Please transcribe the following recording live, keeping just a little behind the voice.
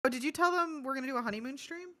did you tell them we're gonna do a honeymoon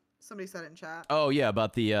stream? Somebody said it in chat. Oh yeah,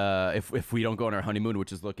 about the if we don't go on our honeymoon,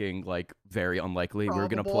 which is looking like very unlikely, we're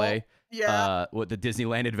gonna play what the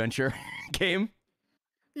Disneyland Adventure game.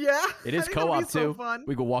 Yeah, It is co-op too. Fun.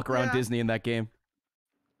 We go walk around Disney in that game.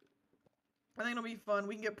 I think it'll be fun.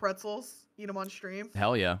 We can get pretzels, eat them on stream.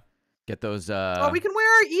 Hell yeah, get those. Oh, we can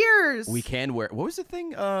wear our ears. We can wear. What was the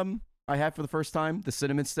thing? I had for the first time the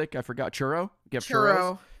cinnamon stick. I forgot churro. Get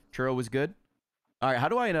churro. Churro was good. All right, how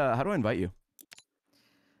do I invite you?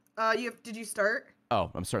 Did you start?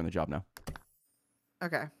 Oh, I'm starting the job now.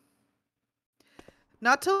 Okay.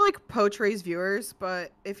 Not to like poach Ray's viewers,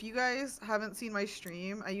 but if you guys haven't seen my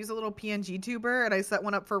stream, I use a little PNG tuber and I set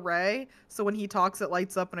one up for Ray. So when he talks, it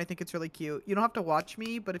lights up and I think it's really cute. You don't have to watch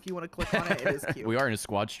me, but if you want to click on it, it is cute. We are in a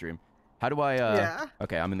squad stream. How do I, Yeah.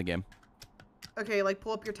 Okay, I'm in the game. Okay, like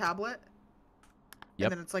pull up your tablet.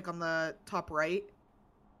 Yep. And then it's like on the top right.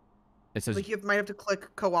 It says... Like you might have to click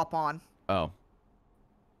co-op on. Oh.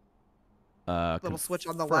 Little switch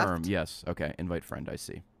on the left. Yes. Okay. Invite friend. I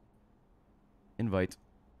see. Invite.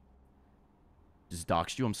 Just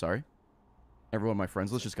doxed you. I'm sorry. Everyone on my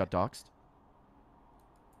friends list just got doxed.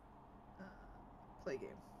 Play game.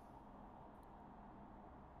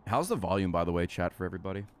 How's the volume, by the way, chat, for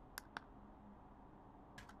everybody?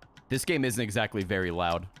 This game isn't exactly very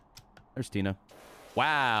loud. There's Tina.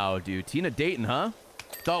 Wow, dude. Tina dating, huh?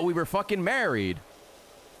 Thought we were fucking married.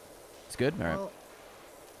 It's good? All right. Well,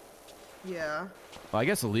 yeah. Well, I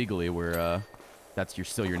guess illegally we're, that's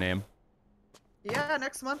still your name. Yeah,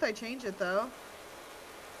 next month I change it, though.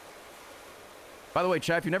 By the way,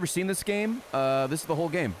 chat, if you've never seen this game, this is the whole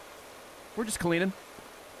game. We're just cleaning.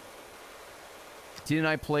 Tina and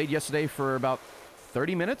I played yesterday for about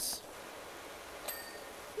 30 minutes.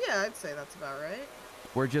 Yeah, I'd say that's about right.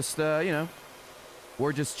 We're just, you know,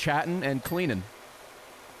 we're just chatting and cleaning.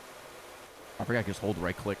 I forgot I could just hold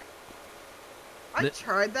right click. I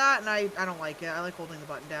tried that, and I don't like it. I like holding the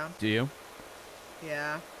button down. Do you?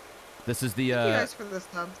 Yeah. This is the, Thank you guys for this,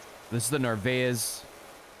 Tubbs. This is the Narvaez,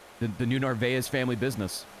 the new Narvaez family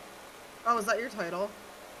business. Oh, is that your title?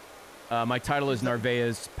 My title is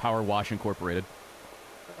Narvaez PowerWash Incorporated.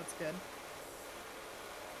 That's good.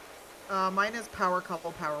 Mine is Power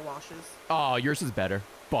Couple Power Washes. Oh, yours is better.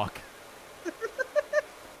 Fuck.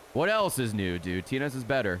 What else is new, dude? Tina's is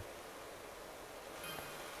better.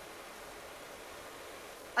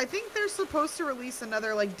 I think they're supposed to release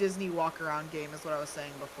another, like, Disney walk-around game, is what I was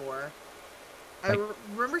saying before. Like, I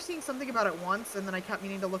remember seeing something about it once, and then I kept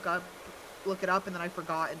meaning to look it up, and then I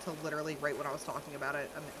forgot until literally right when I was talking about it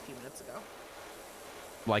a few minutes ago.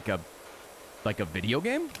 Like a video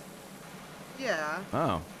game? Yeah.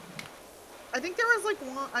 Oh. I think there was, like,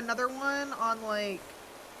 another one on, like,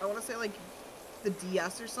 I want to say, like, the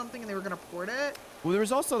DS or something, and they were going to port it. Well, there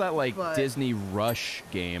was also that, like, Disney Rush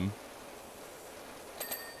game.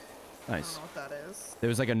 Nice. I don't know what that is. There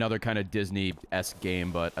was, like, another kind of Disney-esque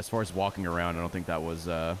game, but as far as walking around, I don't think that was,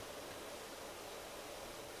 that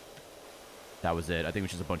was it. I think it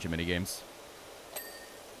was just a bunch of minigames.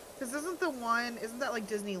 Because isn't that, like,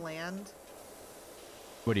 Disneyland?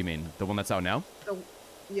 What do you mean? The one that's out now?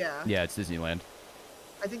 Yeah. Yeah, it's Disneyland.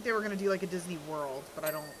 I think they were going to do, like, a Disney World,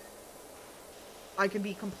 but I could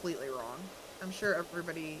be completely wrong. I'm sure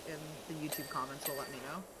everybody in the YouTube comments will let me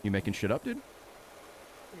know. You making shit up, dude?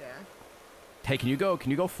 Yeah. Hey, can you go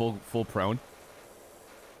full prone?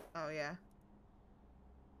 Oh, yeah.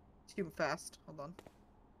 Just keep it fast. Hold on.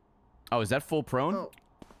 Oh, is that full prone? Oh.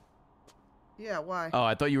 Yeah, why? Oh,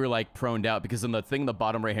 I thought you were, like, proned out, because in the thing in the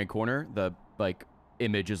bottom right-hand corner, the, like,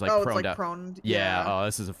 image is, like, proned out. Proned. Yeah. Oh,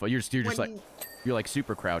 this is you're just like, you're, like,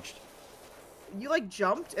 super crouched. You, like,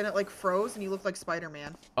 jumped, and it, like, froze, and you looked like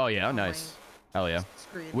Spider-Man. Oh, yeah, nice. Hell yeah.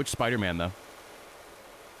 Screen. Which Spider-Man, though?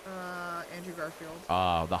 Andrew Garfield.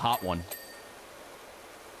 Ah, the hot one.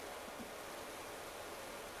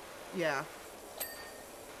 Yeah.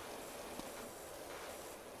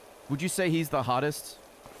 Would you say he's the hottest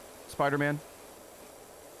Spider-Man?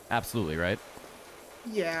 Absolutely, right?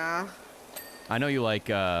 Yeah. I know you like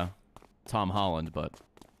Tom Holland, but...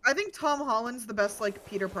 I think Tom Holland's the best, like,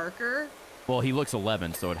 Peter Parker. Well, he looks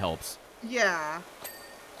 11, so it helps. Yeah.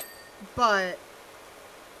 But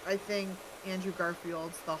I think Andrew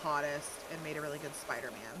Garfield's the hottest and made a really good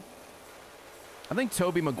Spider-Man. I think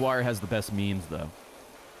Tobey Maguire has the best memes, though.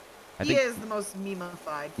 He is the most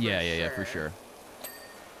meme-ified, yeah, for sure.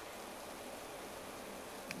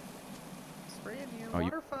 Spraying you,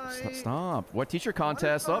 water fight. Stop. What teacher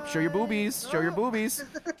contest? Up, show your boobies. Show your boobies.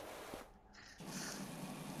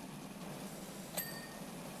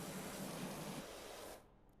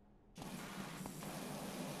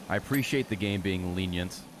 I appreciate the game being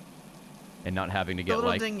lenient. and not having to The get little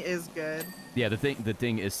like ding is good. yeah, the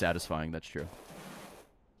thing is satisfying. That's true.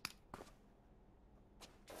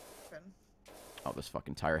 Good. Oh, this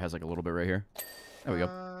fucking tire has like a little bit right here. There we go.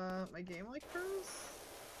 My game like froze.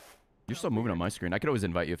 You're still moving on my screen. I could always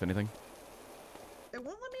invite you if anything. It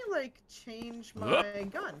won't let me like change my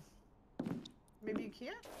gun. Maybe you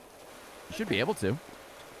can't. You should be able to.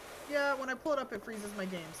 Yeah, when I pull it up, it freezes my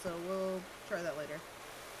game. So we'll try that later.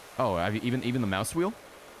 Oh, have you even the mouse wheel?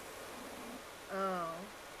 Oh.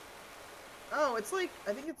 Oh, it's like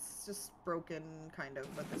I think it's just broken, kind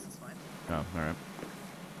of, but this is fine. Oh, all right.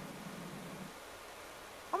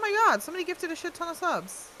 Oh my God! Somebody gifted a shit ton of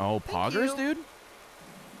subs. Oh, Thank poggers, you. dude.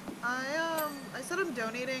 I said I'm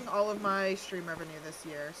donating all of my stream revenue this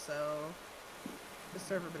year, so just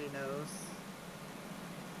so everybody knows.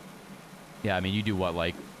 Yeah, I mean, you do what,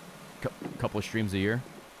 like, couple of streams a year?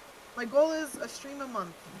 My goal is a stream a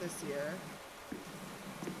month this year.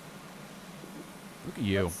 Look at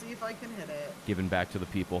you. Let's see if I can hit it. Giving back to the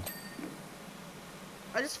people.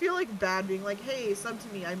 I just feel like bad being like, hey, sub to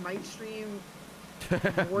me. I might stream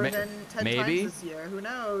more than 10 maybe times this year. Who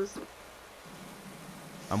knows?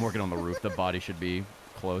 I'm working on the roof. The body should be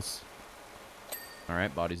close. All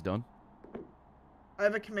right, body's done. I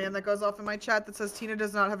have a command that goes off in my chat that says Tina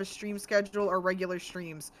does not have a stream schedule or regular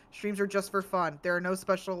streams. Streams are just for fun. There are no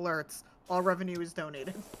special alerts. All revenue is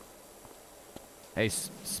donated. Hey,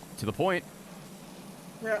 to the point.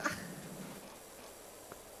 Yeah.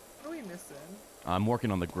 What are we missing? I'm working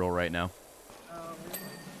on the grill right now.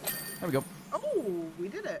 There we go. Oh, we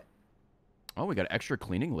did it. Oh, we got extra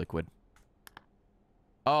cleaning liquid.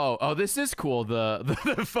 Oh, this is cool.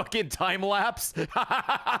 The fucking time lapse.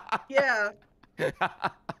 Yeah.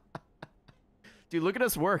 Dude, look at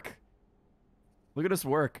us work. Look at us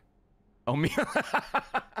work. Oh, me.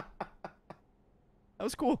 That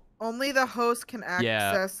was cool. Only the host can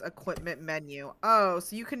access equipment menu. Oh,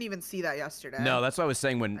 so you couldn't even see that yesterday. No, that's what I was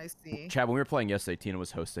saying when I see. Chad, when we were playing yesterday, Tina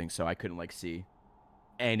was hosting, so I couldn't like see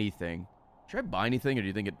anything. Should I buy anything, or do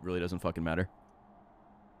you think it really doesn't fucking matter?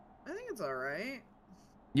 I think it's all right.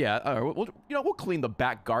 Yeah, we'll clean the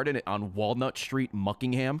back garden on Walnut Street,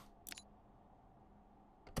 Muckingham.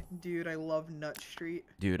 Dude, I love Nut Street.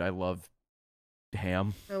 Dude, I love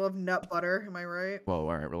ham. I love nut butter. Am I right? Whoa,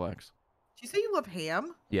 all right, relax. Did you say you love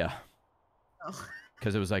ham? Yeah. Oh.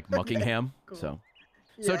 Because it was like Muckingham. Cool. So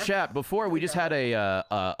Yeah. chat. Before we just had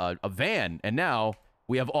a van, and now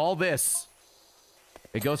we have all this.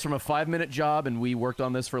 It goes from a 5-minute job, and we worked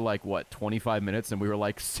on this for like what 25 minutes, and we were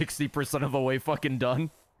like 60% of the way fucking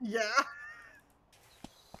done. Yeah.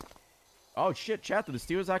 Oh shit, chat! Did the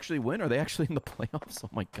Steelers actually win? Are they actually in the playoffs? Oh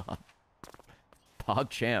my god. Pog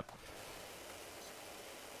champ.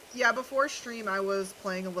 Yeah, before stream, I was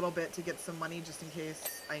playing a little bit to get some money just in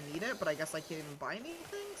case I need it, but I guess I can't even buy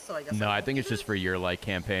anything, so I guess No, I I think it's just for your like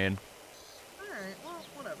campaign. Alright, well,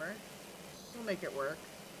 whatever. We'll make it work.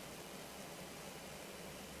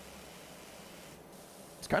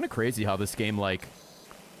 It's kind of crazy how this game, like,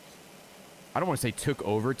 I don't want to say took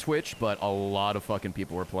over Twitch, but a lot of fucking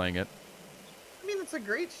people were playing it. I mean, it's a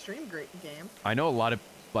great stream, great game. I know a lot of,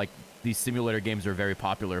 like, these simulator games are very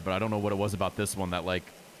popular, but I don't know what it was about this one that, like,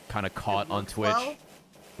 kind of caught on Twitch. Well.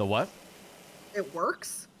 The what? It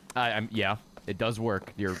works? Yeah, it does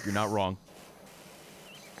work. You're not wrong.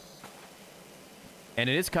 And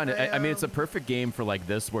it is kind of, I mean, it's a perfect game for, like,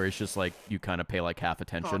 this, where it's just, like, you kind of pay, like, half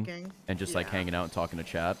attention. Talking. And just, like, hanging out and talking to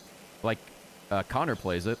chat. Like, Connor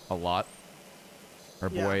plays it a lot. Our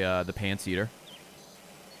boy, the Pants Eater.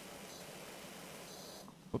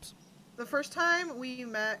 Whoops. The first time we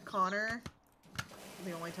met Connor,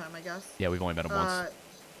 the only time, I guess. Yeah, we've only met him once.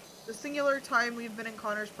 The singular time we've been in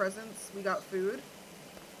Connor's presence, we got food.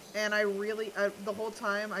 And I really, the whole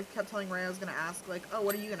time, I kept telling Ray I was going to ask, like, oh,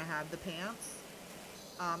 what are you going to have? The pants?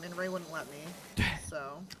 And Ray wouldn't let me,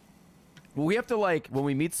 so. Well, we have to, like, when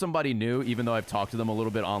we meet somebody new, even though I've talked to them a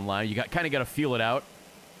little bit online, you kind of got to feel it out.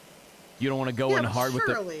 You don't want to go in hard with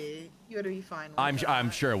the... surely you would be fine with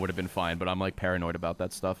I'm sure it would have been fine, but I'm, like, paranoid about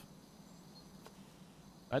that stuff.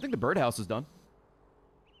 I think the birdhouse is done.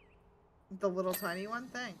 The little tiny one?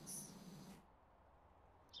 Thanks.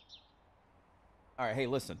 All right, hey,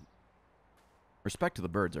 listen. Respect to the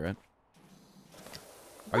birds, all right?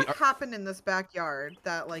 What happened in this backyard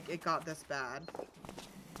that, like, it got this bad?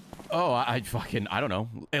 Oh, I don't know.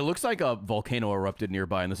 It looks like a volcano erupted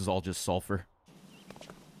nearby, and this is all just sulfur.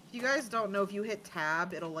 If you guys don't know, if you hit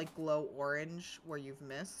tab, it'll, like, glow orange where you've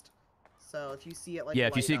missed. So if you see it, like, yeah,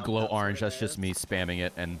 if you see it glow orange, that's just just me spamming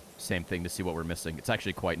it, and same thing to see what we're missing. It's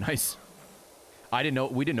actually quite nice. We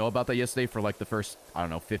didn't know about that yesterday for, like, the first, I don't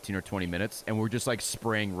know, 15 or 20 minutes, and we're just, like,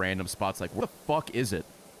 spraying random spots, like, where the fuck is it?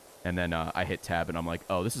 And then I hit tab, and I'm like,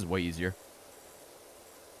 oh, this is way easier.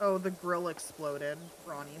 Oh, the grill exploded,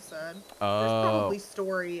 Ronnie said. Oh. There's probably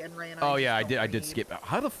story and Ray and I. Oh, yeah, I don't did read. skip.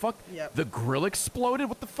 How the fuck? Yep. The grill exploded?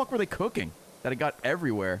 What the fuck were they cooking? That it got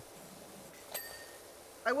everywhere.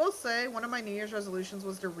 I will say, one of my New Year's resolutions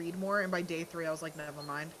was to read more, and by day 3, I was like, never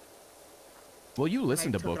mind. Well, you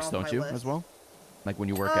listen to books, don't you, as well? Like when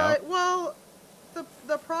you work out? Well,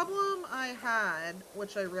 the problem I had,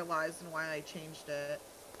 which I realized and why I changed it,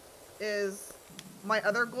 is my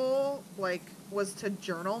other goal, like, was to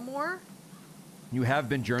journal more. You have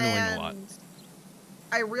been journaling a lot.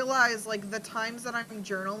 I realized, like, the times that I'm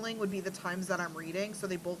journaling would be the times that I'm reading, so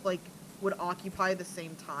they both, like, would occupy the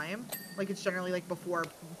same time. Like, it's generally, like, before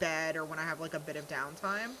bed or when I have, like, a bit of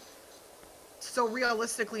downtime. So,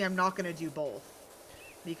 realistically, I'm not going to do both.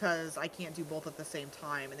 Because I can't do both at the same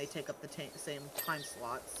time, and they take up the same time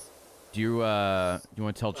slots. Do you want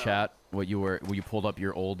to tell chat what you pulled up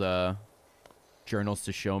your old journals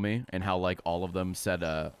to show me, and how, like, all of them said,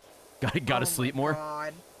 gotta sleep more?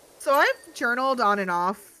 God. So I've journaled on and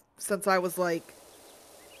off since I was, like,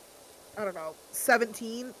 I don't know,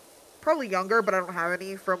 17. Probably younger, but I don't have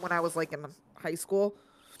any from when I was, like, in high school.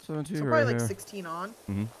 17 so right probably, like, here. 16 on.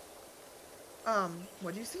 Mm-hmm.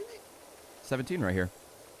 What'd you see me? 17 right here.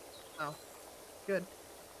 Oh, good.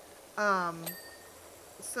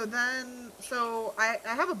 So I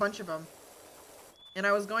have a bunch of them, and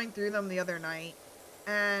I was going through them the other night,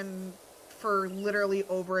 and for literally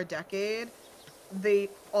over a decade, they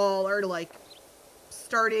all are, like,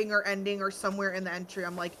 starting or ending or somewhere in the entry.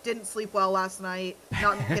 I'm like, didn't sleep well last night,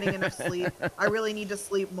 not getting enough sleep, I really need to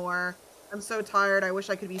sleep more, I'm so tired, I wish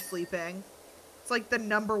I could be sleeping. It's like the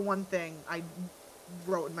 #1 thing I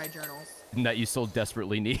wrote in my journals. And that you so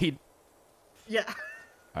desperately need. Yeah.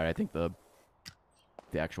 Alright, I think the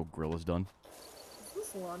actual grill is done. Is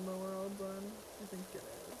this lawnmower all done? I think it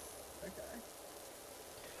is.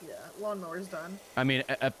 Okay. Yeah, lawnmower's done. I mean,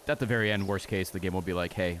 at the very end, worst case, the game will be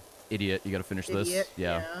like, hey, idiot, you gotta finish this.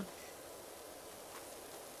 Yeah.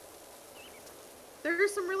 There are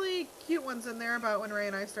some really cute ones in there about when Ray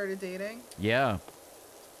and I started dating. Yeah.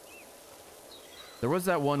 There was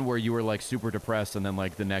that one where you were, like, super depressed, and then,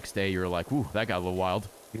 like, the next day you were like, ooh, that got a little wild.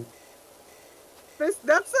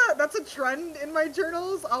 That's a trend in my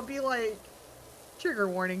journals. I'll be like, trigger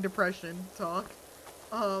warning, depression talk.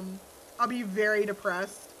 I'll be very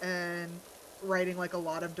depressed and writing, like, a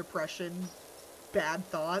lot of depression, bad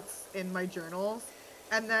thoughts in my journals.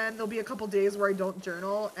 And then there'll be a couple days where I don't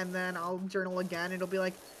journal, and then I'll journal again, and it'll be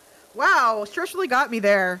like, wow, stress really got me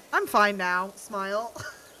there. I'm fine now. Smile.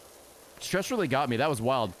 Stress really got me. That was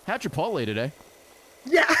wild. Had Chipotle today.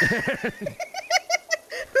 Yeah.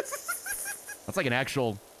 That's like an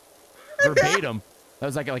actual verbatim. That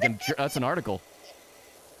was that's an article.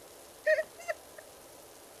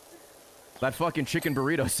 That fucking chicken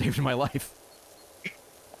burrito saved my life.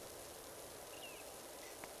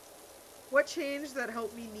 What changed that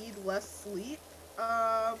helped me need less sleep?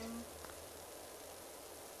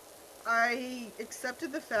 I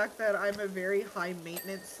accepted the fact that I'm a very high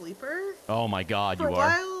maintenance sleeper. Oh my god, you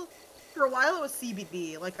are. For a while it was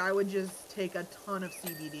CBD. Like, I would just take a ton of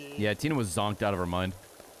CBD. Yeah, Tina was zonked out of her mind.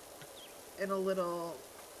 And a little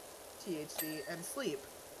THC and sleep.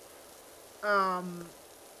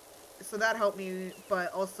 So that helped me,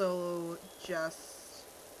 but also just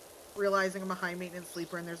realizing I'm a high maintenance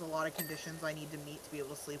sleeper and there's a lot of conditions I need to meet to be able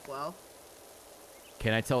to sleep well.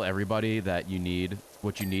 Can I tell everybody that you need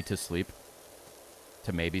what you need to sleep?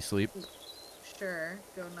 To maybe sleep? Sure,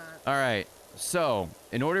 go nuts. Alright, so,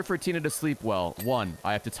 in order for Tina to sleep well, 1,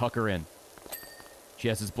 I have to tuck her in. She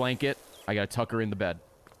has this blanket, I gotta tuck her in the bed.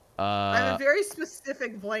 I have a very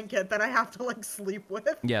specific blanket that I have to, like, sleep with.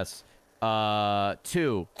 Yes.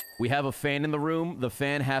 2, we have a fan in the room. The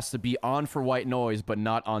fan has to be on for white noise, but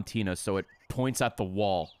not on Tina, so it points at the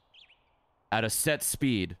wall. At a set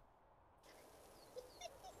speed.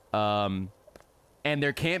 And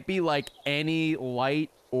there can't be, like, any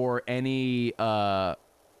light or any,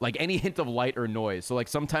 like, any hint of light or noise. So, like,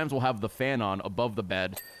 sometimes we'll have the fan on above the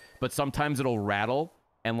bed, but sometimes it'll rattle,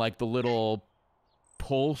 and, like, the little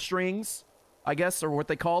pull strings, I guess, or what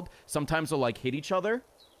they called, sometimes they'll, like, hit each other,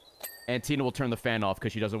 and Tina will turn the fan off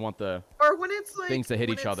because she doesn't want the or when it's, like, things to hit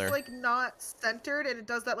each other. It's, like, not centered, and it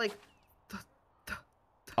does that, like...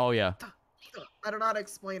 Oh, yeah. I don't know how to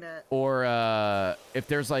explain it. Or, if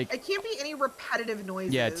there's, like... It can't be any repetitive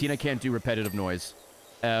noises. Yeah, Tina can't do repetitive noise.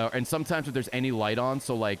 And sometimes if there's any light on,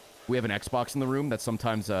 so, like, we have an Xbox in the room that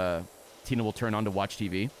sometimes, Tina will turn on to watch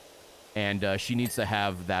TV. And, she needs to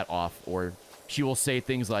have that off, or she will say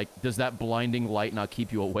things like, does that blinding light not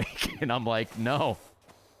keep you awake? And I'm like, no.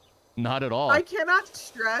 Not at all. I cannot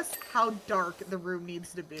stress how dark the room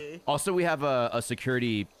needs to be. Also, we have a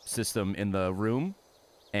security system in the room,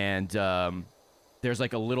 and there's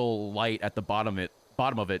like a little light at the bottom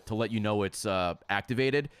of it to let you know it's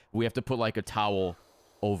activated. We have to put like a towel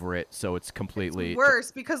over it, so it's completely... It's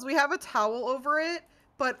worse, because we have a towel over it,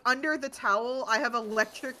 but under the towel, I have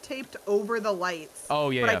electric taped over the lights.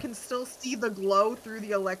 Oh, yeah, But yeah. I can still see the glow through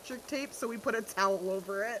the electric tape, so we put a towel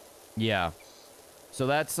over it. Yeah. So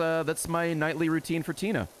that's my nightly routine for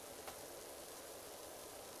Tina.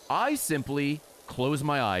 I simply close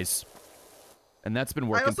my eyes. And that's been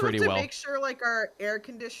working pretty well. I also have to make sure, like, our air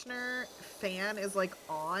conditioner fan is, like,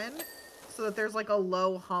 on, so that there's, like, a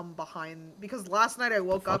low hum behind... Because last night I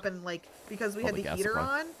woke up and, like, because we had the heater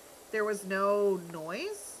on, there was no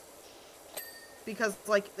noise. Because,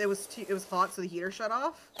 like, it was hot, so the heater shut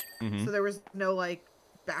off. So there was no, like,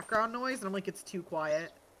 background noise, and I'm like, it's too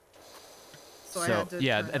quiet. So I had to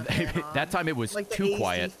yeah, turn the fan on. that time it was like too the AC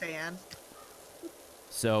quiet. fan.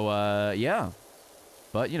 So, yeah.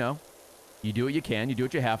 But, you know, you do what you can. You do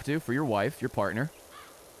what you have to for your wife, your partner.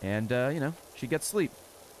 And, you know, she gets sleep.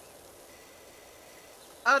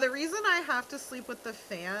 The reason I have to sleep with the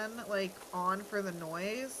fan, like, on for the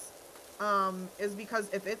noise, is because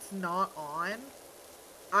if it's not on,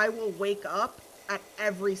 I will wake up at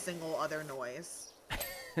every single other noise.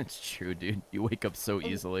 It's true, dude. You wake up so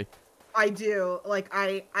easily. I do. Like,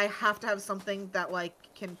 I have to have something that, like,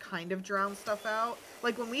 can kind of drown stuff out.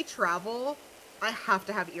 Like, when we travel, I have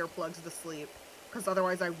to have earplugs to sleep, because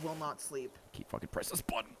otherwise I will not sleep. Keep fucking press this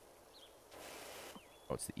button.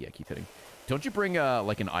 Oh, it's the... Yeah, keep hitting. Don't you bring,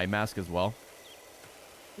 like, an eye mask as well?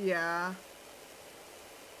 Yeah.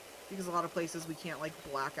 Because a lot of places we can't, like,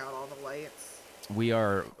 black out all the lights. We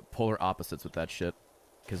are polar opposites with that shit.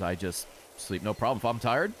 Because I just sleep no problem. If I'm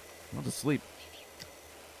tired, I'll just sleep.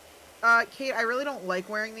 Kate, I really don't like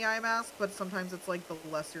wearing the eye mask, but sometimes it's, like, the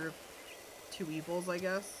lesser of two evils, I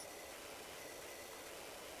guess.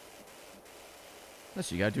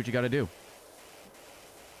 Listen, you gotta do what you gotta do.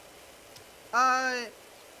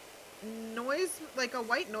 Noise, like, a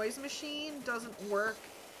white noise machine doesn't work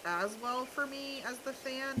as well for me as the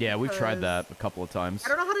fan. Yeah, we've tried that a couple of times. I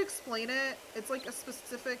don't know how to explain it. It's, like, a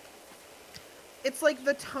specific... It's like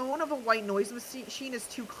the tone of a white noise machine is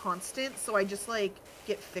too constant, so I just, like,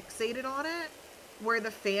 get fixated on it. Where the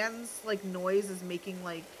fan's, like, noise is making,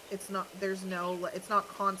 like, it's not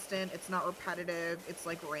constant, it's not repetitive, it's,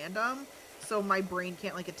 like, random. So my brain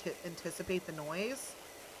can't, like, anticipate the noise.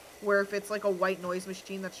 Where if it's, like, a white noise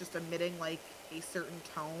machine that's just emitting, like, a certain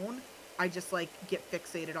tone, I just, like, get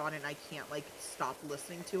fixated on it and I can't, like, stop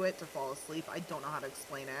listening to it to fall asleep. I don't know how to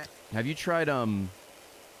explain it. Have you tried,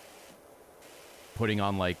 putting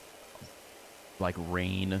on like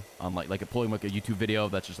rain on like pulling like a YouTube video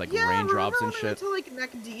that's just like raindrops and shit? Yeah, I went to like neck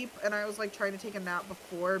deep and I was like trying to take a nap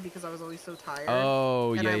before because I was always so tired.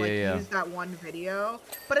 Oh, and yeah, I like yeah. used that one video.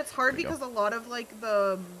 But it's hard because a lot of like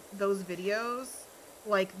those videos,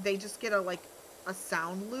 like they just get a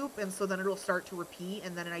sound loop, and so then it'll start to repeat,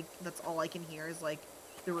 and then that's all I can hear is like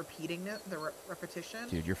the repetition.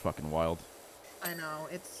 Dude, you're fucking wild. I know,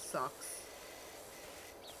 it sucks.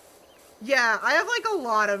 Yeah, I have, like, a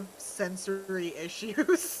lot of sensory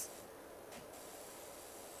issues.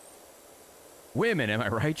 Women, am I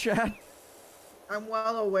right, Chad? I'm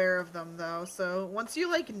well aware of them, though, so once you,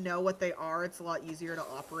 like, know what they are, it's a lot easier to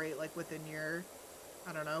operate, like, within your,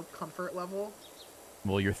 I don't know, comfort level.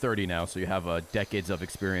 Well, you're 30 now, so you have decades of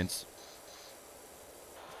experience.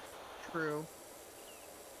 True.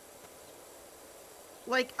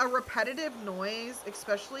 Like, a repetitive noise,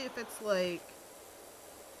 especially if it's, like...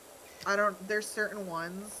 there's certain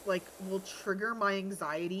ones, like, will trigger my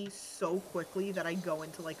anxiety so quickly that I go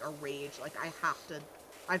into, like, a rage. Like, I have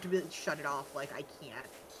to be, like, shut it off. Like, I can't.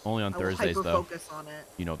 Only on Thursdays, though. Hyper-focus on it.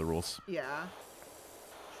 You know the rules. Yeah.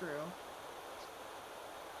 True.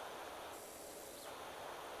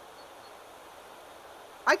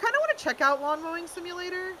 I kind of want to check out Lawn Mowing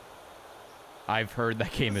Simulator. I've heard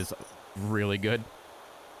that game is really good.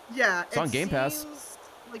 Yeah, it's on Game Pass.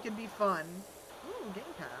 Like it'd be fun. Ooh, Game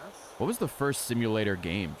Pass. What was the first simulator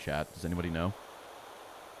game, chat? Does anybody know?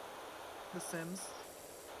 The Sims.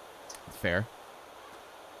 Fair.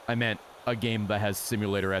 I meant a game that has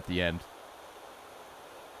simulator at the end.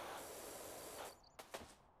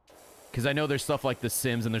 Because I know there's stuff like The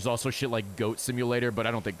Sims, and there's also shit like Goat Simulator, but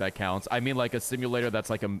I don't think that counts. I mean like a simulator that's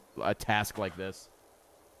like a task like this.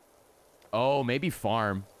 Oh, maybe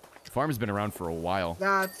Farm. Farm's been around for a while.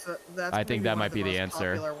 That's I think that might be the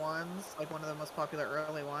answer. Popular ones, like one of the most popular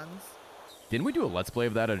early ones. Didn't we do a Let's Play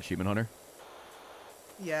of that at Achievement Hunter?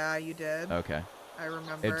 Yeah, you did. Okay. I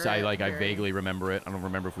remember. It's I vaguely remember it. I don't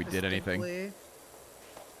remember if we did anything. Distinctly.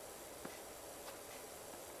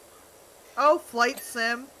 Oh, Flight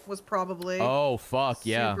Sim was probably. Oh fuck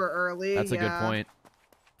yeah. Super early. That's a good point.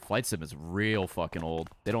 Flight Sim is real fucking old.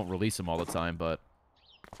 They don't release them all the time, but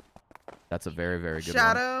that's a very, very good one.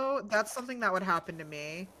 Shadow, that's something that would happen to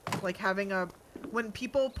me. Like having a... When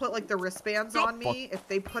people put like the wristbands on me, if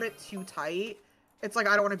they put it too tight, it's like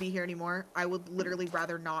I don't want to be here anymore. I would literally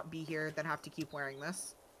rather not be here than have to keep wearing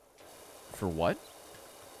this. For what?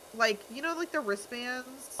 Like, you know, like the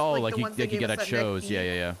wristbands? Oh, like the ones you get at shows.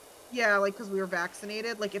 Yeah. Yeah, like because we were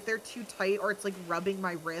vaccinated. Like if they're too tight or it's like rubbing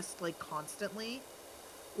my wrist like constantly.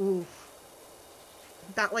 Oof.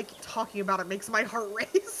 That like talking about it makes my heart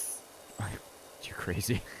race. You're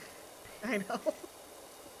crazy. I know.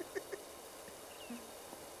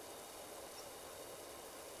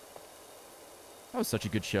 That was such a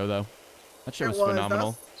good show, though. That show was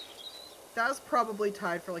phenomenal. That was probably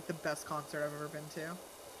tied for like the best concert I've ever been to.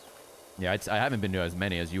 Yeah, I haven't been to as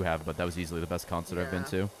many as you have, but that was easily the best concert I've been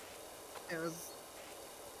to. It was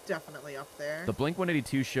definitely up there. The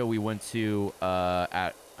Blink-182 show we went to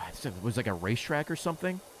it was like a racetrack or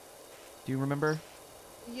something. Do you remember?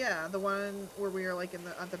 Yeah, the one where we were like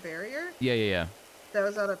at the barrier. Yeah. That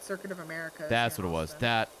was out at Circuit of America. That's what it was.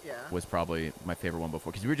 That was probably my favorite one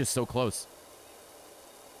before because we were just so close.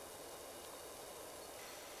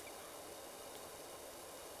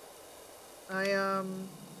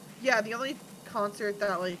 Yeah, the only concert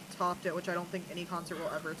that like topped it, which I don't think any concert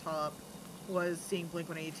will ever top, was seeing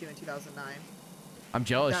Blink-182 in 2009. I'm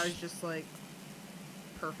jealous. That was just like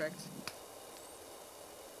perfect.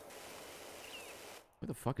 Where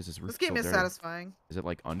the fuck is this roof? This game is satisfying. Is it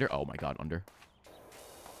like under? Oh my god, under.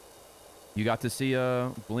 You got to see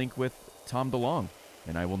Blink with Tom DeLonge,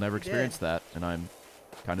 and I will never experience that, and I'm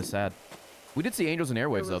kind of sad. We did see Angels and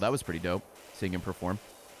Airwaves though. That was pretty dope, seeing him perform.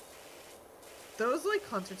 Those like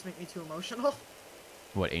concerts make me too emotional.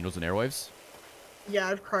 What, Angels and Airwaves? Yeah,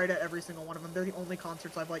 I've cried at every single one of them. They're the only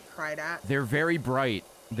concerts I've like cried at. They're very bright.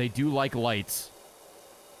 They do like lights.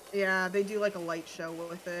 Yeah, they do like a light show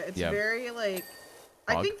with it. It's very like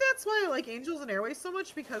I think that's why I like Angels and Airwaves so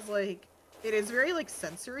much because like it is very like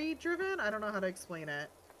sensory driven. I don't know how to explain it.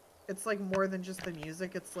 It's like more than just the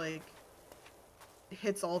music. It's like it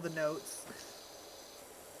hits all the notes.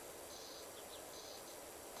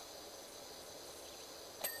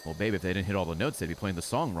 Well, babe, if they didn't hit all the notes, they'd be playing the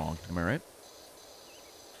song wrong. Am I right?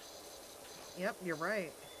 Yep, you're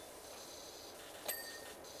right.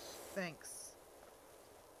 Thanks.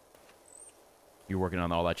 You're working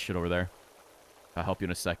on all that shit over there. I'll help you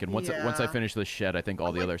in a second. Once I finish this shed, I think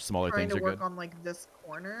all the other smaller things are good. I'm trying to work on like this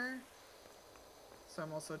corner. So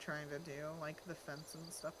I'm also trying to do like the fence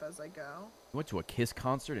and stuff as I go. You went to a Kiss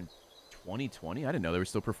concert in 2020? I didn't know they were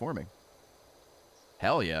still performing.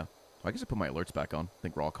 Hell yeah. Well, I guess I put my alerts back on. I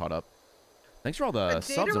think we're all caught up. Thanks for all the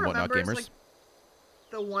subs and whatnot, gamers. Like,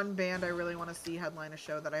 the one band I really want to see headline a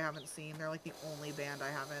show that I haven't seen. They're like the only band I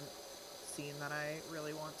haven't seen that I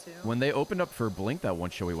really want to. When they opened up for Blink, that one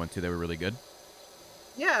show we went to, they were really good.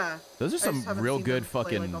 Yeah. Those are some real good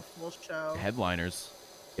fucking like a full show. headliners.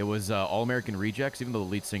 It was All American Rejects, even though the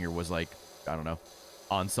lead singer was like, I don't know,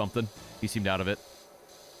 on something. He seemed out of it.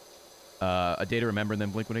 A Day to Remember, and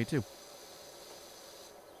then Blink-182. Yep.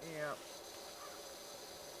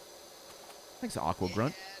 Thanks, Aqua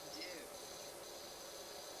Grunt.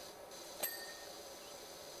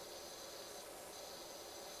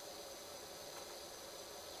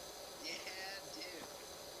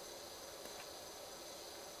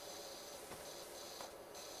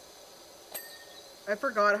 I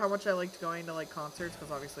forgot how much I liked going to like concerts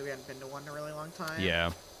because obviously we hadn't been to one in a really long time.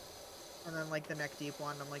 Yeah. And then like the neck deep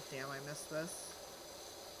one, I'm like, damn, I missed this.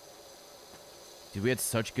 Dude, we had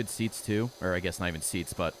such good seats too, or I guess not even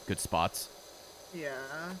seats, but good spots. Yeah.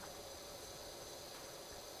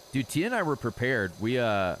 Dude, Tina and I were prepared. We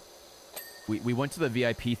went to the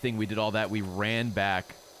VIP thing. We did all that. We ran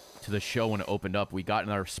back to the show when it opened up. We got in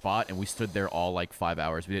our spot and we stood there all like 5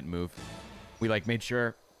 hours. We didn't move. We like made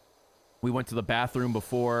sure. We went to the bathroom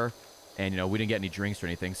before, and, you know, we didn't get any drinks or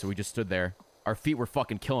anything, so we just stood there. Our feet were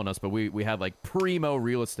fucking killing us, but we had, like, primo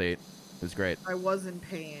real estate. It was great. I was in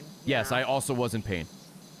pain. Yes, yeah. I also was in pain.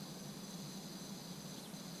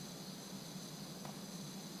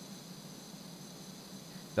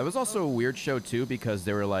 That was also a weird show, too, because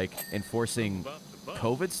they were, like, enforcing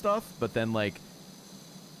COVID stuff, but then, like,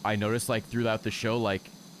 I noticed, like, throughout the show, like,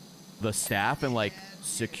 the staff and, like,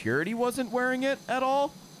 security wasn't wearing it at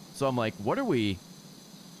all. So I'm like, what are we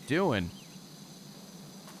doing?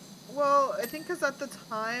 Well, I think because at the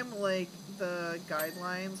time, like, the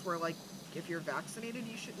guidelines were, like, if you're vaccinated,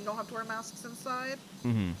 you don't have to wear masks inside.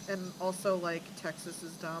 Mm-hmm. And also, like, Texas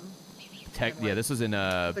is dumb. Yeah, like, this is in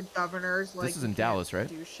the governors, like, this is in Dallas, right?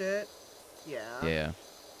 Do shit. Yeah. Yeah.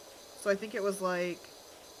 So I think it was like,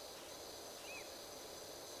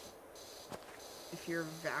 if you're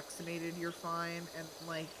vaccinated, you're fine, and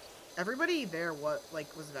like everybody there was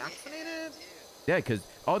vaccinated. Yeah, because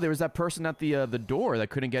there was that person at the door that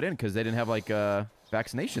couldn't get in because they didn't have like a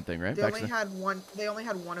vaccination thing, right? They only had one. They only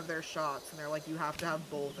had one of their shots, and they're like, you have to have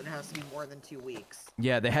both, and it has to be more than 2 weeks.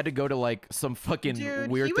 Yeah, they had to go to like some fucking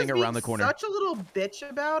weird thing around the corner. Such a little bitch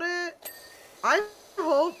about it. I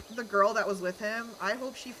hope the girl that was with him, I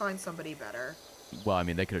hope she finds somebody better. Well, I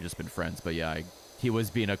mean, they could have just been friends, but yeah, he was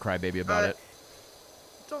being a crybaby about it.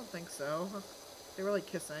 Don't think so. They were like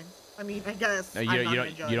kissing. I mean, I guess.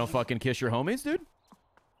 You don't fucking kiss your homies, dude?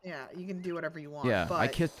 Yeah, you can do whatever you want. Yeah, but I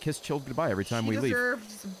kiss Chill goodbye every time we leave. She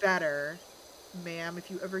deserves better, ma'am. If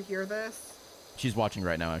you ever hear this. She's watching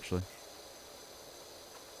right now, actually.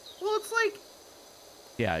 Well, it's like.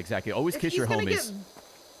 Yeah, exactly. Always kiss your homies.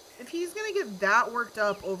 If he's gonna get that worked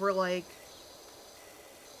up over like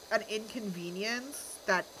an inconvenience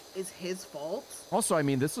that is his fault. Also, I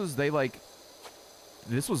mean, this was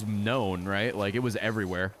known, right? Like, it was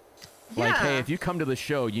everywhere. Yeah. Like, hey, if you come to the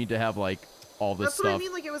show, you need to have, like, all this stuff. That's what I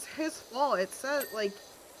mean, like, it was his fault. It said, like...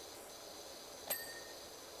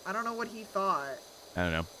 I don't know what he thought. I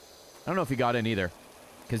don't know. I don't know if he got in either.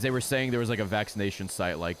 Because they were saying there was, like, a vaccination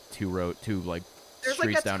site, like, two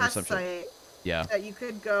streets down or some shit. Yeah. That you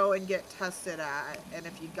could go and get tested at, and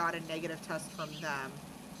if you got a negative test from them,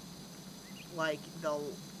 like,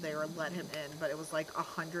 they would let him in, but it was like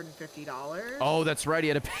 $150. Oh, that's right. He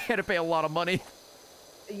had to pay a lot of money.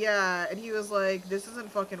 Yeah, and he was like, this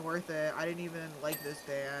isn't fucking worth it. I didn't even like this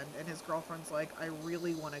band. And his girlfriend's like, I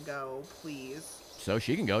really want to go, please. So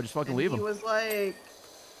she can go. Just fucking leave him. He was like,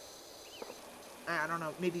 I don't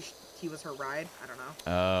know. Maybe he was her ride. I don't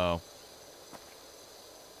know. Oh.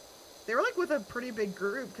 They were like with a pretty big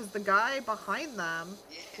group because the guy behind them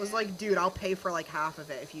was like, dude, I'll pay for like half of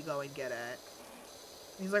it if you go and get it.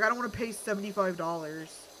 And he's like, I don't want to pay $75.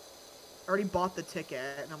 I already bought the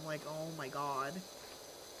ticket. And I'm like, oh my god.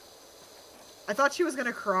 I thought she was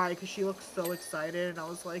gonna cry because she looked so excited, and I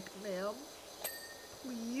was like, ma'am,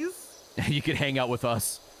 please. You could hang out with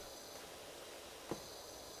us.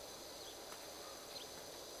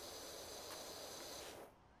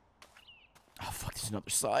 Oh, fuck, there's another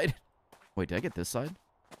side. Wait, did I get this side?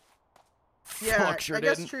 Yeah, fuck, sure I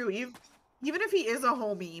guess didn't. true. Even if he is a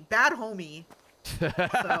homie, bad homie. So,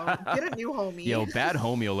 get a new homie. Yo, bad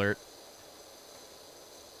homie alert.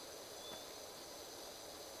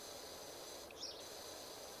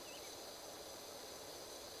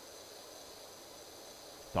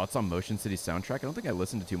 Thoughts on Motion City soundtrack? I don't think I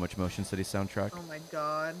listened to too much Motion City soundtrack. Oh my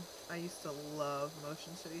god. I used to love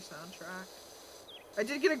Motion City soundtrack. I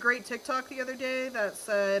did get a great TikTok the other day that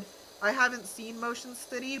said, I haven't seen Motion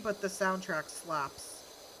City, but the soundtrack slaps.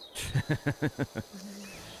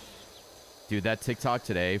 Dude, that TikTok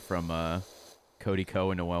today from Cody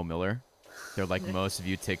Ko and Noel Miller, they're like most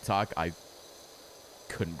viewed TikTok. I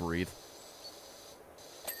couldn't breathe.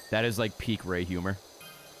 That is like peak Ray humor.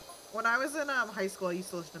 When I was in high school, I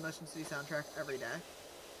used to listen to Motion City soundtrack every day.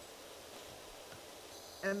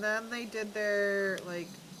 And then they did their, like,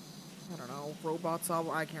 I don't know, Robots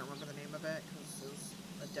album. I can't remember the name of it because it was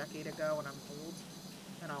a decade ago and I'm old.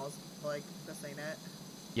 And I was like, this ain't it.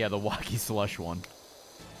 Yeah, the Wacky Slush one.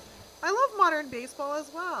 I love modern baseball as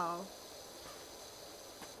well.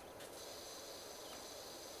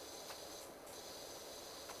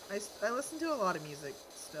 I listen to a lot of music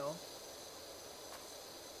still.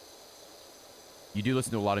 You do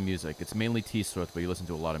listen to a lot of music. It's mainly T-Swift, but you listen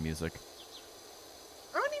to a lot of music.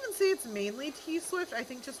 I wouldn't even say it's mainly T-Swift. I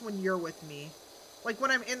think just when you're with me. Like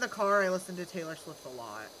when I'm in the car, I listen to Taylor Swift a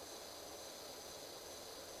lot.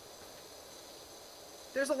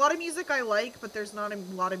 There's a lot of music I like, but there's not a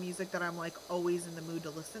lot of music that I'm like always in the mood to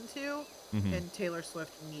listen to. Mm-hmm. And Taylor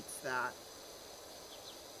Swift meets that.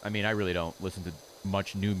 I mean, I really don't listen to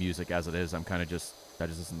much new music as it is. I just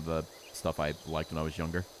listen to the stuff I liked when I was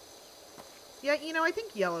younger. Yeah, you know, I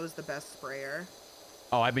think yellow is the best sprayer.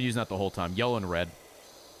 Oh, I've been using that the whole time. Yellow and red.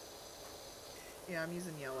 Yeah, I'm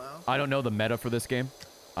using yellow. I don't know the meta for this game.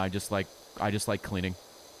 I just like cleaning.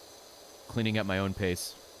 Cleaning at my own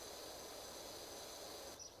pace.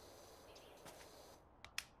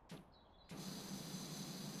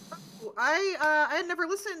 I had never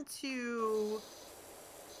listened to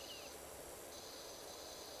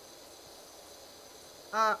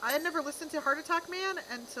Heart Attack Man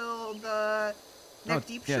until the Neck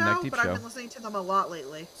Deep show, Neck Deep but show. I've been listening to them a lot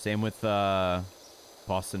lately. Same with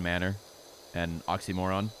Boston Manor. and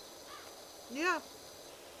Oxymoron. Yeah.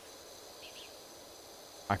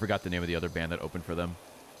 I forgot the name of the other band that opened for them.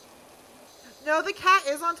 No, the cat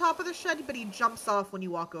is on top of the shed, but he jumps off when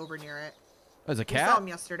you walk over near it. There's a cat? We saw him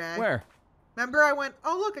yesterday. Where? Remember I went,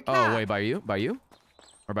 oh, look, a cat. Oh, wait, by you? By you?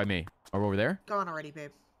 Or by me? Or over there? Gone already,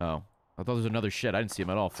 babe. Oh. I thought there was another shit. I didn't see him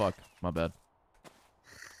at all. Fuck. My bad.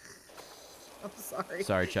 I'm sorry.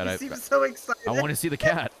 Sorry, Chad. You seem so excited. I want to see the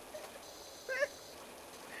cat.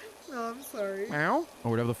 No, I'm sorry. Meow?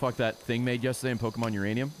 Or whatever the fuck that thing made yesterday in Pokemon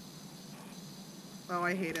Uranium. Oh,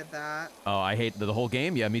 I hated that. Oh, I hate the whole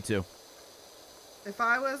game? Yeah, me too. If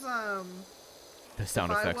I was, The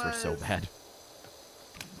sound effects were so bad.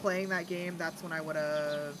 playing that game, that's when I would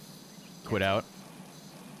have... Quit out?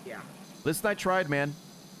 Yeah. Listen, I tried, man.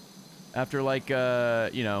 After, like, you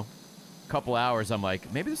know, a couple hours, I'm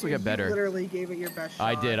like, maybe this will get better. You literally gave it your best shot.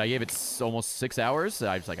 I did. I gave it almost 6 hours.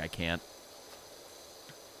 I was like, I can't.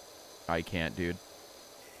 I can't, dude.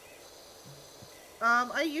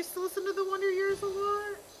 I used to listen to the Wonder Years a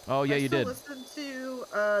lot. Oh, yeah, you did. I still listen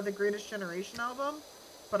to the Greatest Generation album,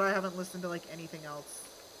 but I haven't listened to, like, anything else.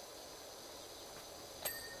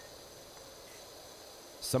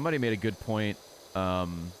 Somebody made a good point,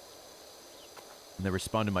 and they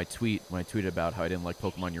responded to my tweet when I tweeted about how I didn't like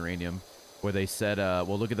Pokemon Uranium, where they said,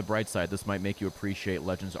 well, look at the bright side. This might make you appreciate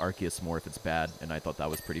Legends Arceus more if it's bad, and I thought that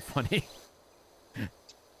was pretty funny.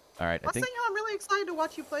 All right, I think how I'm really excited to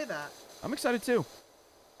watch you play that. I'm excited, too.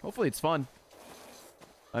 Hopefully it's fun.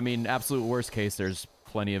 I mean, absolute worst case, there's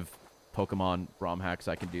plenty of Pokemon ROM hacks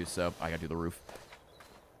I can do, so I gotta do the roof.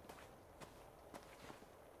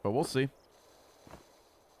 But we'll see.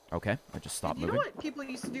 Okay, I just stopped moving. You know what people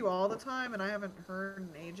used to do all the time, and I haven't heard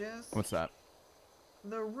in ages? What's that?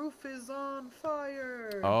 The roof is on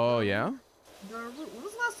fire. Oh, yeah? When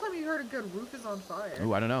was the last time you heard a good roof is on fire?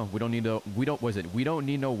 Ooh, I don't know. We don't need no... We don't... What is it? We don't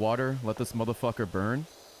need no water. Let this motherfucker burn.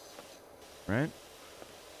 Right?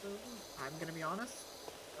 I'm gonna be honest.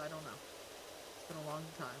 I don't know. It's been a long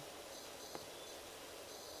time.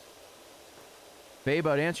 Babe,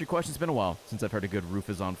 to answer your question, it's been a while since I've heard a good roof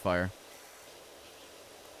is on fire.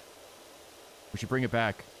 We should bring it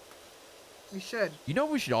back. We should. You know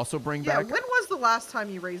what we should also bring Yeah, back? when was the last time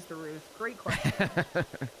you raised the roof? Great question.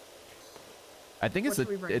 I think it's a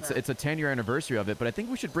 10-year anniversary of it, but I think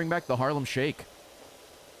we should bring back the Harlem Shake.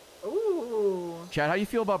 Ooh. Chad, how do you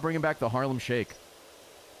feel about bringing back the Harlem Shake?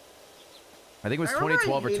 I think it was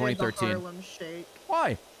 2012 or 2013. The Harlem Shake.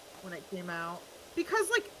 Why? When it came out, because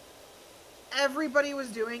like everybody was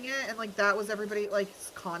doing it, and like that was everybody like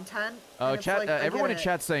content. Oh, chat. chat. Like, everyone in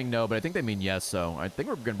chat's saying no, but I think they mean yes. So I think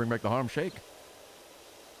we're gonna bring back the Harlem Shake.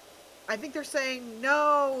 I think they're saying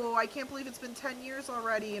no. I can't believe it's been 10 years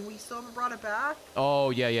already, and we still haven't brought it back.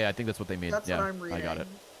 Oh yeah. I think that's what they mean. That's yeah, what I'm reading. I got it.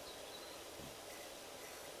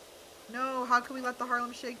 No, how can we let the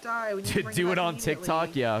Harlem Shake die? We need to bring Do it it back on TikTok.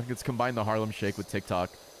 immediately. Yeah, let's combine the Harlem Shake with TikTok.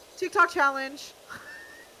 TikTok challenge.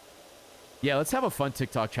 Yeah, let's have a fun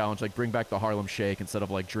TikTok challenge. Like, bring back the Harlem Shake instead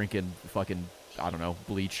of, like, drinking fucking, I don't know,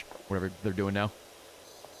 bleach. Whatever they're doing now.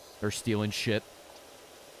 They're stealing shit.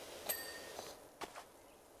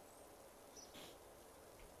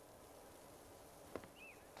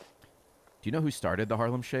 Do you know who started the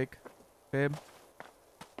Harlem Shake, babe?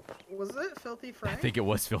 Was it Filthy Frank? I think it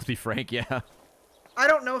was Filthy Frank, yeah. I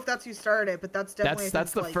don't know if that's who started it, but that's definitely...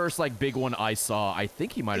 That's the first, like, big one I saw. I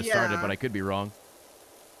think he might have started, but I could be wrong.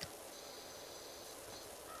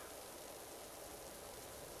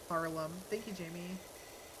 Harlem. Thank you, Jamie.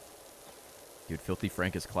 Dude, Filthy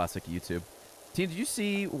Frank is classic YouTube. Team, did you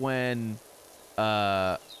see when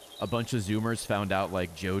a bunch of Zoomers found out,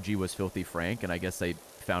 like, Joji was Filthy Frank, and I guess they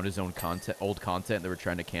found his own content, old content, they were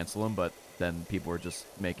trying to cancel him, but then people were just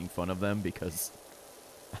making fun of them because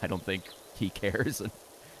I don't think he cares, and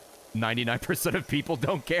 99% of people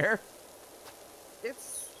don't care.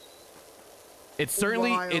 It's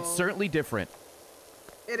certainly different.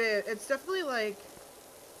 It is. It's definitely like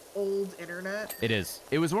old internet. It is.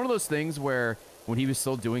 It was one of those things where when he was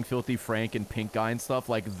still doing Filthy Frank and Pink Guy and stuff,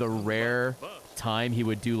 like the rare time he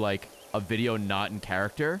would do like a video not in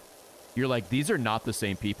character, you're like, these are not the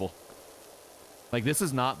same people. Like, this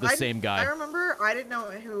is not the same guy. I remember I didn't know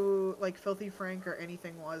who, like, Filthy Frank or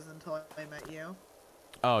anything was until I met you.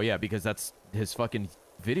 Oh, yeah, because that's... His fucking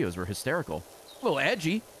videos were hysterical. A little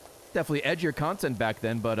edgy. Definitely edgier content back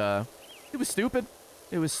then, but, it was stupid.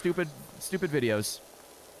 It was stupid videos.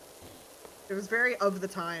 It was very of the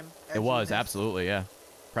time. It was, absolutely, yeah.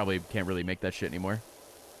 Probably can't really make that shit anymore.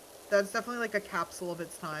 That's definitely, like, a capsule of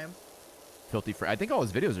its time. Filthy Frank. I think all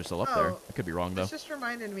his videos are still up there. I could be wrong, though. This just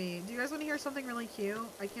reminded me. Do you guys want to hear something really cute?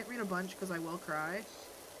 I can't read a bunch because I will cry.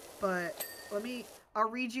 But let me I'll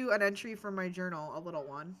read you an entry from my journal, a little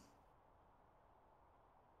one.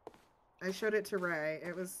 I showed it to Ray.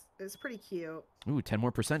 It's pretty cute. Ooh, 10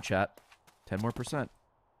 more %, chat. 10 more %.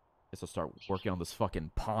 Guess I'll start working on this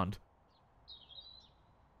fucking pond.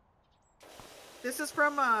 This is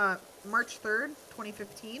from March 3rd,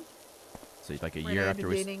 2015. So like a year after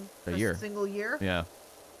we... A year. Single year. Yeah.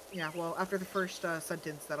 Yeah, well, after the first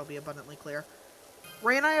sentence, that'll be abundantly clear.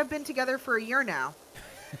 Ray and I have been together for a year now.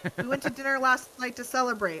 We went to dinner last night to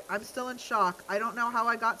celebrate. I'm still in shock. I don't know how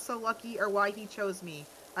I got so lucky or why he chose me.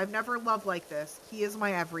 I've never loved like this. He is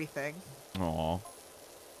my everything. Aw.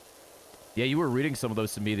 Yeah, you were reading some of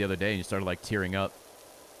those to me the other day and you started like tearing up.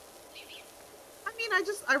 I mean,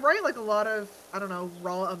 I write like a lot of, I don't know,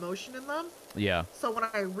 raw emotion in them. Yeah. So when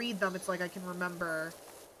I read them, it's like I can remember.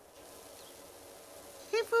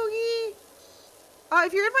 Hey, Fugi.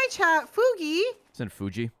 If you're in my chat, Fugi. It's in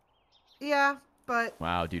Fuji. Yeah, but...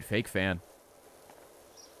 Wow, dude, fake fan.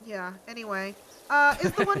 Yeah, anyway.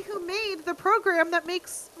 Is the one who made the program that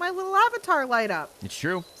makes my little avatar light up. It's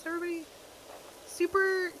true. So everybody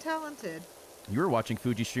super talented. You were watching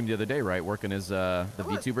Fuji stream the other day, right? Working as the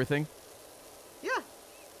VTuber thing? Yeah.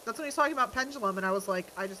 That's when he was talking about Pendulum, and I was like,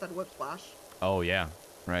 I just had whiplash. Oh, yeah.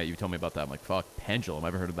 Right, you told me about that. I'm like, fuck, Pendulum. I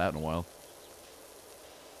haven't heard of that in a while.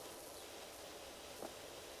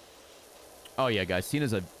 Oh, yeah, guys.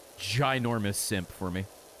 Tina's a ginormous simp for me.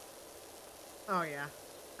 Oh, yeah.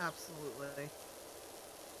 Absolutely.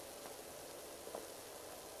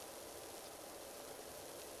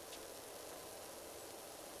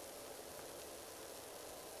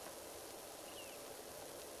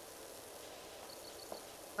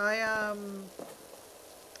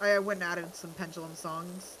 I went and added some Pendulum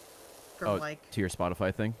songs from to your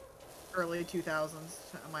Spotify thing? Early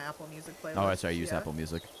 2000s to my Apple Music playlist. Oh, that's right. I use Apple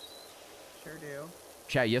Music. Sure do.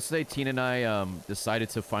 Chat, yesterday Tina and I decided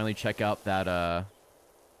to finally check out that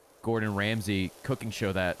Gordon Ramsay cooking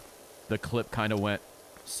show that the clip kind of went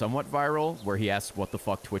somewhat viral, where he asked what the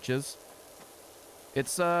fuck Twitch is.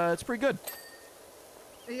 It's pretty good.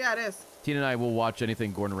 Yeah, it is. Tina and I will watch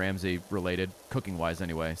anything Gordon Ramsay related, cooking-wise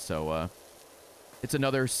anyway, so it's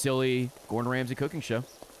another silly Gordon Ramsay cooking show.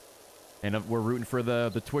 And we're rooting for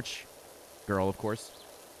the Twitch girl, of course.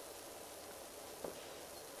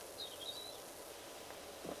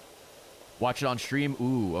 Watch it on stream?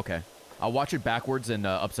 Ooh, okay. I'll watch it backwards and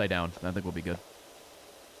upside down. I think we'll be good.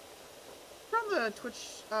 From the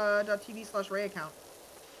twitch.tv/Ray account.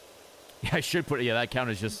 Yeah, I should put it. Yeah, that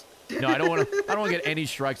account is just... No, I don't want to get any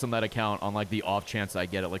strikes on that account on, like, the off chance I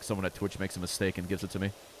get it. Like, someone at Twitch makes a mistake and gives it to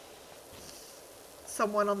me.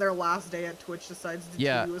 Someone on their last day at Twitch decides to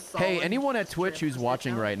do a solid... Hey, anyone at Twitch who's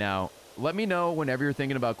watching right now, let me know whenever you're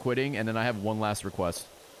thinking about quitting, and then I have one last request.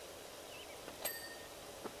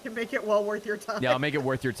 You make it well worth your time. Yeah, I'll make it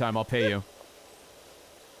worth your time. I'll pay you.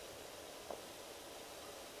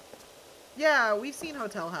 Yeah, we've seen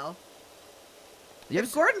Hotel Hell.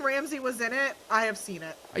 If Gordon Ramsay was in it, I have seen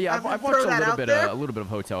it. Yeah, I've watched a little bit of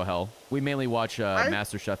Hotel Hell. We mainly watch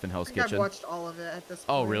MasterChef and Hell's Kitchen. I've watched all of it at this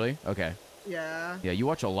point. Oh, really? Okay. Yeah. Yeah, you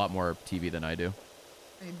watch a lot more TV than I do.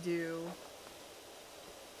 I do.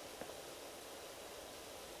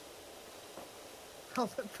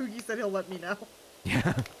 Fugi said he'll let me know.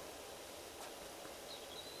 Yeah.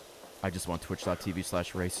 I just want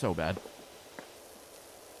twitch.tv/Ray so bad.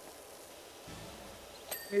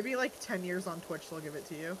 Maybe like 10 years on Twitch, they'll give it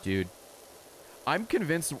to you. Dude. I'm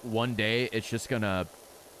convinced one day it's just gonna...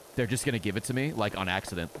 They're just gonna give it to me, like, on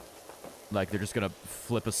accident. Like, they're just gonna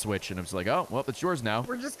flip a switch and I'm just like, oh, well, it's yours now.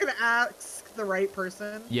 We're just gonna ask the right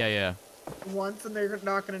person. Yeah, yeah. Once, and they're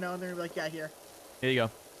not gonna know, and they're gonna be like, yeah, here. Here you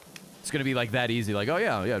go. It's gonna be like that easy. Like, oh,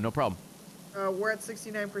 yeah, no problem. We're at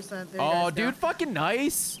 69%. Oh, dude, fucking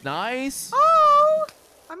nice. Nice. Oh!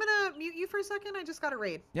 I'm gonna mute you for a second. I just got a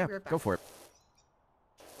raid. Yeah, go for it.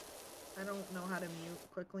 I don't know how to mute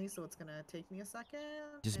quickly, so it's gonna take me a second.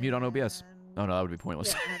 Just mute on OBS. Oh, no, that would be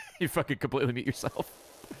pointless. Yeah, you fucking completely mute yourself.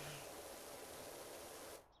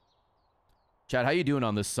 Chad, how you doing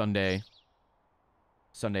on this Sunday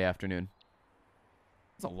afternoon?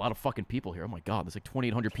 There's a lot of fucking people here. Oh my god, there's like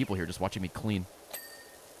 2,800 people here just watching me clean.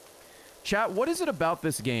 Chat, what is it about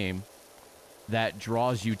this game that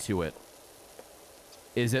draws you to it?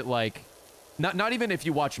 Is it like... Not even if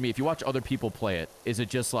you watch me, if you watch other people play it, is it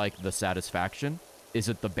just like the satisfaction? Is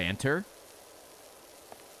it the banter?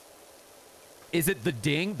 Is it the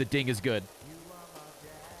ding? The ding is good.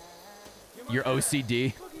 Your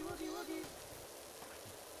OCD.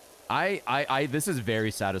 This is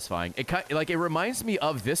very satisfying. It reminds me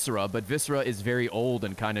of Viscera, but Viscera is very old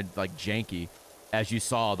and kind of like janky, as you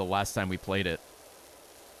saw the last time we played it.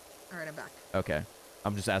 All right, I'm back. Okay.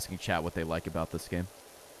 I'm just asking chat what they like about this game.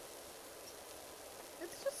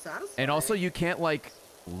 It's just satisfying. And also, you can't, like,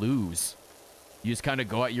 lose. You just kind of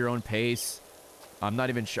go at your own pace. I'm not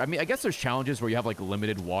even sure. I mean, I guess there's challenges where you have, like,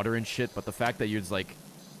 limited water and shit, but the fact that you're just, like,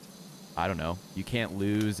 I don't know. You can't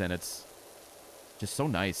lose, and it's just so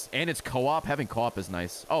nice. And it's co-op. Having co-op is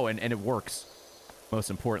nice. Oh, and it works, most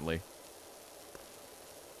importantly.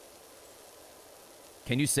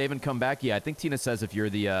 Can you save and come back? Yeah, I think Tina says if you're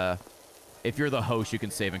the host, you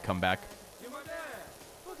can save and come back.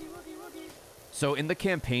 So in the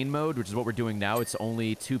campaign mode, which is what we're doing now, it's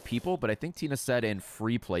only 2 people, but I think Tina said in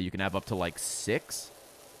free play you can have up to like 6.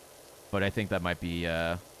 But I think that might be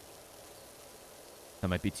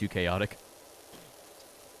too chaotic.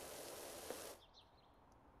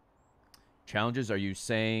 Challenges, are you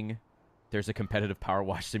saying there's a competitive Power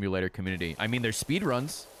Wash Simulator community? I mean, there's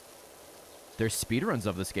speedruns. There's speedruns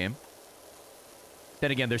of this game. Then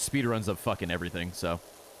again, there's speedruns of fucking everything, so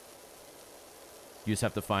you just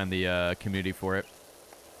have to find the community for it.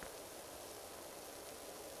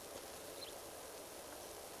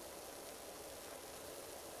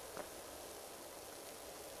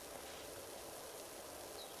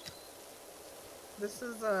 This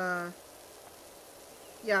is,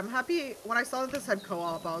 yeah, I'm happy. When I saw that this had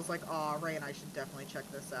co-op, I was like, aw, Ray and I should definitely check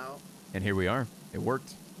this out. And here we are. It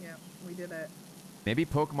worked. Yeah, we did it. Maybe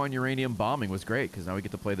Pokemon Uranium Bombing was great, because now we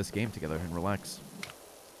get to play this game together and relax.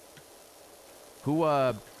 Who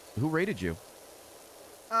rated you?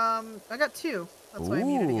 I got 2. That's why I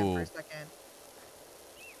muted again for a second.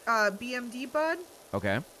 BMD Bud.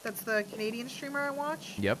 Okay. That's the Canadian streamer I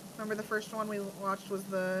watch. Yep. Remember the first one we watched was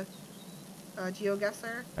the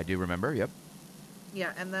GeoGuessr? I do remember, yep.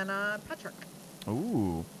 Yeah, and then Patrick.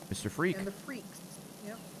 Ooh, Mr. Freak. And the Freaks.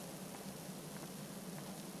 Yep.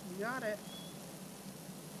 You got it.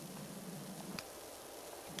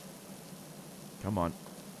 Come on.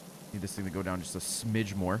 Need this thing to go down just a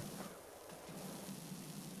smidge more.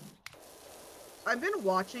 I've been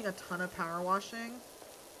watching a ton of power washing.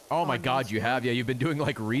 Oh my god, you have? Yeah, you've been doing,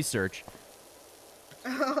 like, research.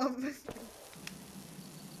 Probably,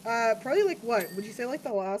 like, what? Would you say, like,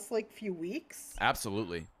 the last, like, few weeks?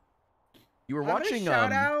 Absolutely. You were I'm watching, gonna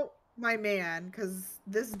shout out my man, because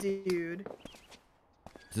this dude...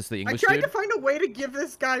 Is this the English I tried dude? to find a way to give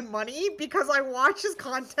this guy money, because I watch his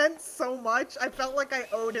content so much, I felt like I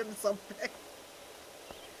owed him something.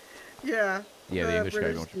 Yeah. Yeah, the English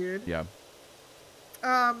British guy. Dude. Yeah.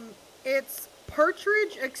 It's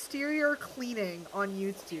Partridge Exterior Cleaning on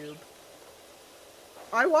YouTube.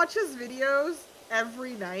 I watch his videos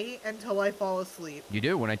every night until I fall asleep. You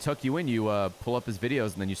do. When I tuck you in, you pull up his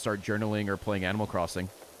videos, and then you start journaling or playing Animal Crossing.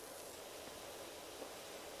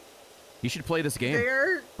 You should play this game.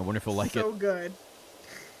 They're I wonder if you'll like it. so good.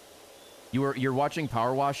 You're watching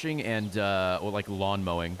power washing and or like lawn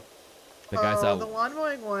mowing. The guys the lawn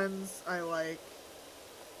mowing ones I like.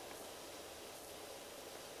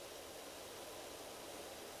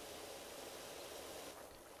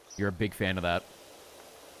 You're a big fan of that.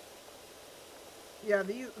 Yeah,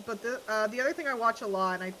 but the other thing I watch a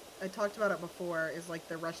lot, and I talked about it before, is like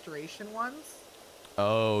the restoration ones.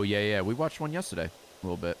 Oh, yeah. We watched one yesterday. A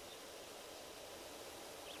little bit.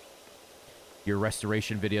 Your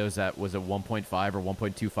restoration videos that was at 1.5 or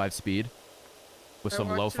 1.25 speed? With some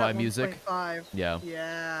lo-fi music? 1.5. Yeah.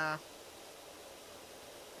 Yeah.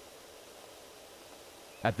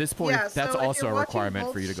 At this point, Yeah, that's so also a watching requirement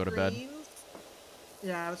both for you to go to bed. streams-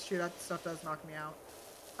 Yeah, that's true. That stuff does knock me out.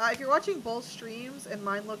 If you're watching both streams and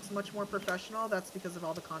mine looks much more professional, that's because of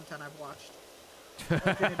all the content I've watched.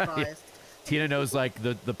 I've been advised. Tina knows, like,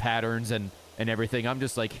 the patterns and everything. I'm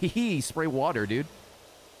just like, hee, spray water, dude.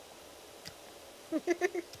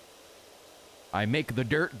 I make the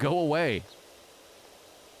dirt go away.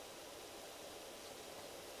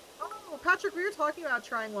 Oh, Patrick, we were talking about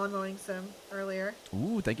trying lawn mowing sim earlier.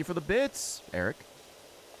 Ooh, thank you for the bits, Eric.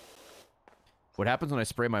 What happens when I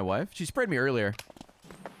spray my wife? She sprayed me earlier.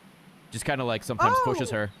 Just kind of like sometimes pushes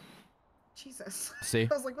her. Jesus. See?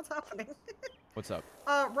 I was like, what's happening? What's up?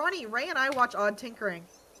 Ronnie, Ray and I watch Odd Tinkering.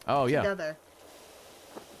 Oh, yeah. Together.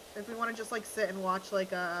 If we want to just like sit and watch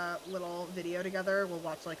like a little video together, we'll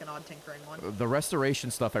watch like an Odd Tinkering one. The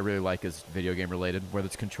restoration stuff I really like is video game related, whether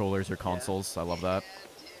it's controllers or consoles. Yeah. I love that.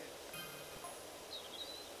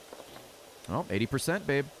 Oh, 80%,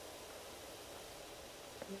 babe.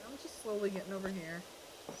 Yeah, I'm just slowly getting over here.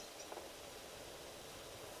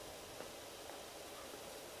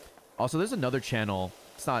 Also, there's another channel.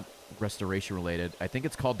 It's not restoration related. I think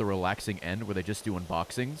it's called The Relaxing End, where they just do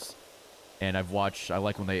unboxings. And I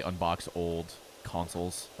like when they unbox old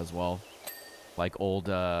consoles as well. Like old,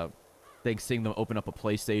 seeing them open up a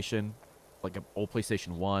PlayStation like an old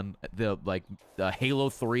PlayStation 1, the Halo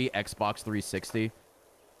 3 Xbox 360.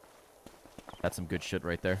 That's some good shit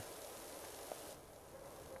right there.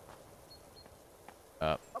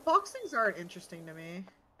 Unboxings aren't interesting to me.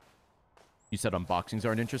 You said unboxings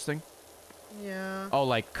aren't interesting? Yeah. Oh,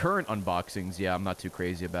 like current unboxings, yeah, I'm not too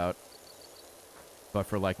crazy about. But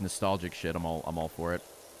for like nostalgic shit, I'm all for it.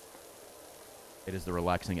 It is the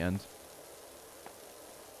relaxing end.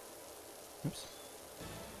 Oops.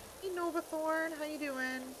 Hey Novathorn, how you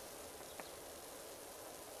doing?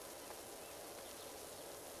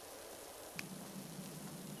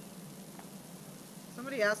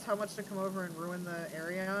 Somebody asked how much to come over and ruin the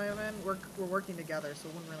area I'm in. We're working together, so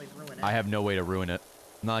it wouldn't really ruin it. I have no way to ruin it.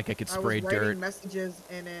 Not like I could spray I was writing dirt. messages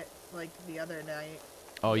in it like the other night.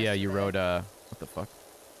 Oh yeah, you yesterday. wrote what the fuck?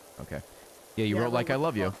 Okay. Yeah, you Yeah, wrote like I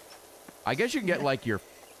love you. I guess you can get Yeah. like your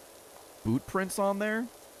boot prints on there.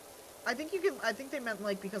 I think you can. I think they meant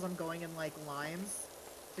like because I'm going in like lines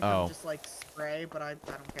to kind of just like spray, but I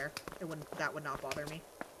don't care. It wouldn't. That would not bother me.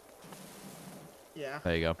 Yeah.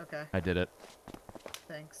 There you go. Okay. I did it.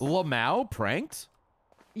 Thanks. Lamau pranked?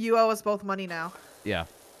 You owe us both money now. Yeah.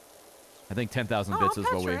 I think 10,000 bits is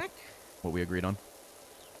what we agreed on.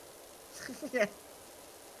 Yeah.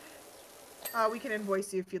 We can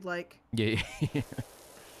invoice you if you'd like. Yeah.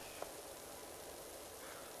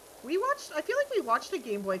 We watched. I feel like we watched a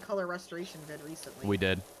Game Boy Color restoration vid recently. We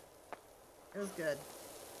did. It was good.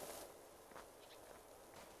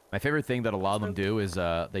 My favorite thing that a lot of them do is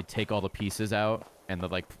they take all the pieces out and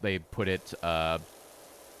they put it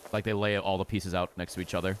like they lay all the pieces out next to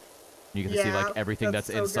each other. You can see like everything that's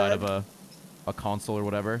so inside of a console or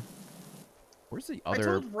whatever. Where's the other? I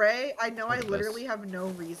told Ray, I know I literally have no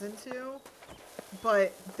reason to,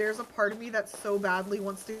 but there's a part of me that so badly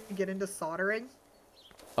wants to get into soldering.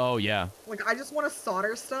 Oh yeah. Like I just want to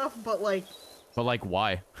solder stuff, but like. But like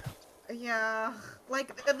why? Yeah,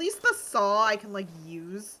 like at least the saw I can like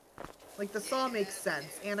use. Like the saw makes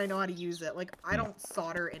sense, and I know how to use it. Like I don't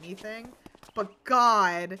solder anything, but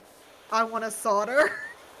God, I want to solder.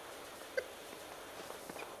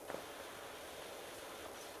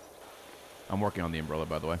 I'm working on the umbrella,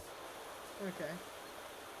 by the way. Okay.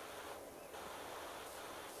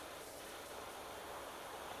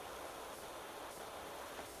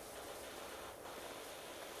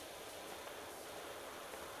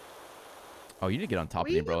 Oh, you need to get on top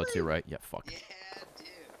of the umbrella too, right? Yeah, fuck. Yeah, dude.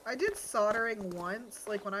 I did soldering once,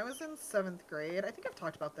 like when I was in 7th grade. I think I've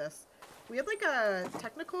talked about this. We had like a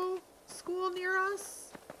technical school near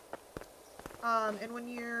us. And when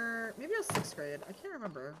you're, maybe it was 6th grade. I can't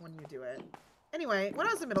remember when you do it. Anyway, when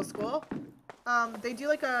I was in middle school, they do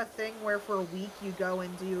like a thing where for a week you go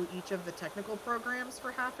and do each of the technical programs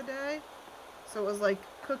for half a day. So it was like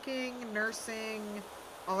cooking, nursing,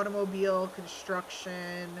 automobile,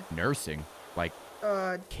 construction. Nursing? Like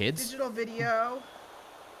kids? Digital video.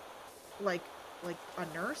 Like a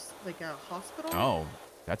nurse? Like a hospital? Oh,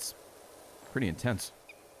 that's pretty intense.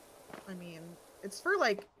 I mean, it's for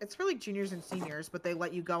like juniors and seniors, but they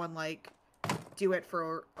let you go and like do it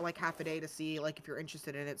for like half a day to see like if you're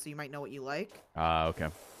interested in it, so you might know what you like. Okay.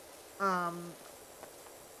 And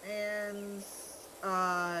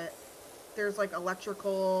there's like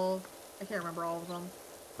electrical. I can't remember all of them,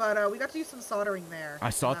 but we got to do some soldering there. I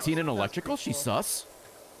saw Tina in electrical. She's sus.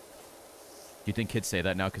 Do you think kids say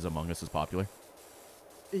that now because Among Us is popular?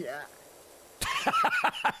 Yeah.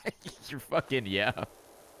 You're fucking yeah.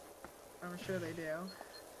 I'm sure they do.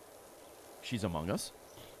 She's Among Us?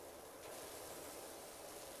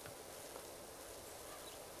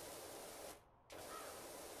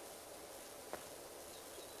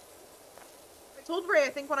 I told Ray, I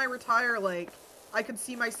think when I retire, like, I could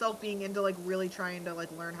see myself being into, like, really trying to,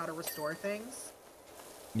 like, learn how to restore things.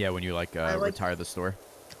 Yeah, when you, like, retire the store.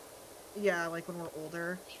 Yeah, like, when we're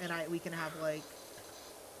older, and we can have, like,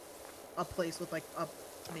 a place with, like,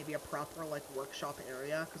 maybe a proper, like, workshop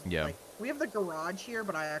area. Cause, yeah. Like, we have the garage here,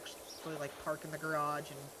 but I actually, like, park in the garage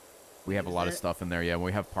and we have a lot of stuff in there, yeah. When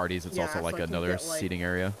we have parties, it's also, like, another seating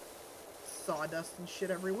area. Sawdust and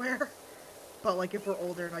shit everywhere. But, like, if we're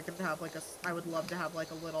older and I could have, like, I would love to have,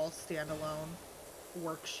 like, a little standalone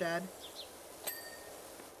work shed.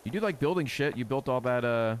 You do like building shit. You built all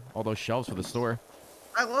that, all those shelves for the store.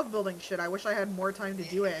 I love building shit. I wish I had more time to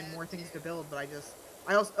do it and more things to build, but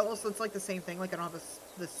I also it's like the same thing. Like I don't have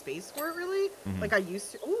the space for it really. Mm-hmm. Like I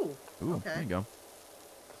used to. Ooh. Okay. There you go.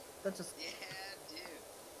 That just. Yeah, dude.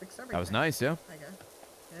 Fix everything. That was nice, yeah. I guess.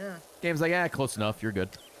 Yeah. Game's like, close enough. You're good.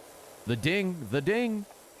 The ding. The ding.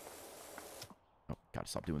 Oh, gotta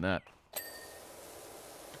stop doing that.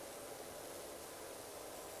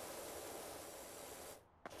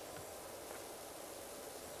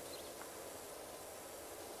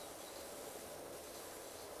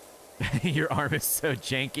 Your arm is so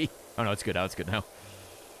janky. Oh no, it's good now. It's good now.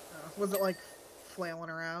 Was it like flailing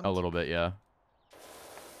around? A little bit, yeah.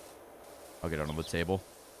 I'll get it on the table.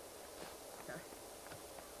 Okay.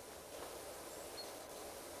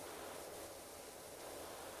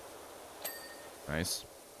 Nice.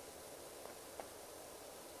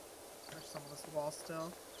 There's some of this wall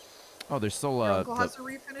still. Oh, there's still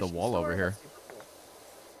the wall over here. Cool.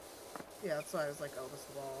 Yeah, that's why I was like, oh, this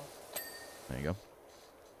wall. There you go.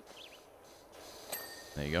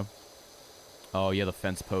 There you go. Oh yeah, the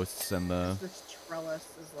fence posts and the. This trellis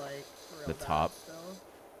is like real the bad top. Still.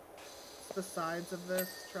 It's the sides of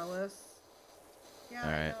this trellis. Yeah,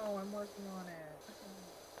 All right. I know. I'm working on it.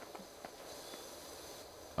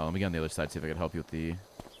 Oh, let me get on the other side, see if I can help you with the...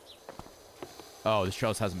 Oh, this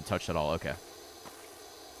trellis hasn't been touched at all. Okay.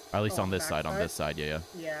 Or at least on this side. On this side, yeah.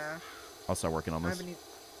 Yeah. I'll start working on this.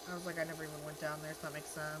 I was like, I never even went down there, so that makes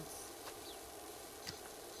sense.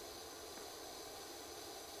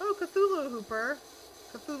 Oh, Cthulhu Hooper.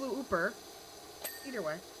 Cthulhu Hooper. Either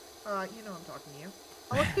way. You know I'm talking to you.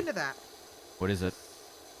 I'll look into that. What is it?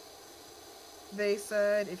 They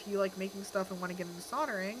said if you like making stuff and want to get into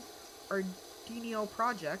soldering, Arduino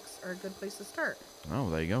projects are a good place to start. Oh,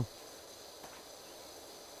 there you go.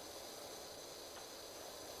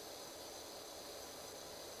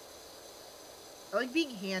 I like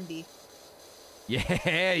being handy.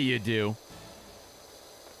 Yeah, you do.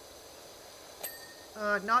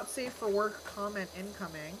 Not safe for work comment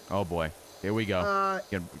incoming. Oh boy. Here we go.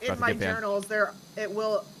 In my journals, it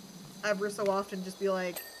will ever so often just be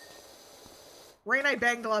like, Ray and I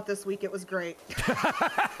banged a lot this week. It was great.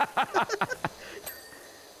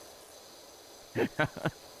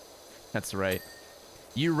 That's right.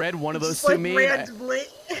 You read one of those just to like me. Randomly.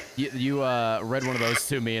 You read one of those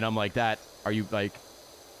to me, and I'm like, that. Are you like?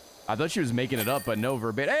 I thought she was making it up, but no,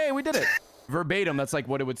 verbatim. Hey, we did it. Verbatim. That's like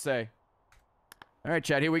what it would say. All right,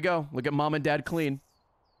 Chad. Here we go. Look at mom and dad clean.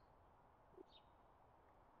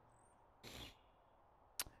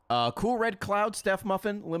 Cool Red Cloud, Steph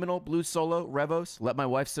Muffin, Liminal, Blue Solo, Revos, Let My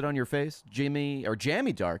Wife Sit on Your Face, Jimmy, or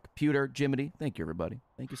Jammy Dark, Pewter, Jiminy. Thank you, everybody.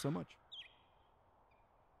 Thank you so much.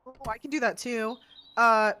 Oh, I can do that too.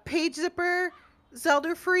 Page Zipper,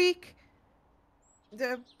 Zelda Freak,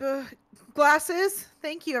 the glasses.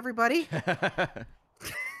 Thank you, everybody.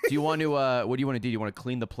 Do you want to, what do you want to do? Do you want to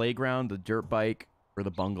clean the playground, the dirt bike, or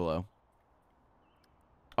the bungalow?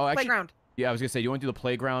 Oh, actually. Playground. Yeah, I was gonna say, do you want to do the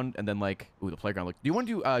playground and then like, ooh, the playground. Like, do you want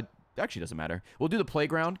to do? Actually, doesn't matter. We'll do the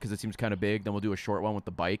playground because it seems kind of big. Then we'll do a short one with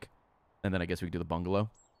the bike, and then I guess we can do the bungalow.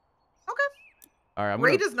 Okay. All right.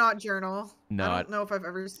 Ray does not journal. No, I don't know if I've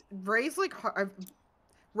ever. Ray's like,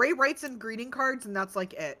 Ray writes in greeting cards, and that's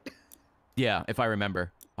like it. Yeah, if I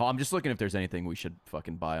remember. Oh, I'm just looking if there's anything we should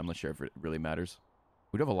fucking buy. I'm not sure if it really matters.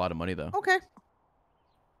 We do have a lot of money though. Okay.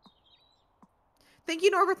 Thank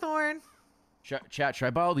you, Norvathorn. Chat, should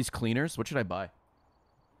I buy all these cleaners? What should I buy?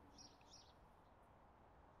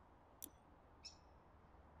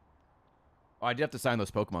 Oh, I did have to sign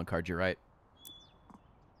those Pokemon cards. You're right.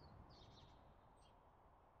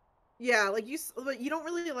 Yeah, like you don't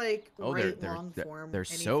really like write long form. They're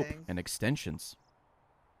soap and extensions.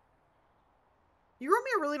 You wrote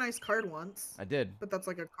me a really nice card once. I did. But that's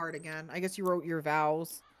like a card again. I guess you wrote your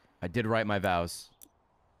vows. I did write my vows.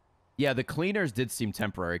 Yeah, the cleaners did seem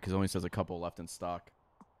temporary because it only says a couple left in stock.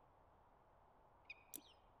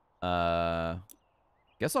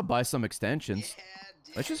 Guess I'll buy some extensions. Yeah,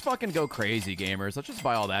 let's just fucking go crazy, gamers. Let's just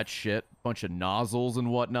buy all that shit. Bunch of nozzles and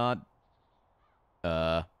whatnot.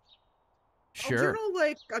 Sure. I'll journal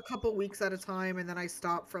like a couple weeks at a time, and then I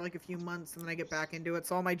stop for like a few months, and then I get back into it.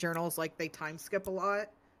 So all my journals, like, they time skip a lot,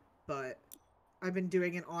 but I've been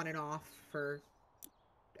doing it on and off for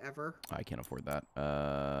ever. I can't afford that.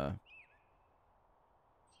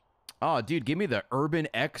 Oh, dude, give me the Urban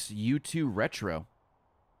X U2 Retro.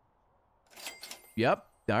 Yep.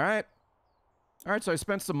 All right. All right, so I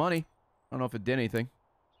spent some money. I don't know if it did anything.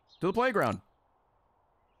 To the playground.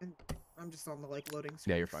 And I'm just on the, like, loading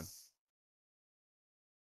screen. Yeah, you're fine.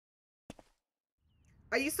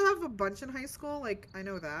 I used to have a bunch in high school, like, I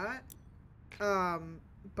know that.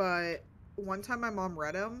 But one time my mom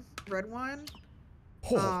read one.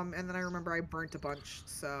 Oh. And then I remember I burnt a bunch,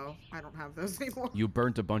 so I don't have those anymore. You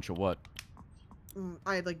burnt a bunch of what?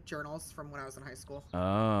 I had, like, journals from when I was in high school.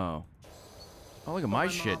 Oh. Oh, look at my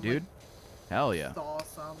shit, mom, dude. Like, hell yeah. Saw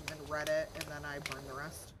some and read it, and then I burned the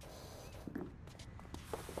rest.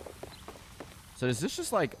 So does this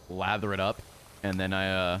just, like, lather it up? And then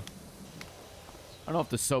I don't know if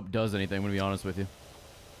the soap does anything, I'm gonna be honest with you.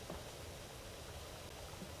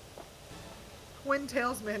 Twin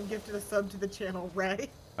Tailsman gifted a sub to the channel, Ray.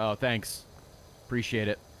 Oh, thanks. Appreciate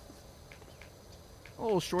it. A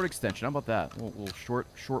little short extension. How about that? A little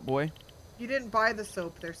short boy. You didn't buy the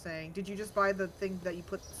soap, they're saying. Did you just buy the thing that you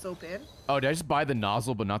put the soap in? Oh, did I just buy the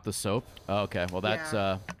nozzle but not the soap? Oh, okay, well that's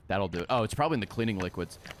that'll do it. Oh, it's probably in the cleaning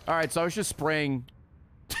liquids. All right, so I was just spraying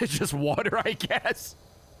just water, I guess.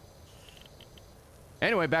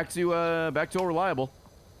 Anyway, back to all reliable.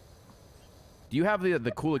 Do you have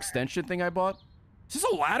the cool extension thing I bought? Is this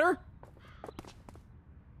a ladder?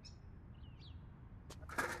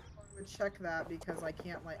 I would check that because I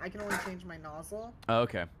can't I can only change my nozzle. Oh,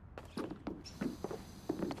 okay.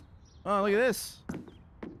 Oh, look at this.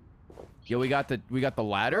 Yo, we got the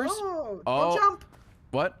ladders. Oh, don't jump.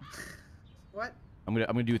 What? What? I'm gonna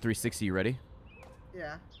do a 360. You ready?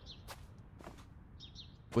 Yeah.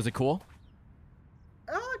 Was it cool?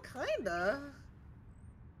 Kinda.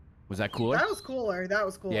 Was that cooler? That was cooler. That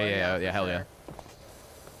was cooler. Yeah, hell sure. yeah.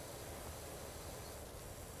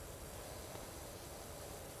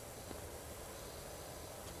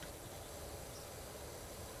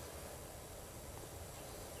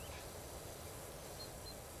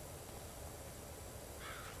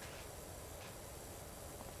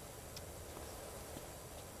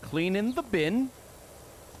 Clean in the bin. Do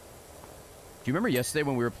you remember yesterday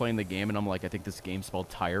when we were playing the game and I'm like, I think this game spelled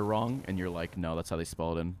tire wrong? And you're like, no, that's how they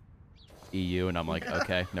spell it in EU. And I'm like,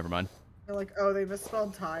 okay, never mind. You're like, oh, they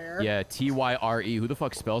misspelled tire. Yeah, T-Y-R-E. Who the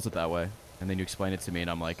fuck spells it that way? And then you explain it to me and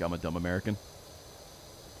I'm like, I'm a dumb American.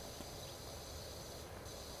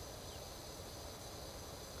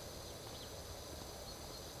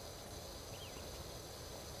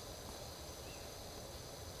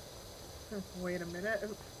 Wait a minute.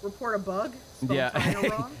 Report a bug? Spelled Yeah. tire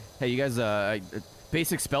wrong? Hey, you guys,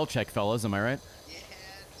 basic spell check, fellas. Am I right? Yeah,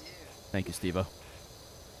 dude. Thank you, Steve-O.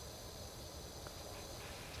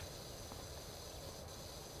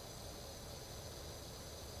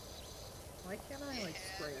 Why can't I, like,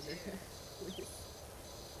 spray under here? Please.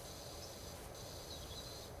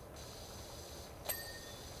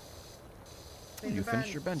 You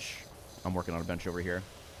finished your bench. I'm working on a bench over here.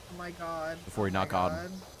 Oh my god. Before we knock on.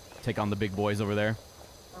 on. Take on the big boys over there.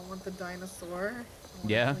 I want the dinosaur.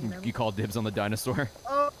 Yeah? You call dibs on the dinosaur?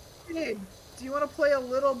 Oh, hey, do you want to play a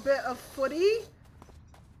little bit of footy?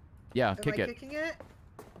 Yeah, Am kick I it. kicking it?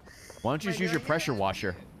 Why don't you Am I just use your doing pressure it?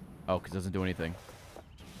 washer? Oh, because it doesn't do anything.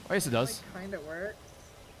 Oh, yes, it does. Kind of work.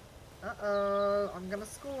 Uh-oh, I'm gonna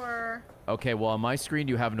score. Okay, well, on my screen,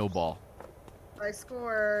 you have no ball. I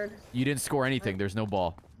scored. You didn't score anything. There's no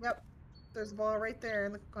ball. Yep. There's a ball right there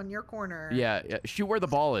in on your corner. Yeah, shoot where the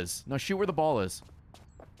ball is. No, shoot where the ball is.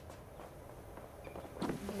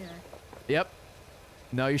 Yeah. Yep.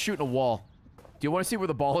 No, you're shooting a wall. Do you want to see where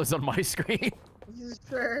the ball is on my screen? You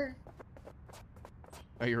sure?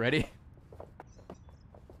 Are you ready?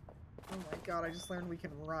 Oh my god, I just learned we can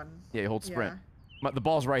run. Yeah, hold sprint. The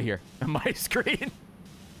ball's right here on my screen.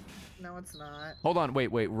 No, it's not. Hold on, wait.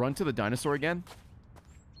 Run to the dinosaur again.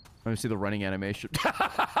 Let me see the running animation.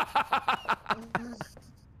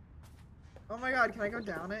 Oh my god, can I go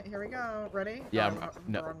down it? Here we go. Ready? Yeah, oh,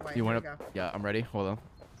 no. the wrong way. You Here want we to? go. Yeah, I'm ready. Hold on.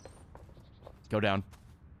 Go down.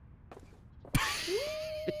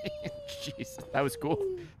 Jeez, that was cool.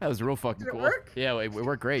 That was real fucking Did it cool. work? Yeah, it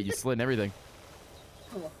worked great. You slid and everything.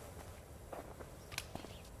 Cool.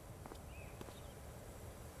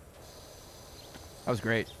 That was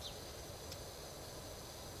great.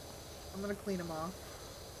 I'm gonna clean them off.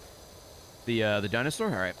 The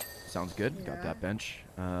dinosaur. All right, sounds good. Got Yeah. that bench.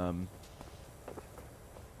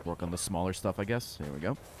 Work on the smaller stuff, I guess. There we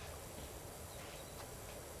go.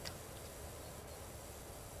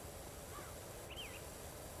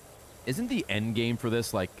 Isn't the end game for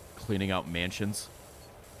this like cleaning out mansions?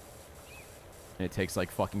 And it takes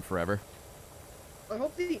like fucking forever. I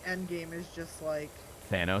hope the end game is just like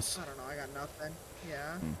Thanos. I don't know. I got nothing.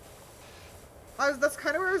 Yeah. That's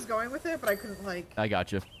kind of where I was going with it, but I couldn't like I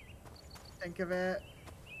got you. think of it.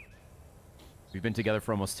 We've been together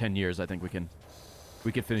for almost 10 years. I think we can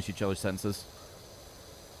finish each other's sentences.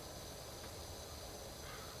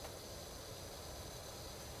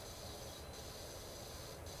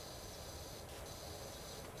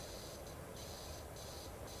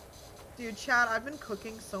 Dude, Chad, I've been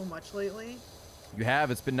cooking so much lately. You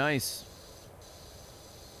have. It's been nice.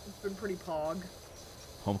 It's been pretty pog.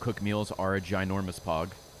 Home cooked meals are a ginormous pog.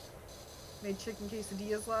 Made chicken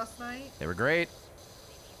quesadillas last night. They were great.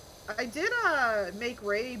 I did make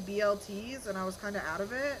Ray BLTs, and I was kind of out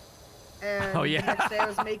of it. And Oh, yeah. the next day I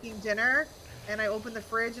was making dinner, and I opened the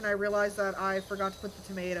fridge, and I realized that I forgot to put the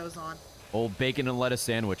tomatoes on. Old bacon and lettuce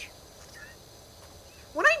sandwich.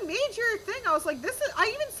 When I made your thing, I was like, this is, I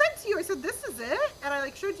even said to you, I said, this is it? And I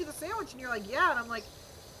like showed you the sandwich, and you're like, yeah. And I'm like,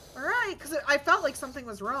 All right, because I felt like something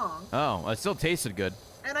was wrong. Oh, it still tasted good.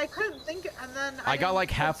 And I couldn't think, and then I got like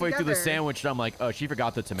didn't put halfway through the together. sandwich, and I'm like, oh, she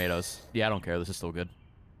forgot the tomatoes. Yeah, I don't care. This is still good.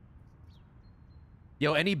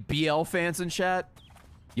 Yo, any BL fans in chat?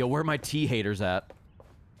 Yo, where are my tea haters at?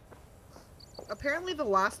 Apparently the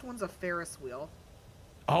last one's a Ferris wheel.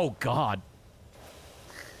 Oh, God.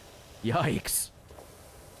 Yikes.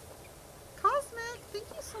 Cosmic, thank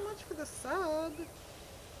you so much for the sub.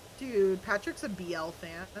 Dude, Patrick's a BL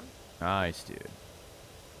fan. Nice, dude.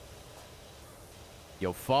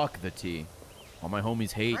 Yo, fuck the tea. All my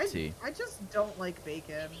homies hate tea. I just don't like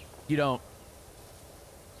bacon. You don't.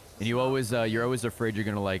 And you always, you're always afraid you're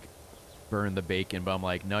gonna, like, burn the bacon, but I'm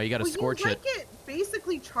like, no, you gotta scorch you it. like it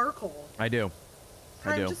basically charcoal. I do.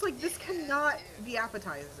 And I do. I'm just like, this cannot be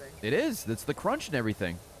appetizing. It is. That's the crunch and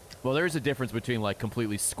everything. Well, there's a difference between, like,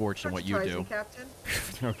 completely scorched and what you do. Captain.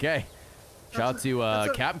 Okay. Shout out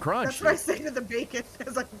to Captain Crunch. That's what I say to the bacon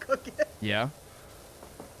as I cook it. Yeah.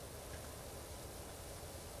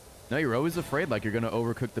 No, you're always afraid, like, you're going to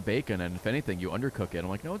overcook the bacon, and if anything, you undercook it. I'm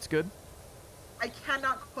like, no, it's good. I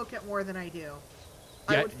cannot cook it more than I do.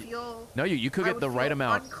 Yeah, I would feel... No, you cook it the right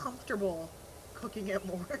amount. Uncomfortable cooking it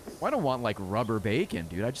more. Well, I don't want, like, rubber bacon,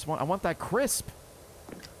 dude. I want that crisp.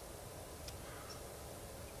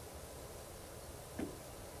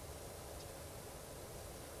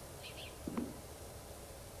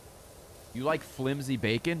 You like flimsy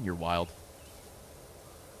bacon? You're wild.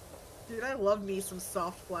 Dude, I love me some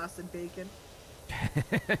soft, flaccid bacon.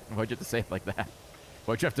 Why'd you have to say it like that?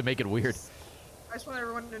 Why'd you have to make it weird? I just want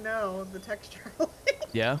everyone to know the texture.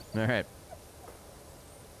 Yeah? Alright.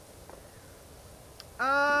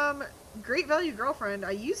 Great value girlfriend.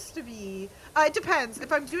 I used to be... it depends.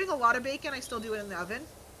 If I'm doing a lot of bacon, I still do it in the oven.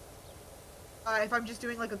 If I'm just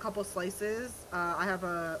doing, like, a couple slices, I have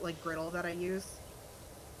a, like, griddle that I use.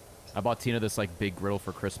 I bought Tina this, like, big griddle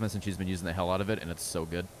for Christmas, and she's been using the hell out of it, and it's so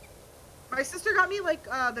good. My sister got me, like,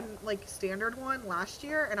 the, like, standard one last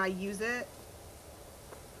year, and I use it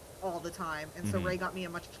all the time. And so Ray got me a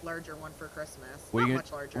much larger one for Christmas. Not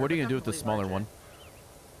much larger. What are you gonna do with the smaller one?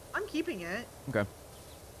 I'm keeping it. Okay.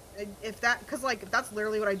 If that, because, like, that's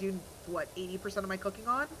literally what I do, what, 80% of my cooking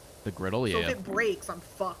on? The griddle? Yeah. So if it breaks, I'm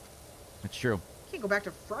fucked. It's true. Can't go back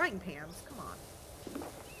to frying pans. Come on.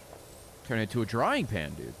 Turn it into a drying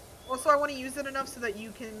pan, dude. Also, I want to use it enough so that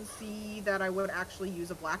you can see that I would actually use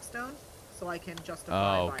a Blackstone, so I can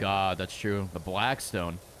justify. Oh God, that's true. The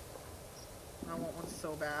Blackstone. I want one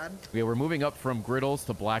so bad. Yeah, we're moving up from griddles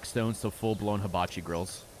to Blackstones to full-blown hibachi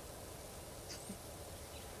grills.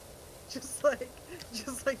 just like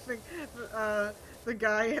the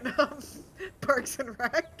guy in Parks and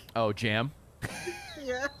Rec. Oh, Jam.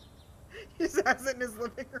 Yeah, he just has it in his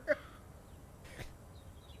living room.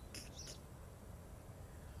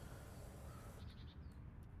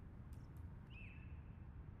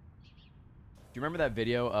 Do you remember that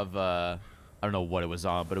video of, I don't know what it was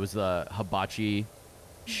on, but it was the hibachi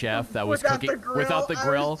chef that was cooking without the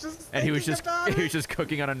grill, and he was just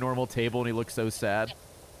cooking on a normal table, and he looked so sad.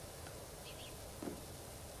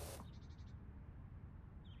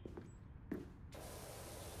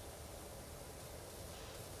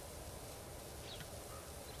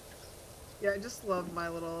 Yeah, I just love my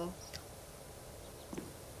little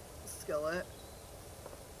skillet.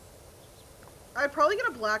 I'd probably get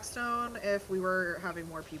a Blackstone if we were having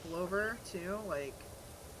more people over, too, like...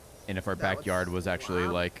 And if our backyard was actually,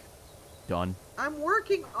 like, done. I'm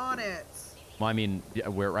working on it! Well, I mean,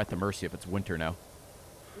 we're at the mercy if it's winter now.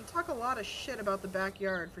 We talk a lot of shit about the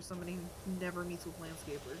backyard for somebody who never meets with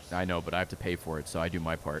landscapers. I know, but I have to pay for it, so I do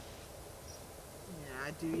my part.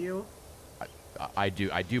 Yeah, do you? I do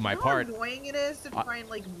my You know part. how annoying it is to try and,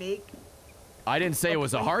 like, make... I didn't say it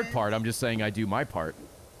was a hard part, I'm just saying I do my part.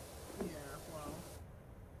 Yeah, well...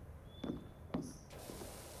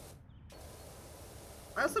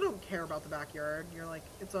 I also don't care about the backyard. You're like,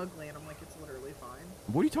 it's ugly, and I'm like, it's literally fine.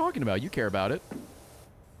 What are you talking about? You care about it.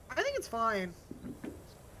 I think it's fine.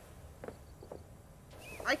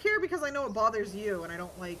 I care because I know it bothers you, and I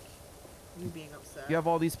don't like you being upset. You have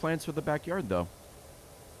all these plans for the backyard, though.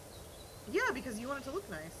 Yeah, because you want it to look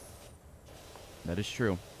nice. That is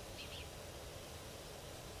true.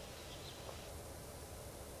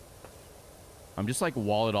 I'm just like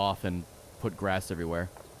wall it off and put grass everywhere.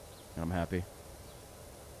 And I'm happy.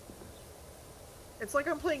 It's like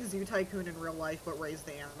I'm playing Zoo Tycoon in real life, but raise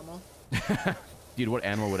the animal. Dude, what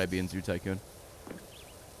animal would I be in Zoo Tycoon?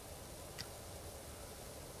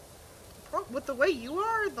 With the way you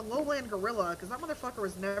are, the lowland gorilla, because that motherfucker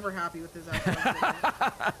was never happy with his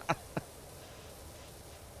ass.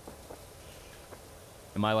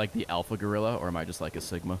 Am I like the alpha gorilla, or am I just like a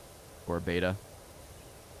sigma? Or a beta?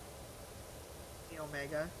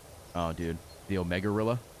 Omega. Oh, dude. The Omega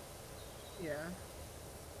Rilla? Yeah.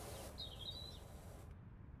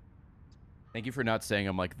 Thank you for not saying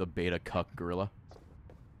I'm like the beta cuck gorilla.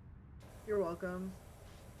 You're welcome.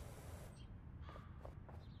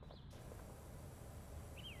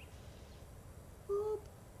 Boop.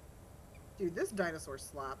 Dude, this dinosaur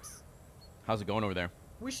slaps. How's it going over there?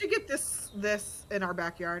 We should get this in our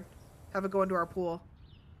backyard. Have it go into our pool.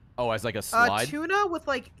 Oh, as like a slide? Tuna with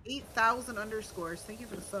like 8,000 underscores. Thank you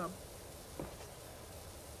for the sub.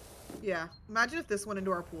 Yeah. Imagine if this went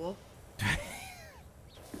into our pool. Do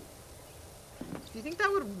you think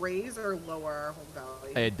that would raise or lower our home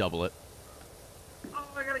value? Hey, double it. Oh,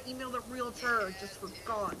 I gotta email the realtor. I just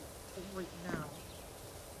forgot right now.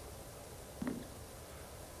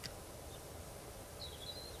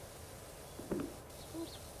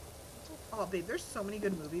 Oh, babe, there's so many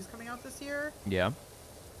good movies coming out this year. Yeah.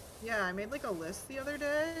 Yeah, I made like a list the other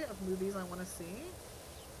day of movies I want to see.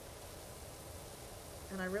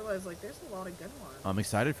 And I realized like there's a lot of good ones. I'm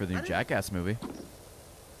excited for the new Jackass movie.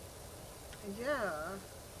 Yeah.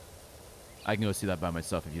 I can go see that by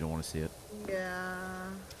myself if you don't want to see it. Yeah.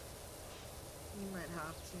 You might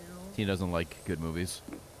have to. Tina doesn't like good movies.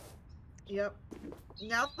 Yep.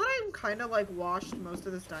 Now that I'm kind of like washed most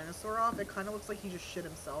of this dinosaur off, it kind of looks like he just shit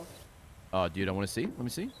himself. Oh, dude, I want to see. Let me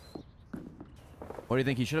see. What do you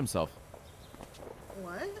think he shit himself?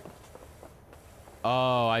 What?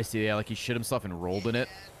 Oh, I see. Yeah, like he shit himself and rolled in it.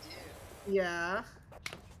 Yeah.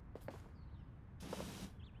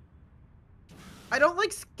 I don't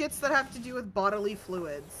like skits that have to do with bodily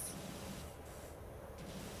fluids.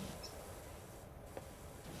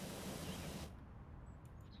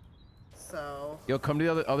 So. Yo, come to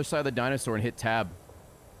the other side of the dinosaur and hit tab.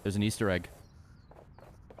 There's an Easter egg.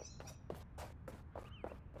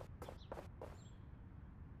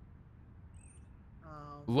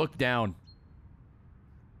 Look down.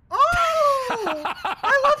 Oh!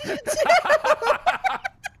 I love you too!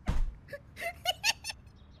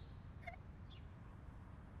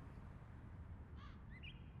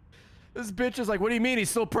 This bitch is like, what do you mean he's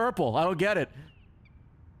still purple? I don't get it.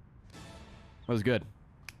 That was good.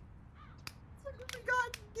 It's like, oh my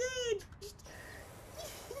god, engaged!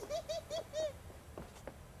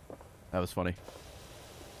 That was funny.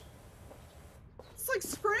 It's like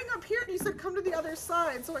spraying up here and you said come to the other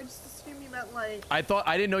side, so I just assumed you meant like... I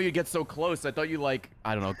didn't know you'd get so close. I thought you like,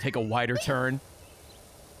 I don't know, take a wider turn.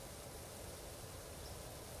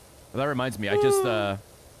 Well, that reminds me,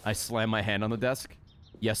 I slammed my hand on the desk.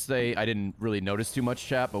 Yesterday, I didn't really notice too much,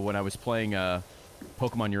 chat, but when I was playing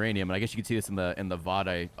Pokemon Uranium, and I guess you can see this in the VOD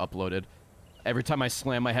I uploaded, every time I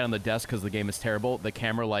slam my head on the desk because the game is terrible, the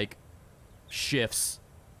camera, like, shifts.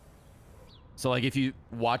 So, like, if you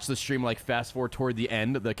watch the stream, like, fast forward toward the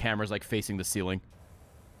end, the camera's, like, facing the ceiling.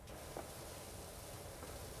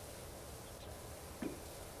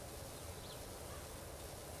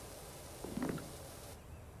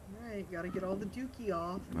 Alright, gotta get all the dookie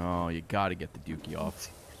off. Oh, you gotta get the dookie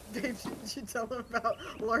off. Dave, should you tell them about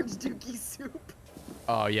large dookie soup?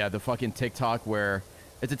 Oh, yeah, the fucking TikTok where...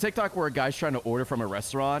 It's a TikTok where a guy's trying to order from a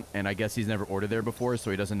restaurant, and I guess he's never ordered there before,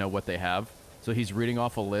 so he doesn't know what they have. So he's reading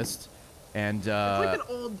off a list, and...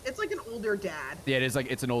 It's like an older dad. Yeah, it is like,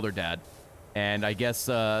 it's an older dad. And I guess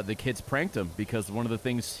the kids pranked him, because one of the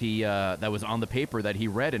things he, that was on the paper that he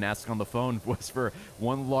read and asked on the phone was for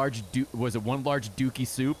one large dookie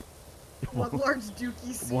soup? One large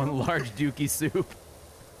dookie soup. One large dookie soup.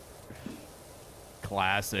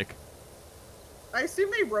 Classic. I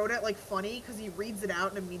assume they wrote it like funny because he reads it out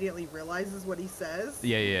and immediately realizes what he says.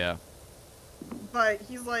 Yeah. But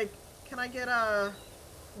he's like, can I get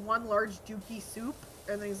one large dookie soup?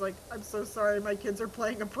 And then he's like, I'm so sorry, my kids are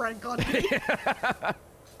playing a prank on me.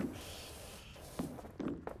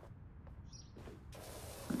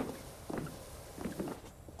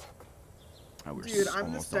 Dude,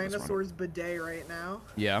 I'm this dinosaur's bidet right now.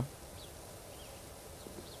 Yeah.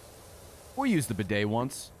 We used the bidet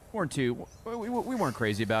once. We weren't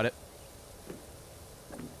crazy about it.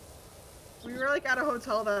 We were like at a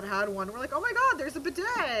hotel that had one. We're like, oh my god, there's a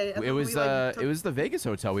bidet. And it was the Vegas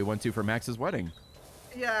hotel we went to for Max's wedding.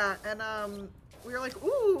 Yeah, and we were like,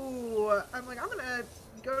 ooh. I'm like, I'm gonna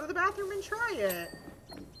go to the bathroom and try it.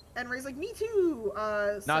 And Ray's like, me too.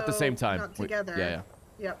 Not at the same time. Not together. Yeah.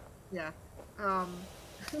 Yep. Yeah. Now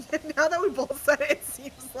that we both said it, it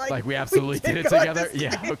seems like we absolutely did it together.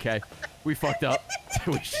 Yeah. Okay. We fucked up.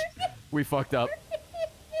 we fucked up.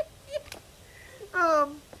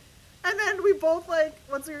 And then we both like,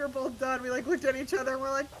 once we were both done, we like looked at each other and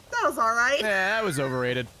we're like, that was all right. Yeah, that was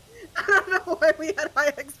overrated. I don't know why we had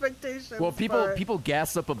high expectations. Well, people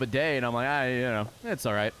gas up a bidet, and I'm like, you know, it's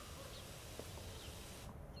all right.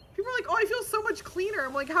 were like, "Oh, I feel so much cleaner."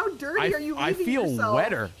 I'm like, "How dirty are you leaving I feel yourself?"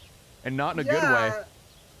 wetter, and not in a good way.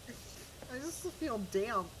 I just feel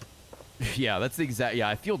damp. Yeah, that's the exact. Yeah,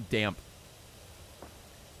 I feel damp.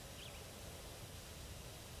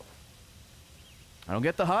 I don't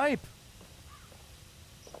get the hype.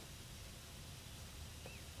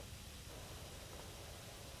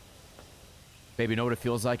 Baby, know what it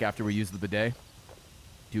feels like after we use the bidet?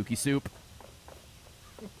 Dookie soup.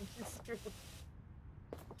 Yeah,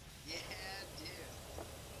 dude.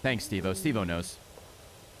 Thanks, Steve-O. Steve-O knows.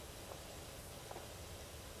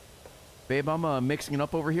 Babe, I'm mixing it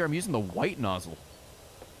up over here. I'm using the white nozzle.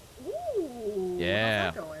 Ooh. Yeah.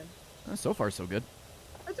 How's that going? So far, so good.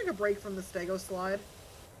 I took a break from the Stego slide.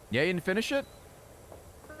 Yeah, you didn't finish it?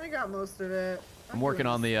 I got most of it. I'm working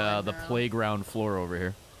on the playground floor over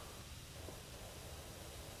here.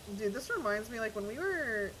 Dude, this reminds me, like, when we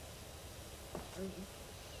were...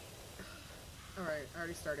 Alright, I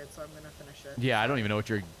already started, so I'm gonna finish it. Yeah, I don't even know what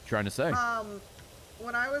you're trying to say.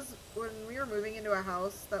 When we were moving into a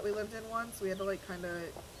house that we lived in once, we had to, like, kind of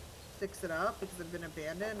fix it up because it had been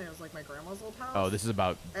abandoned, and it was, like, my grandma's old house. Oh, this is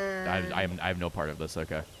about... And, I have no part of this,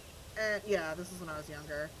 okay. And, yeah, this is when I was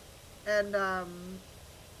younger. And, I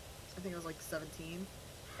think I was, like, 17.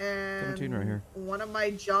 And 17 right here. one of my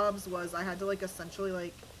jobs was I had to, like, essentially,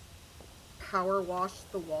 like, power wash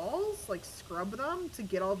the walls, like scrub them to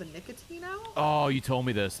get all the nicotine out. Oh, you told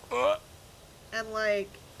me this. And like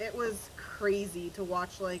it was crazy to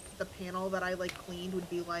watch, like the panel that I like cleaned would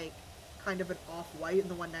be like kind of an off-white,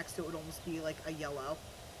 and the one next to it would almost be like a yellow.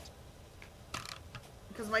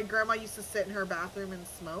 Because my grandma used to sit in her bathroom and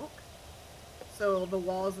smoke, so the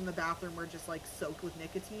walls in the bathroom were just like soaked with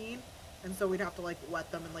nicotine, and so we'd have to like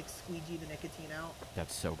wet them and like squeegee the nicotine out.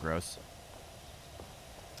 That's so gross.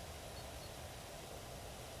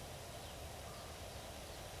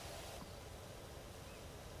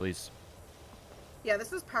 Please. Yeah,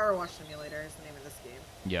 this is Power Wash Simulator is the name of this game.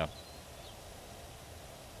 Yeah.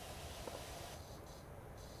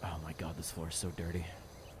 Oh my god, this floor is so dirty.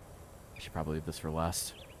 I should probably leave this for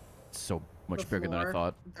last. It's so much bigger than I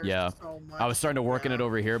thought. Yeah. So I was starting to work in it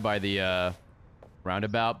over here by the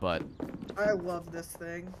roundabout, but... I love this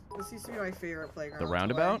thing. This used to be my favorite playground. The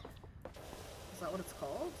roundabout? Is that what it's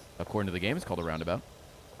called? According to the game, it's called a roundabout.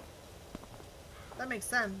 That makes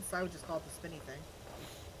sense. I would just call it the spinny thing.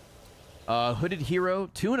 Hooded Hero,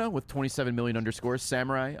 Tuna with 27 million underscores,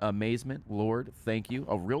 Samurai, Amazement, Lord, thank you.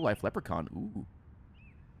 A real-life Leprechaun, ooh.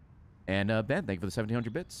 And Ben, thank you for the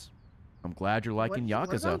 1700 bits. I'm glad you're liking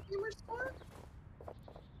Yakuza. What about Gamerscore?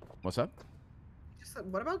 What's up? Just said,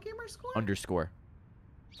 what about Gamerscore? Underscore.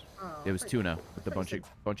 Oh, It was Tuna with a bunch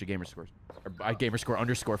of gamer scores. Or Gamerscore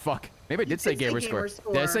underscore. Fuck. Maybe I did say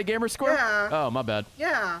Gamerscore. Did I say Gamerscore? Yeah. Oh, my bad.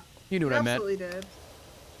 Yeah. You knew what I meant. Absolutely did.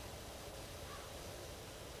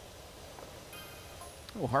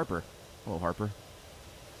 Oh, Harper. Hello, Harper.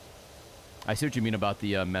 I see what you mean about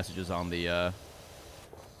the messages on the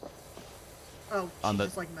Oh, on the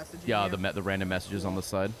just like messaging. yeah, you. the random messages on the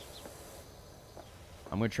side.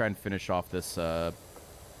 I'm gonna try and finish off this the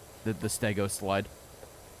Stego slide.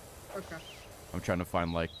 Okay. I'm trying to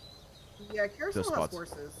find like Yeah, Carousel has spots.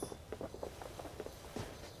 horses.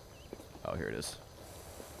 Oh, here it is.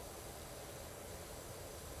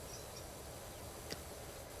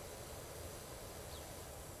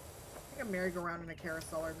 I think a merry-go-round and a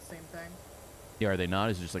carousel are the same thing. Yeah, are they not?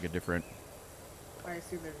 Is it just like a different? I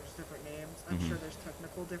assume they're just different names. I'm sure there's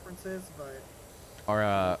technical differences, but... Are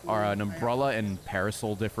an umbrella and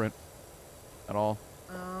parasol different at all?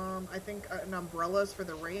 I think an umbrella's for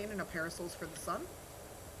the rain and a parasol's for the sun.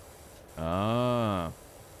 Ah.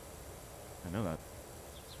 I know that.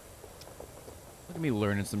 Look at me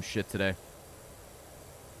learning some shit today.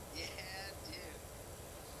 Yeah, dude.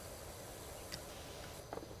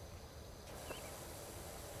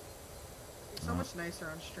 You're so much nicer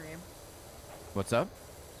on stream. What's up?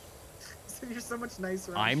 So you're so much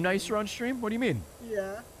nicer on I'm stream. nicer on stream? What do you mean?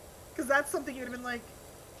 Yeah. Because that's something you'd have been like,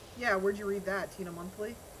 yeah, where'd you read that, Tina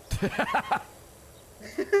Monthly?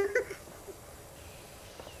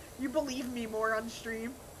 You believe me more on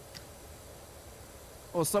stream.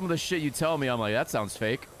 Well, some of the shit you tell me, I'm like, that sounds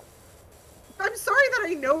fake. I'm sorry that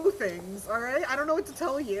I know things, alright? I don't know what to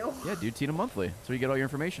tell you. Yeah, dude, Tina Monthly. That's where you get all your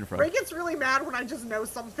information from. Ray gets really mad when I just know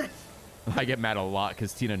something. I get mad a lot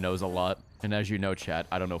because Tina knows a lot. And as you know, chat,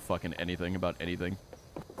 I don't know fucking anything about anything.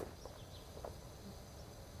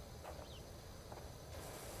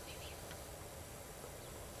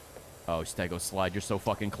 Oh, Stego slide, you're so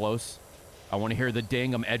fucking close. I want to hear the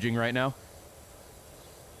ding. I'm edging right now.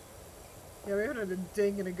 Yeah, we haven't had a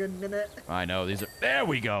ding in a good minute. I know, these are... There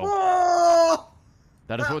we go! Oh!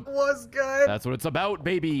 That is what was good. That's what it's about,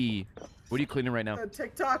 baby. What are you cleaning right now? A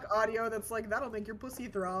TikTok audio that's like, that'll make your pussy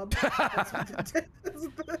throb. That's what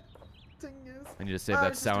the thing is. I need to save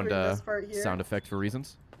that sound sound effect for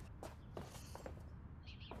reasons.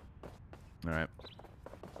 All right.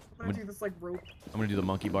 I'm gonna do this like rope. I'm gonna do the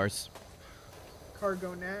monkey bars.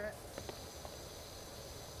 Cargo net.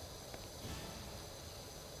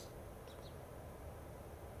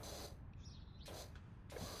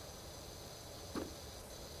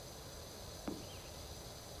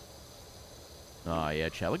 Oh, yeah,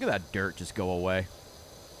 chat. Look at that dirt just go away.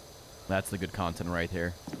 That's the good content right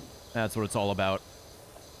here. That's what it's all about.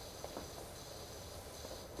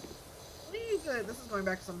 This is going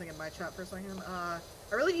back to something in my chat for a second. I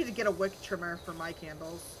really need to get a wick trimmer for my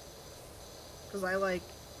candles. Because I, like,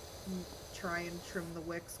 try and trim the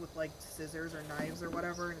wicks with, like, scissors or knives or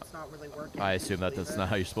whatever, and it's not really working. I assume that that's not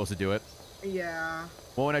how you're supposed to do it. Yeah.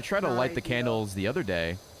 Well, when I tried to light the candles the other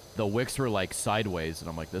day, the wicks were, like, sideways, and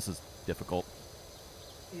I'm like, this is difficult.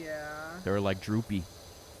 Yeah. They were, like, droopy.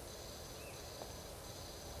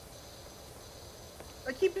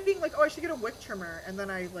 I keep being like, oh, I should get a wick trimmer, and then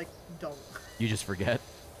I, like, don't. You just forget.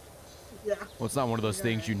 Yeah. Well, it's not one of those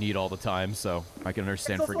things you need all the time, so I can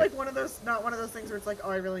understand. It's also like one of those, not one of those things where it's like,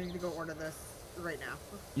 oh, I really need to go order this right now.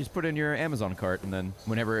 You just put it in your Amazon cart, and then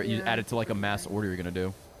whenever you add it to like a mass order, you're gonna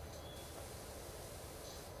do.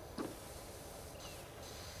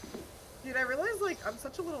 Dude, I realize like I'm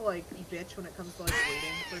such a little like bitch when it comes to like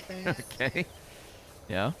waiting for things. Okay.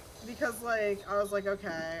 Yeah. Because like I was like,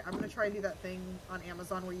 okay, I'm gonna try and do that thing on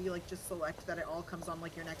Amazon where you like just select that it all comes on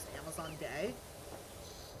like your next Amazon day.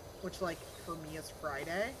 Which, like, for me is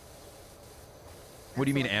Friday. What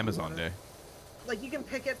do you mean Amazon Day? Like, you can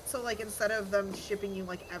pick it so, like, instead of them shipping you,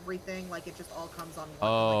 like, everything, like, it just all comes on one.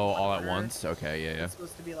 Oh, like, one all order. at once? Okay, yeah, yeah. It's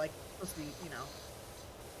supposed to be, like, you know,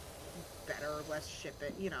 better, less ship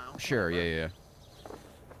it, you know. Sure, whatever. yeah,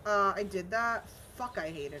 yeah. I did that. Fuck,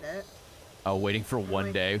 I hated it. Oh, waiting for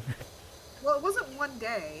one day? Well, it wasn't one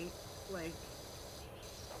day. Like,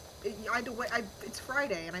 I had to wait. It's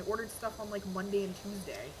Friday, and I ordered stuff on, like, Monday and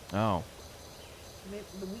Tuesday. Oh.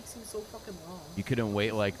 The week seems so fucking long. You couldn't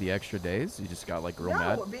wait, like, the extra days? You just got, like, real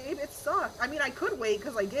mad? No, babe, it sucked. I mean, I could wait,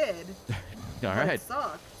 because I did. Alright. It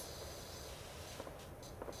sucked.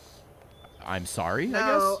 I'm sorry, no, I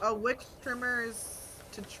guess? a wick trimmer is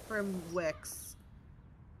to trim wicks.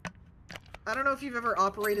 I don't know if you've ever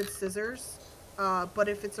operated scissors, but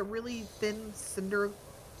if it's a really thin cinder...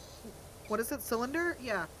 What is it? Cylinder?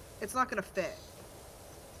 Yeah. It's not going to fit.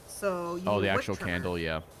 So you Oh, need the a wick actual trimmer. candle,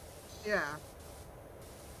 yeah. Yeah.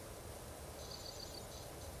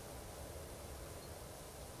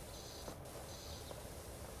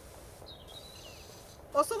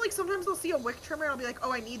 Also, like, sometimes I'll see a wick trimmer and I'll be like,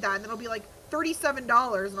 oh, I need that. And then it'll be like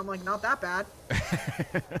 $37. And I'm like, not that bad.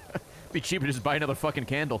 Be cheaper to just buy another fucking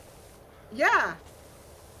candle. Yeah.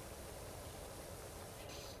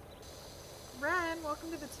 Ren,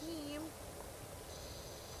 welcome to the team.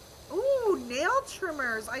 Ooh, nail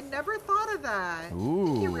trimmers. I never thought of that. Ooh.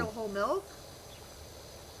 Thank you, Real Whole Milk.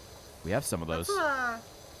 We have some of those. That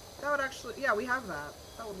would actually, yeah, we have that.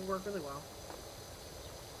 That would work really well.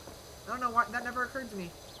 I don't know why, that never occurred to me.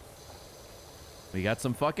 We got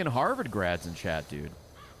some fucking Harvard grads in chat, dude.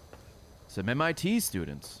 Some MIT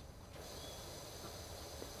students.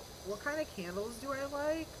 What kind of candles do I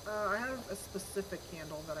like? I have a specific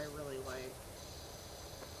candle that I really like.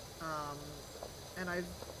 And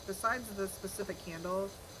besides the specific candle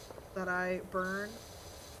that I burn,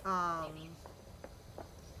 I've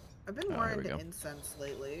been more into incense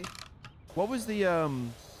lately. What was the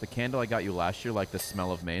candle I got you last year, like the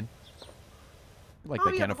smell of Maine? Like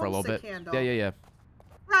that candle for a little bit. Candle. Yeah. Yeah,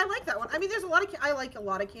 I like that one. I mean, there's a lot of I like a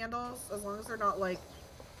lot of candles as long as they're not like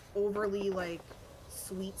overly like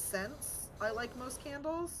sweet scents. I like most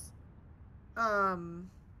candles. But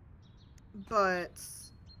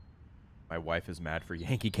my wife is mad for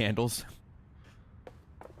Yankee candles.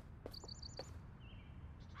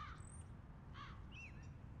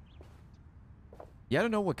 Yeah, I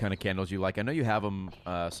don't know what kind of candles you like. I know you have them,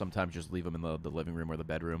 sometimes just leave them in the living room or the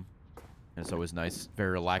bedroom. And it's always nice.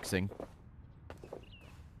 Very relaxing.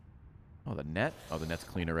 Oh, the net? Oh, the net's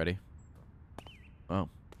clean already. Oh.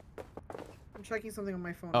 I'm checking something on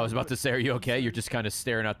my phone. Oh, I was about to say, are you okay? You're just kind of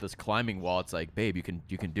staring at this climbing wall. It's like, babe, you can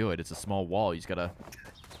do it. It's a small wall. You just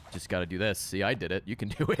gotta do this. See, I did it. You can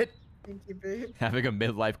do it. Thank you, babe. Having a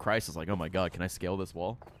midlife crisis, like, oh my god, can I scale this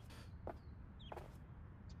wall?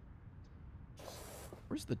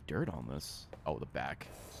 Where's the dirt on this? Oh, the back.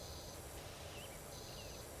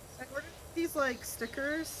 I ordered these like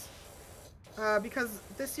stickers because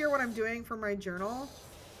this year what I'm doing for my journal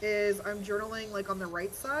is I'm journaling like on the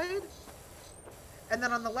right side. And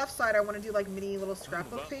then on the left side, I want to do like mini little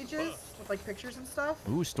scrapbook pages with like pictures and stuff.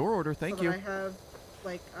 Ooh, store order. Thank you. So that I have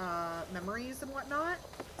like memories and whatnot.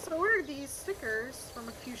 So I ordered these stickers from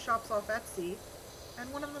a few shops off Etsy,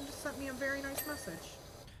 and one of them just sent me a very nice message.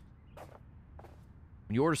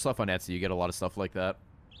 When you order stuff on Etsy, you get a lot of stuff like that.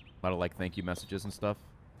 A lot of like thank you messages and stuff.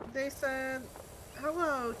 They said,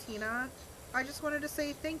 "Hello, Tina. I just wanted to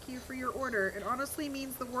say thank you for your order. It honestly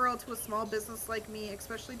means the world to a small business like me,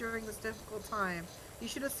 especially during this difficult time. You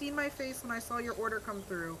should have seen my face when I saw your order come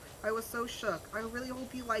through. I was so shook. I really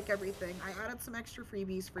hope you like everything. I added some extra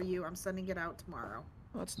freebies for you. I'm sending it out tomorrow."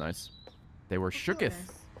 Oh, that's nice. They were That's really shooketh.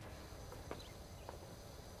 nice.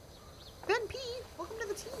 Ben P, welcome to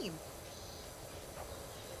the team.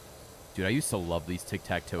 Dude, I used to love these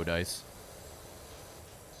tic-tac-toe dice.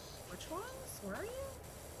 Which ones? Where are you?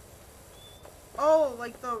 Oh,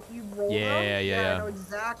 like you roll them? Yeah. I know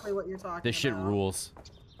exactly what you're talking about. This shit rules.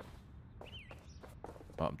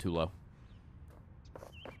 Oh, I'm too low.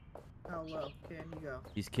 How low can you go?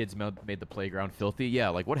 These kids made the playground filthy. Yeah,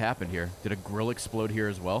 like what happened here? Did a grill explode here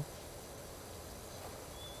as well?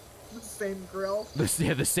 The same grill.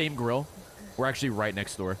 Yeah, the same grill. We're actually right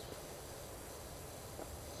next door.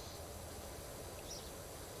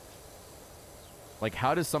 Like,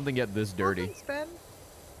 how does something get this dirty? Oh, thanks, Ben.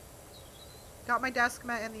 Got my desk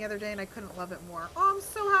mat in the other day and I couldn't love it more. Oh, I'm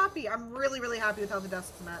so happy. I'm really, really happy with how the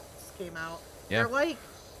desk mats came out. Yeah. They're like,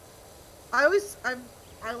 I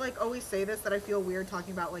like always say this, that I feel weird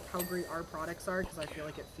talking about like how great our products are because I feel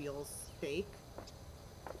like it feels fake.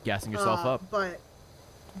 Gassing yourself up. But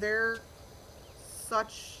they're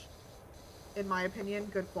such, in my opinion,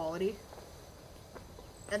 good quality.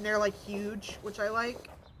 And they're like huge, which I like.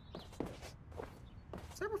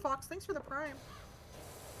 Cyberfox, thanks for the prime.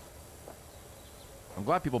 I'm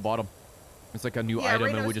glad people bought them. It's like a new Yeah, item Ray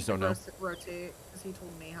and we knows just he don't can know. rotate, because he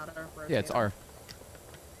told me how to rotate. Yeah, it's them. R.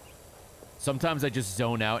 Sometimes I just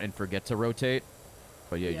zone out and forget to rotate.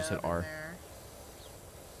 But yeah, you just hit I've been R. there.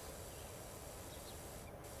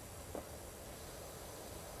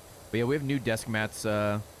 But yeah, we have new desk mats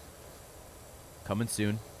coming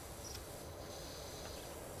soon.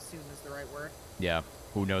 Soon is the right word. Yeah,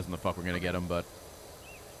 who knows when the fuck we're gonna get them, but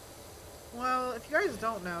Well, if you guys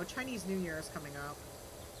don't know, Chinese New Year is coming up.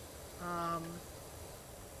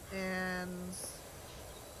 And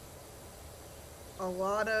a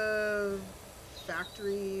lot of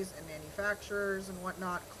factories and manufacturers and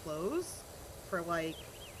whatnot close for like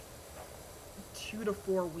 2 to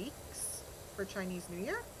 4 weeks for Chinese New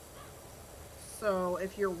Year. So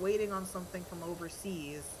if you're waiting on something from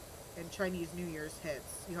overseas and Chinese New Year's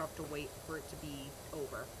hits, you have to wait for it to be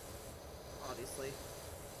over, obviously.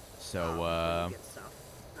 so before you get stuff.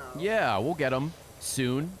 yeah, we'll get them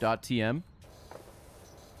soon. .tm.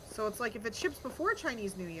 So it's like if it ships before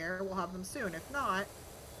Chinese New Year, we'll have them soon. If not,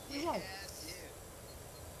 we Yeah, won't. dude.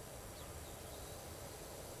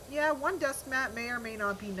 Yeah, one desk mat may or may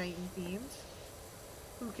not be Nighton themed.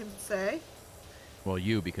 Who can say? Well,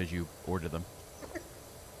 you because you ordered them.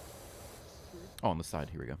 Oh, on the side.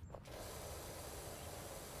 Here we go.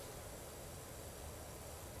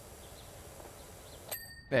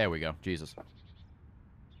 There we go. Jesus.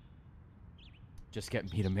 Just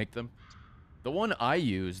get me to make them. The one I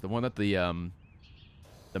use, the one that the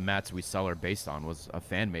mats we sell are based on, was a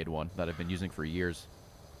fan-made one that I've been using for years.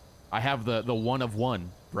 I have the one of one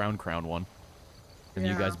brown crown one, and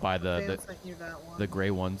you guys buy fan sent you that one. the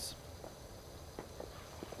gray ones.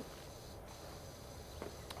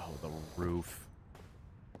 Oh, the roof.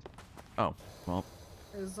 Oh, well.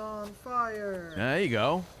 Is on fire. There you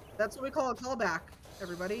go. That's what we call a callback,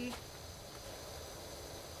 everybody.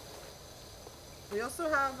 We also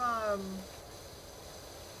have, I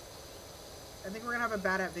think we're gonna have a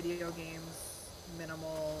bad at video games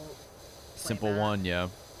minimal Simple playmat, one, yeah.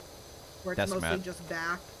 where it's desk mostly mat. just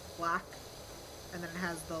black, and then it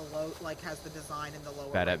has the has the design in the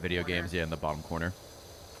lower Bad right at video corner. games, yeah, in the bottom corner.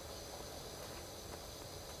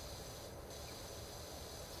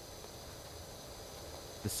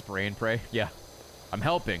 The spray and pray? Yeah. I'm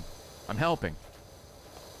helping. I'm helping.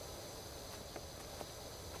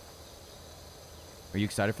 Are you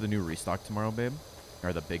excited for the new restock tomorrow, babe?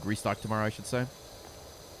 Or the big restock tomorrow, I should say?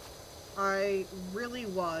 I really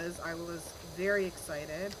was. I was very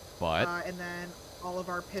excited. But? And then all of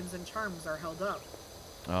our pins and charms are held up.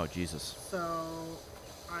 Oh, Jesus. So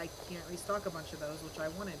I can't restock a bunch of those, which I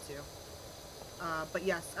wanted to. But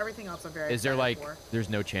yes, everything else I'm very Is there, excited like, for. there's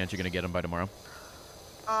no chance you're going to get them by tomorrow?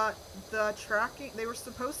 The tracking, they were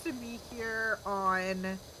supposed to be here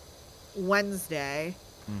on Wednesday.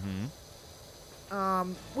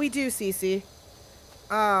 Mm-hmm. We do, Cece.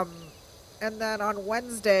 And then on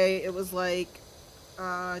Wednesday, it was like,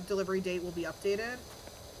 delivery date will be updated.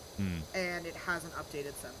 And it hasn't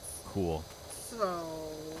updated since. Cool. So...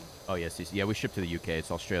 Oh, yes, yes. Yeah, we ship to the UK.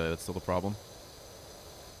 It's Australia. That's still the problem.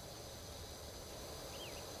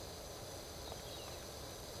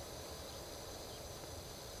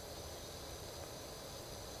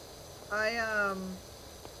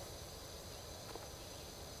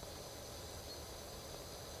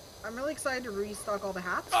 I'm really excited to restock all the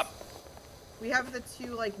hats. We have the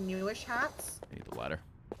 2, like, newish hats. I need the ladder.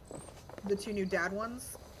 The 2 new dad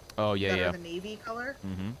ones. Oh, yeah, that yeah. are the navy color.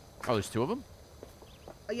 Oh, there's 2 of them?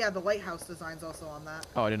 Yeah, the lighthouse design's also on that.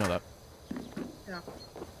 Oh, I didn't know that. Yeah.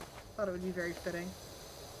 Thought it would be very fitting.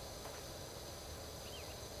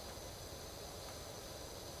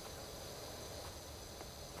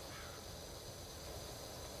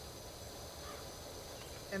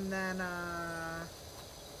 And then,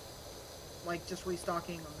 like, just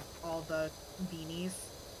restocking all the beanies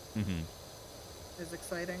is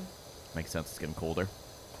exciting. Makes sense. It's getting colder.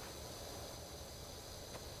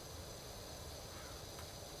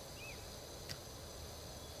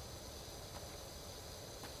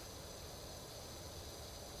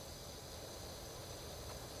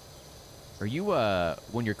 Are you,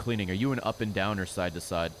 when you're cleaning, are you an up and down or side to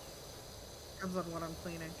side? Depends on what I'm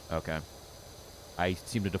cleaning. Okay. I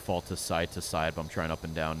seem to default to side, but I'm trying up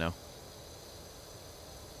and down now.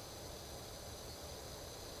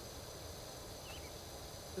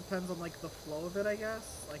 Depends on, like, the flow of it, I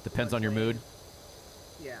guess. Like, Depends on your mood.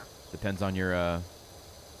 Yeah. Depends on your,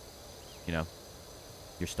 you know,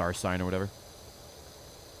 your star sign or whatever.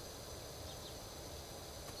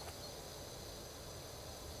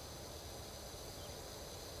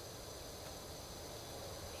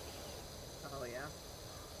 Oh, yeah.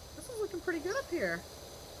 This is looking pretty good up here.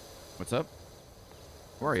 What's up?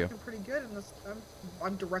 Where are you? Looking pretty good in this.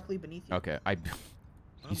 I'm directly beneath you. Okay,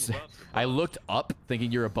 I looked up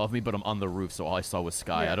thinking you're above me, but I'm on the roof, so all I saw was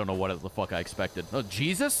sky. Yeah. I don't know what the fuck I expected. Oh,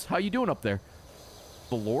 Jesus? How you doing up there?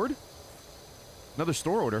 The Lord? Another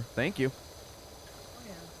store order. Thank you. Oh,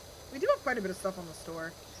 yeah. We do have quite a bit of stuff on the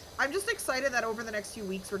store. I'm just excited that over the next few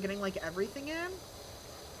weeks we're getting, like, everything in.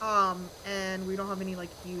 And we don't have any, like,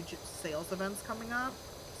 huge sales events coming up.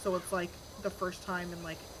 So it's, like, the first time in,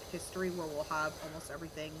 like, history where we'll have almost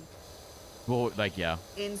everything Well, like, yeah.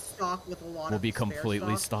 in stock with a lot We'll of be spare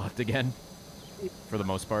completely stock. stocked again, for the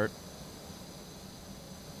most part.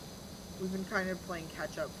 We've been kind of playing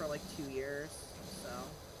catch up for, like, 2 years, so.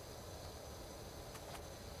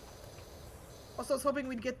 Also, I was hoping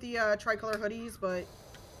we'd get the, tricolor hoodies, but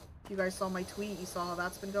if you guys saw my tweet, you saw how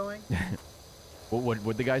that's been going.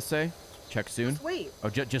 What'd the guys say? Check soon? Just wait. Oh,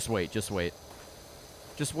 just wait, just wait.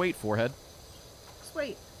 Just wait, forehead. Just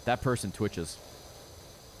wait. That person twitches.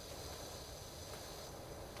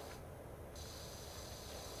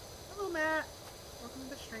 Hello, Matt. Welcome to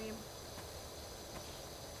the stream.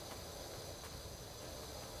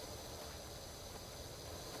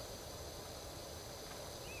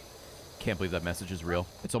 Can't believe that message is real.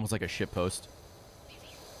 It's almost like a shit post.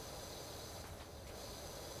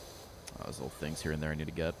 Oh, there's little things here and there I need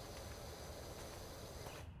to get.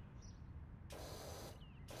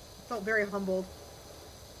 Felt very humbled.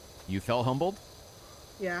 You felt humbled?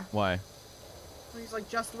 Yeah. Why? And he's like,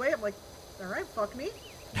 just wait. I'm like, alright, fuck me.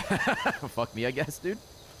 Fuck me, I guess, dude.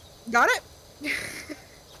 Got it?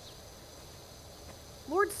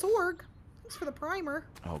 Lord Sorg. Thanks for the primer.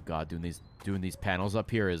 Oh god, doing these panels up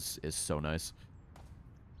here is so nice.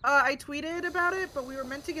 I tweeted about it, but we were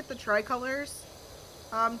meant to get the tricolors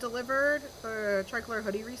delivered, the tricolor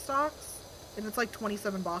hoodie restocks, and it's like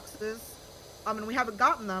 27 boxes. And we haven't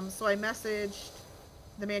gotten them, so I messaged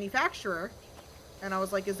the manufacturer, and I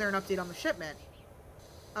was like, is there an update on the shipment?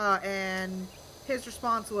 And his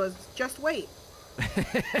response was, just wait.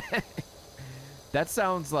 That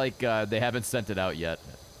sounds like they haven't sent it out yet.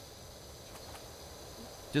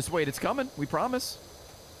 Just wait, it's coming. We promise.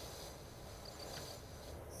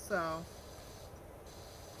 So.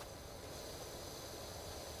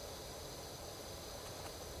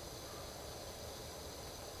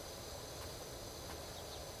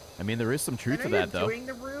 I mean, there is some truth to that, though. I know you're doing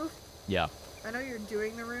the roof. Yeah. I know you're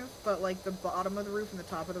doing the roof, but, like, the bottom of the roof and the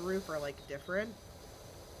top of the roof are, like, different.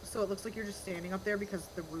 So it looks like you're just standing up there because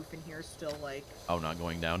the roof in here is still, like... Oh, not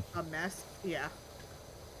going down? A mess. Yeah.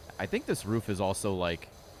 I think this roof is also, like...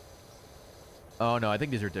 Oh, no, I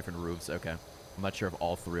think these are different roofs. Okay. I'm not sure if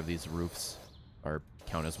all three of these roofs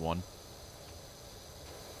count as one.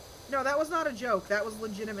 No, that was not a joke. That was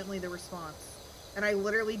legitimately the response. And I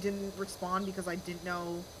literally didn't respond because I didn't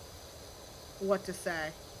know what to say.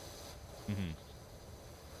 Mm-hmm.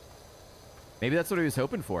 Maybe that's what he was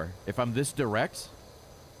hoping for. If I'm this direct,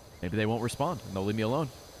 maybe they won't respond and they'll leave me alone.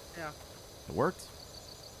 Yeah. It worked.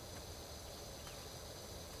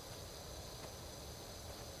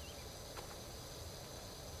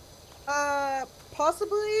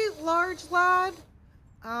 Possibly large lad.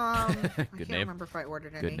 I Good can't name. remember if I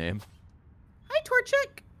ordered any. Good name. Hi,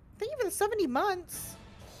 Torchic. Thank you for the 70 months.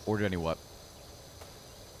 Ordered any what?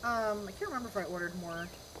 I can't remember if I ordered more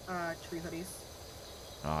tree hoodies.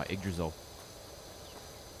 Yggdrasil.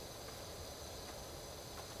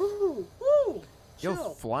 Woo! Woo! Yo, Chill.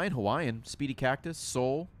 Flying Hawaiian, Speedy Cactus,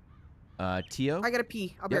 Soul, Tio. I gotta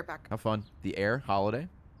pee. I'll be Yep, right back. Have fun. The Air, Holiday.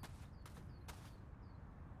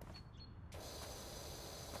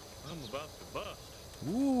 I'm about to bust.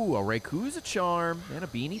 Ooh, a Raykuza charm and a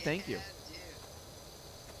beanie. Yeah, Thank you. dude.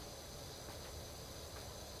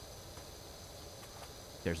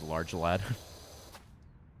 There's a large lad.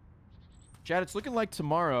 Chad, it's looking like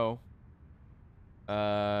tomorrow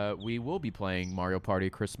we will be playing Mario Party.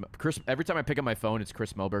 Chris, every time I pick up my phone, it's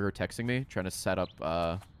Chris Melberger texting me, trying to set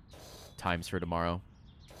up times for tomorrow.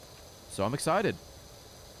 So I'm excited.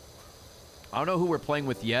 I don't know who we're playing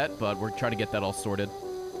with yet, but we're trying to get that all sorted.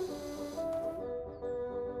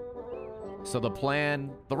 So the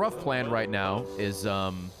plan, the rough plan right now is,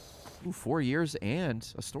 4 years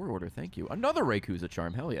and a store order. Thank you. Another Raykuza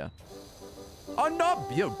charm. Hell yeah.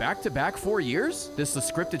 Yo, back-to-back 4 years? This is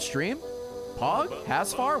a scripted stream? Pog?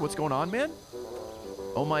 Hasfar? What's going on, man?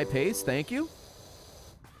 Oh my pace. Thank you.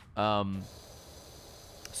 So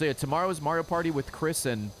yeah, tomorrow is Mario Party with Chris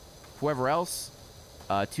and whoever else.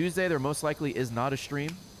 Tuesday, there most likely is not a stream.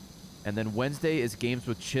 And then Wednesday is games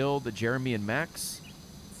with Chilled, Jeremy, and Max.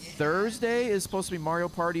 Thursday is supposed to be Mario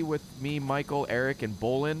Party with me, Michael, Eric, and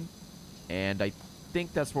Bolin. And I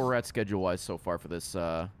think that's where we're at schedule-wise so far for this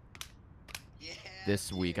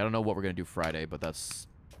this week. I don't know what we're going to do Friday, but that's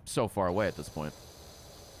so far away at this point.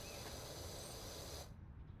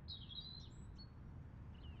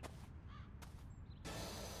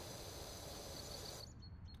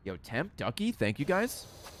 Yo, Temp, Ducky, thank you guys.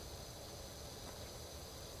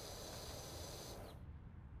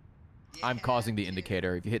 I'm causing the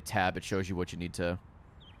indicator. If you hit tab, it shows you what you need to...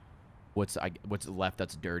 What's left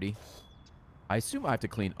that's dirty. I assume I have to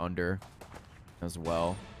clean under as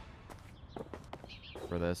well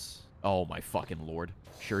for this. Oh my fucking lord.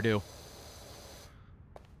 Sure do.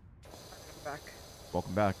 I'm back.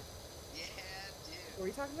 Welcome back. Yeah, dude. What were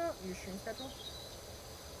you talking about? Your stream schedule?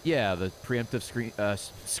 Yeah, the preemptive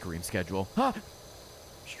screen schedule. Huh!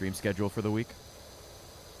 Stream schedule for the week.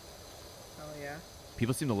 Oh, yeah.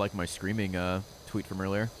 People seem to like my screaming tweet from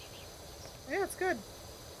earlier. Yeah, it's good.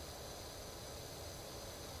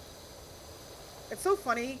 It's so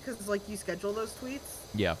funny because, like, you schedule those tweets.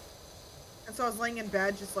 Yeah. And so I was laying in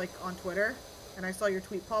bed just, like, on Twitter. And I saw your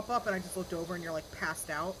tweet pop up, and I just looked over, and you're, like, passed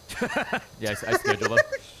out. Yeah, I schedule them.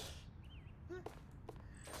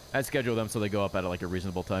 I schedule them so they go up at, like, a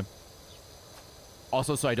reasonable time.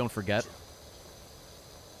 Also, so I don't forget.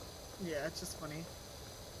 Yeah, it's just funny.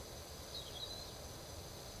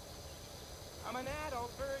 I'm an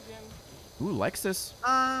adult virgin. Ooh, Lexus.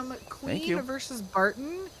 Queen versus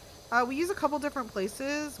Barton. We use a couple different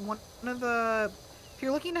places. One of the... If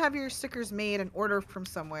you're looking to have your stickers made and order from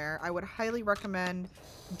somewhere, I would highly recommend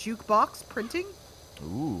Jukebox Printing.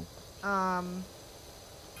 Ooh.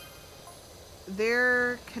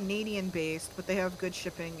 They're Canadian-based, but they have good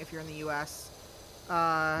shipping if you're in the U.S.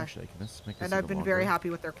 Actually, can this make this And I've even been very longer? happy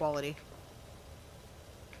with their quality.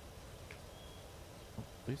 Oh,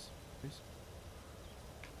 please, please.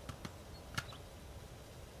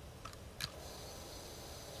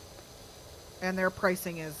 And their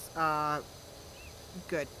pricing is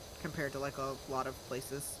good compared to like a lot of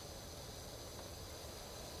places.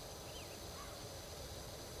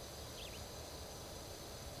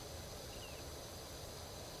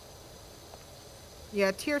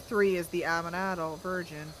 Yeah, tier 3 is the I'm an adult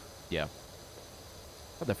virgin. Yeah.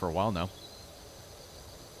 Had that for a while now.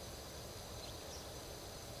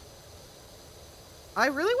 I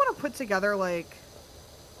really want to put together like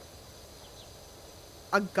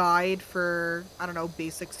a guide for, I don't know,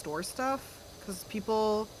 basic store stuff, because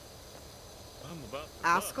people I'm about to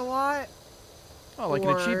ask a lot. Oh, like an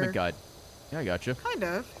Or- achievement guide. Yeah, I gotcha. Kind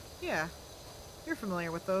of, yeah. You're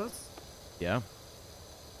familiar with those. Yeah.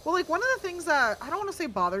 Well, like, one of the things that, I don't want to say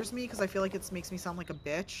bothers me, because I feel like it makes me sound like a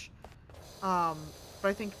bitch. But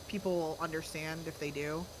I think people will understand if they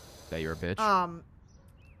do. That you're a bitch.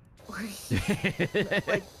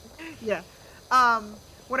 Like, yeah.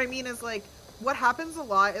 What I mean is, like, what happens a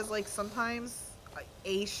lot is, like, sometimes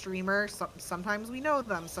a streamer, sometimes we know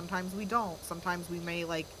them, sometimes we don't. Sometimes we may,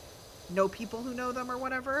 like, know people who know them or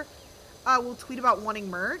whatever. will tweet about wanting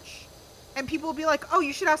merch, and people will be like, "Oh,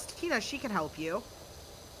 you should ask Tina. She can help you."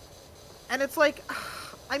 And it's like,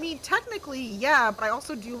 I mean, technically, yeah, but I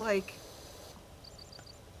also do like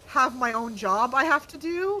have my own job I have to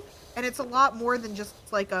do, and it's a lot more than just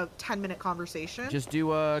like a 10-minute conversation. Just do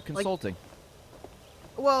consulting.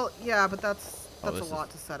 Well, yeah, but that's a this lot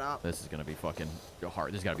to set up. This is gonna be fucking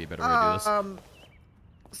hard. There's gotta be a better way to do this.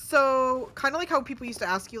 So kind of like how people used to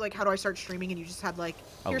ask you, like, how do I start streaming, and you just had like,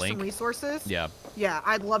 here's some resources. Yeah. Yeah,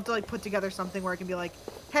 I'd love to like put together something where I can be like,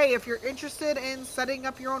 hey, if you're interested in setting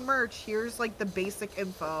up your own merch, here's like the basic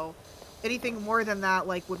info. Anything more than that,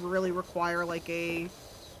 like, would really require like a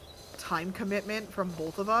time commitment from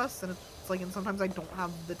both of us, and it's like, and sometimes I don't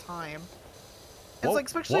have the time. It's like,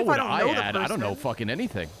 especially if I don't know the person. I don't know fucking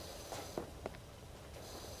anything.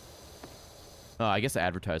 I guess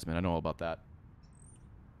advertisement. I know all about that.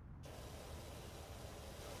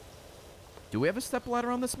 Do we have a step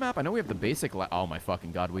ladder on this map? I know we have the basic oh my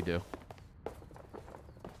fucking god, we do.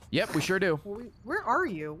 Yep, we sure do. Well, where are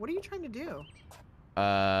you? What are you trying to do?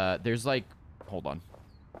 There's like, hold on.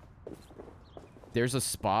 There's a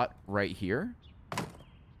spot right here.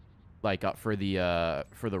 Like up for the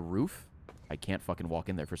roof. I can't fucking walk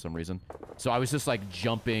in there for some reason. So I was just like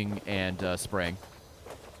jumping and spraying.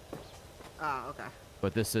 Ah, okay.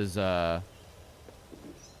 But this is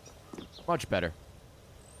much better.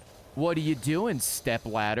 What are you doing, step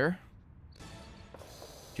ladder? Do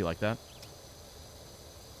you like that?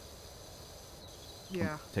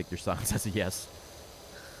 Yeah. Take your silence as a yes.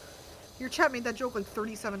 Your chat made that joke like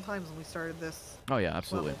 37 times when we started this. Oh yeah,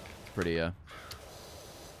 absolutely. level.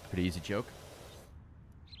 It's pretty easy joke.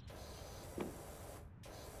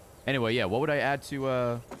 Anyway, yeah, what would I add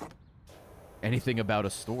to anything about a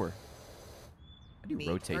store? How do you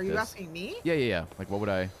rotate Are this? you asking me? Yeah. Like, what would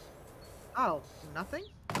I... Oh, nothing?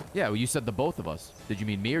 Yeah, well, you said the both of us. Did you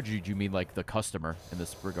mean me, or did you mean, like, the customer in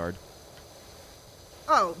this regard?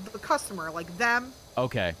 Oh, the customer, like them.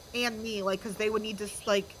 Okay. And me, like, because they would need to,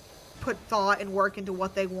 like, put thought and work into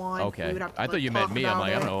what they want. Okay. We would have to, I like, thought you meant talk me. I'm about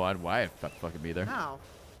like, I it. don't know why I have to fucking be there. No.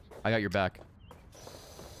 I got your back.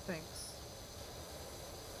 Thanks.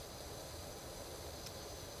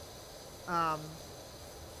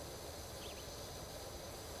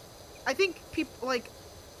 I think people, like,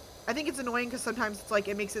 I think it's annoying because sometimes it's like,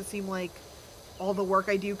 it makes it seem like all the work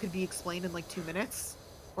I do could be explained in like 2 minutes.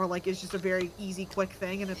 Or like, it's just a very easy, quick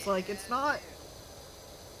thing. And it's like, it's not,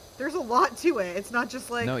 there's a lot to it. It's not just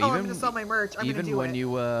like, No, oh, I'm going to sell my merch. I'm going to do it. Even when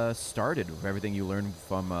you started, everything you learned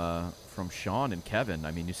from Sean and Kevin,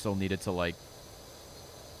 I mean, you still needed to, like,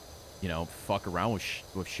 you know, fuck around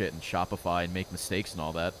with shit and Shopify and make mistakes and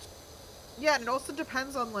all that. Yeah, and it also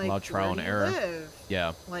depends on, like, a lot of trial where and you error. live.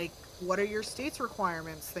 Yeah. Like, what are your state's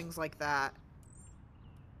requirements? Things like that.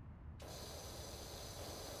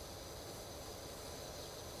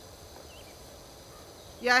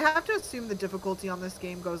 Yeah, I have to assume the difficulty on this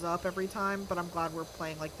game goes up every time, but I'm glad we're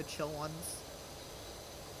playing, like, the chill ones.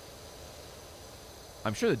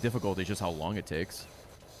 I'm sure the difficulty is just how long it takes.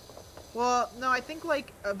 Well, no, I think,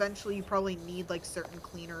 like, eventually you probably need, like, certain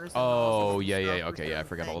cleaners. And Oh, and yeah, stuff for okay, yeah, I certain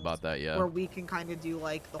forgot all things, about that, yeah. Where we can kind of do,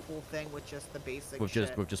 like, the whole thing with just the basic With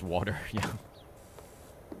shit. just water, yeah.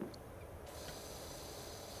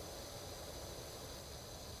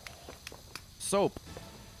 Soap.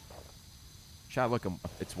 Chat, look,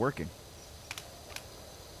 it's working.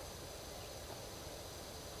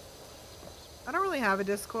 I don't really have a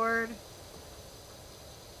Discord.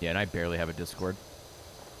 Yeah, and I barely have a Discord.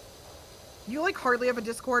 You, like, hardly have a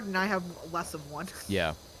Discord, and I have less of one.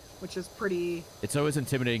 Yeah. Which is pretty... It's always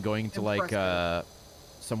intimidating going to, like, impressive.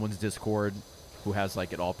 someone's Discord who has,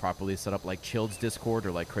 like, it all properly set up, like Chilled's Discord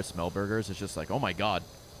or, like, Chris Melberger's. It's just like, oh my god.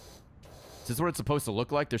 Is this what it's supposed to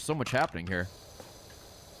look like? There's so much happening here.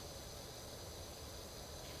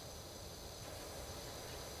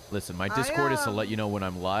 Listen, my Discord is to let you know when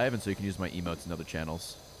I'm live, and so you can use my emotes and other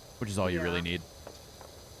channels, which is all you really need.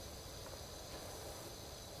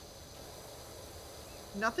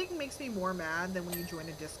 Nothing makes me more mad than when you join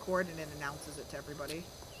a Discord and it announces it to everybody.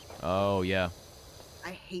 Oh, yeah. I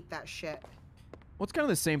hate that shit. Well, it's kind of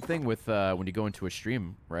the same thing with when you go into a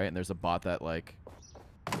stream, right? And there's a bot that, like,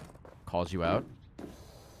 calls you out.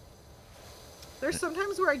 There's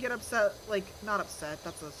sometimes where I get upset, like, not upset,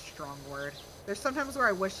 that's a strong word. There's sometimes where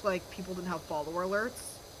I wish, like, people didn't have follower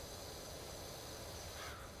alerts.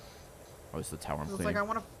 Oh, it's the tower I'm It's cleaning. like, I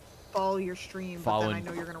want to follow your stream, but then I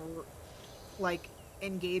know you're going to, like,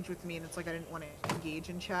 engage with me, and it's like I didn't want to engage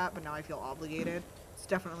in chat, but now I feel obligated. It's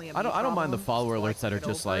definitely a I don't mind the follower so I alerts that can are get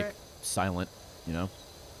just, over like, it. silent, you know?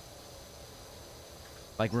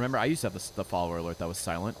 Like, remember, I used to have the follower alert that was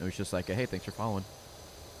silent. It was just like, hey, thanks for following.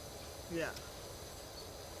 Yeah.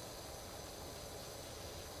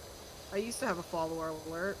 I used to have a follower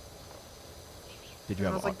alert. Did you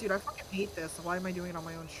And I have was like, dude, I fucking hate this. Why am I doing it on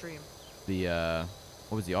my own stream? the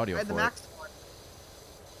what was the audio I had for the it? max one.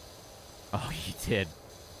 Oh, he did.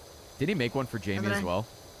 Did he make one for Jamie as well?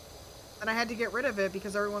 And I had to get rid of it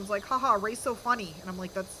because everyone's like, haha, Ray's so funny. And I'm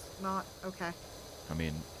like, that's not okay. I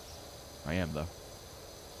mean, I am though.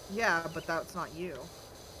 Yeah, but that's not you.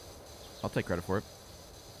 I'll take credit for it.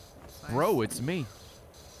 That's nice. Bro, it's me.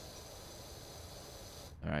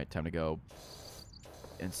 Alright, time to go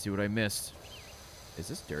and see what I missed. Is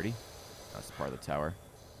this dirty? That's part of the tower.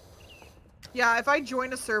 Yeah, if I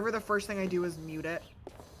join a server, the first thing I do is mute it.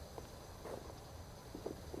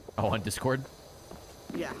 Oh, on Discord?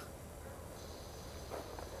 Yeah.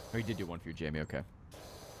 Oh, you did do one for you, Jamie. Okay.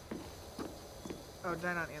 Oh, did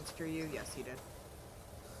I not answer you? Yes, you did.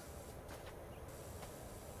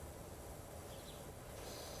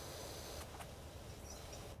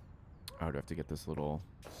 Oh, do I have to get this little...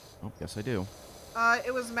 Oh, yes, I do.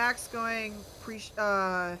 It was Max going,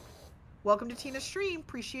 welcome to Tina's stream.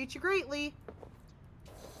 Appreciate you greatly.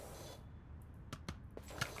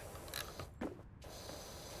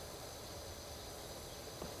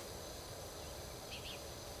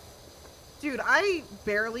 Dude, I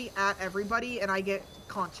barely at everybody, and I get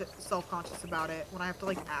self-conscious about it when I have to,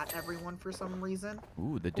 like, at everyone for some reason.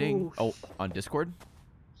 Ooh, the ding. Ooh. Oh, on Discord?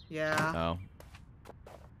 Yeah. Oh.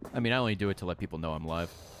 I mean, I only do it to let people know I'm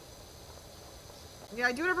live. Yeah,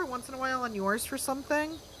 I do it every once in a while on yours for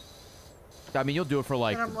something. I mean, you'll do it for,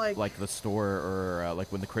 like, And I'm like the store or,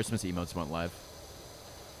 like, when the Christmas emotes went live.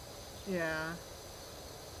 Yeah.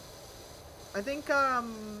 I think, I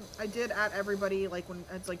did at everybody, like, when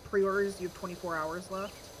it's, like, pre-orders, you have 24 hours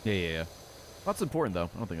left. Yeah, yeah, yeah. That's important, though.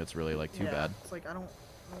 I don't think that's really, like, too bad. It's like, I don't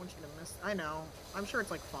want you to miss... I know. I'm sure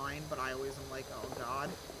it's, like, fine, but I always am like, oh, God.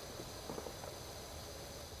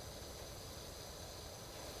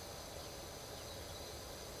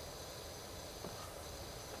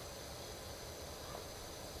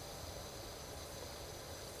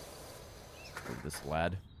 This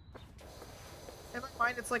lad. In my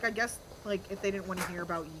mind, it's like, I guess, like, if they didn't want to hear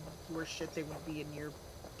about your shit, they wouldn't be in your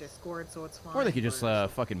Discord, so it's fine. Or they could just,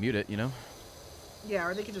 fucking mute it, you know? Yeah,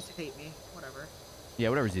 or they could just hate me. Whatever. Yeah,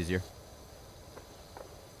 whatever's easier.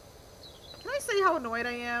 Can I say how annoyed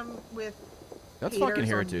I am with Let's haters fucking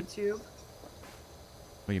hear on it, dude. YouTube?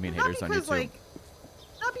 What do you mean, Not haters on because, YouTube? like,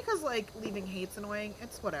 not because, like, leaving hate's annoying.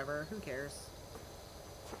 It's whatever. Who cares?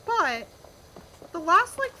 But the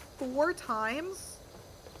last, like, 4 times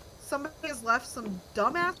somebody has left some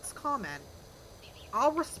dumbass comment,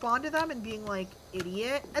 I'll respond to them and being like,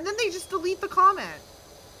 idiot, and then they just delete the comment.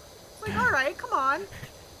 It's like, alright, come on.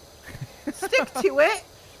 Stick to it.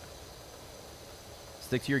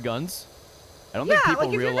 Stick to your guns? I don't Yeah, think people like,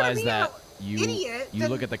 if you're gonna realize be that an you idiot, you then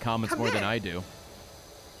look at the comments more than commit. I do.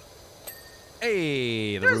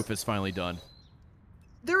 Hey, the roof is finally done.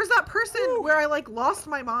 There was that person where I, like, lost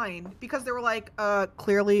my mind because they were like,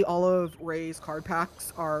 clearly all of Ray's card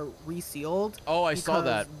packs are resealed. Oh, I saw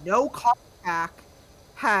that. No card pack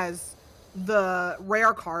has the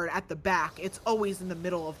rare card at the back. It's always in the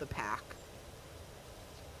middle of the pack.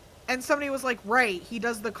 And somebody was like, right, he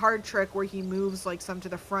does the card trick where he moves, like, some to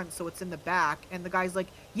the front so it's in the back. And the guy's like,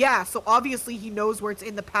 yeah, so obviously he knows where it's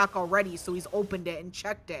in the pack already, so he's opened it and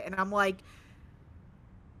checked it. And I'm like,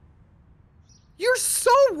 you're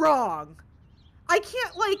so wrong. I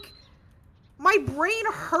can't, like, my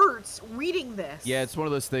brain hurts reading this. Yeah, it's one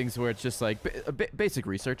of those things where it's just like basic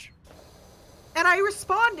research. And I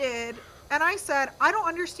responded, and I said, I don't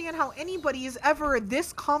understand how anybody is ever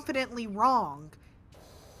this confidently wrong.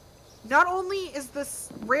 Not only is this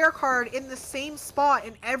rare card in the same spot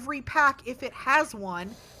in every pack if it has one,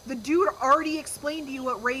 the dude already explained to you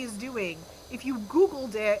what Ray is doing. If you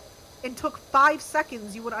Googled it and took 5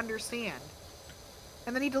 seconds, you would understand.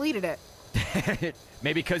 And then he deleted it.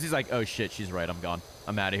 Maybe because he's like, oh shit, she's right, I'm gone.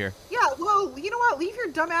 I'm out of here. Yeah, well, you know what? Leave your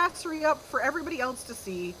dumbassery up for everybody else to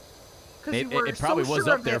see. It probably was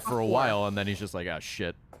up there for a while, and then he's just like, oh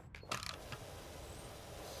shit.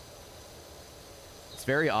 It's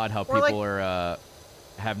very odd how people are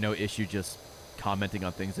have no issue just commenting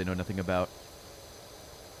on things they know nothing about.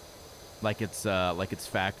 Like it's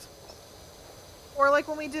fact. Or like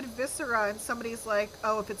when we did Viscera and somebody's like,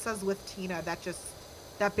 oh, if it says with Tina,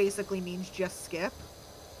 that basically means just skip.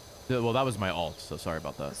 Well, that was my alt, so sorry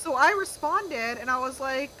about that. So I responded and I was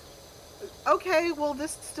like, okay, well,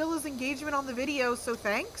 this still is engagement on the video, so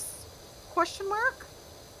thanks? Question mark?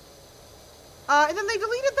 And then they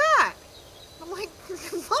deleted that. I'm like,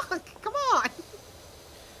 fuck, come on.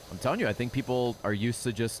 I'm telling you, I think people are used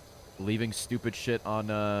to just leaving stupid shit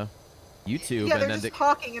on YouTube, Yeah, and they're then just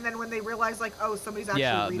talking, and then when they realize, like, oh, somebody's actually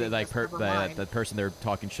yeah, reading like this, never mind. the person they're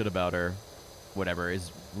talking shit about or whatever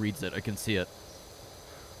reads it. I can see it.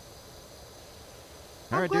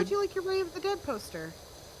 All I'm right, glad dude. you like your Ray of the Dead poster.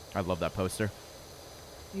 I love that poster.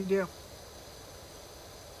 You do.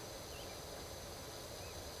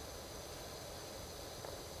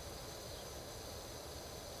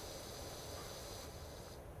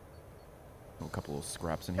 Oh, a couple of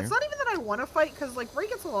scraps in here. It's not even that I want to fight, because, like, Ray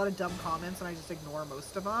gets a lot of dumb comments, and I just ignore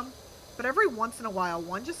most of them. But every once in a while,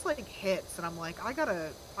 one just, like, hits, and I'm like, I gotta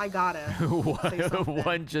say something.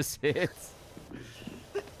 One just hits.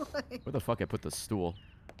 Like, Where the fuck I put the stool?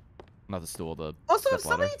 Not the stool, the also, if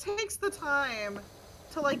stepladder. somebody takes the time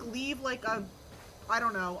to, like, leave, like, I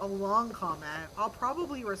don't know, a long comment, I'll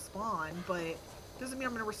probably respond, but doesn't mean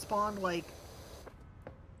I'm gonna respond, like,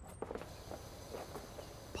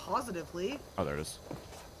 positively. Oh, there it is.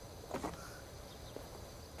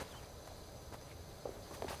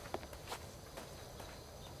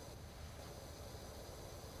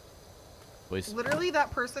 Please. Literally,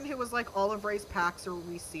 that person who was like, all of Ray's packs are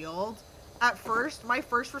resealed. At first, my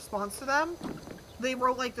first response to them, they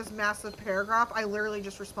wrote like this massive paragraph. I literally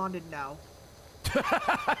just responded no.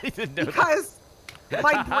 I didn't know Because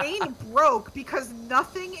my brain broke because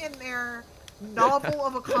nothing in their novel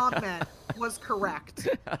of a comment was correct.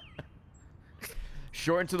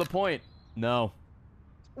 Short and to the point. No.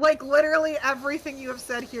 Like, literally everything you have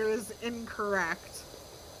said here is incorrect.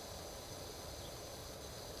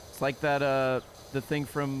 It's like that, the thing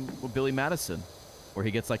from Billy Madison, where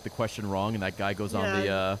he gets like the question wrong, and that guy goes on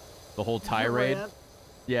the whole tirade. Rant.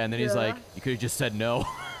 Yeah, and then he's Yeah. like, "You could have just said no,"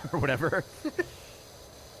 or whatever.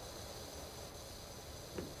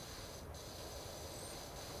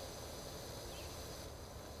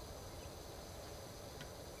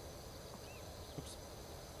 Oops.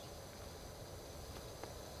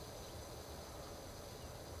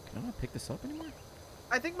 Can I not pick this up anymore?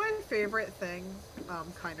 I think my favorite thing,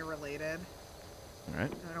 kind of related, All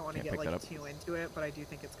right. I don't want to Can't get pick that like up. too into it, but I do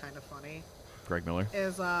think it's kind of funny, Greg Miller.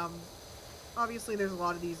 is obviously there's a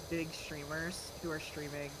lot of these big streamers who are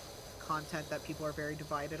streaming content that people are very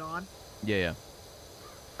divided on. Yeah,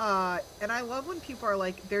 yeah. And I love when people are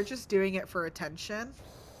like, they're just doing it for attention.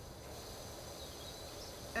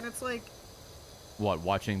 And it's like, What?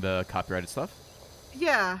 Watching the copyrighted stuff?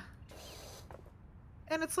 yeah.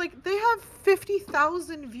 And it's like, they have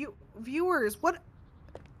 50,000 viewers. What?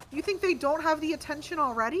 You think they don't have the attention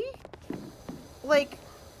already? Like,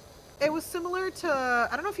 it was similar to,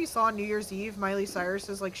 I don't know if you saw on New Year's Eve, Miley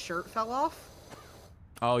Cyrus's, like, shirt fell off.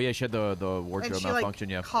 Oh yeah, she had the And wardrobe she, malfunction.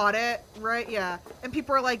 like, Yeah. caught it, right? Yeah. And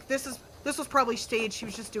people are like, this was probably staged. She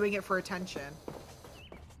was just doing it for attention.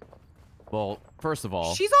 Well, first of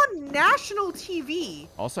all, She's on national TV.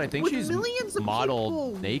 also I think with she's millions of modeled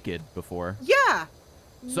people. naked before. Yeah.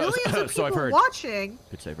 So- Millions of so I've people heard. watching.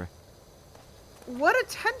 Good save, Ray. What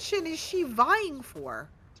attention is she vying for?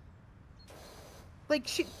 Like,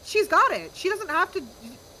 she's got it. She doesn't have to.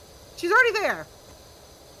 She's already there.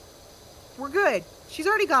 We're good. She's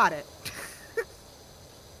already got it.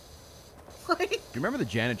 Like, Do you remember the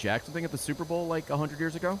Janet Jackson thing at the Super Bowl like 100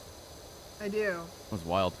 years ago? I do. It was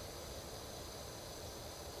wild.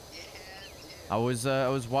 Yeah, dude. I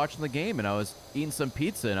was watching the game and I was eating some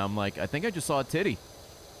pizza and I'm like, I think I just saw a titty.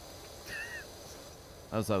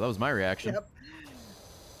 That was my reaction. Yep.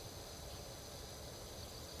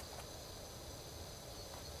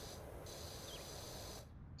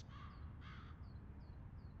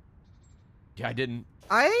 Yeah, I didn't.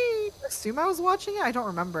 I assume I was watching it. I don't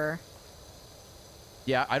remember.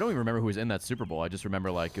 Yeah, I don't even remember who was in that Super Bowl. I just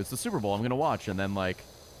remember like it's the Super Bowl. I'm gonna watch, and then like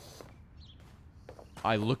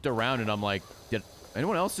I looked around and I'm like, did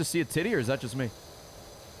anyone else just see a titty, or is that just me?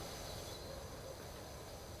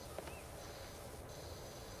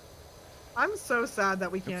 I'm so sad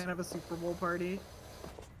that we can't have a Super Bowl party.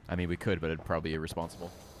 I mean, we could, but it'd probably be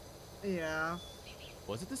irresponsible. Yeah.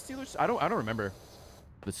 Was it the Steelers? I don't remember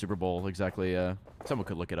the Super Bowl exactly. Someone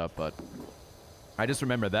could look it up, but I just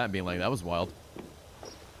remember that and being like, that was wild.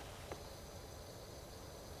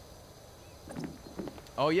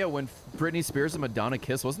 Oh yeah, when Britney Spears and Madonna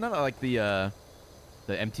kissed, wasn't that like the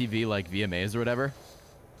MTV like VMAs or whatever?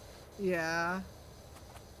 Yeah.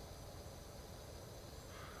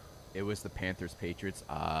 It was the Panthers Patriots.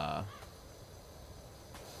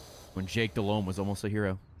 When Jake Delhomme was almost a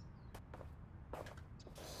hero.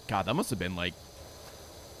 God, that must have been like,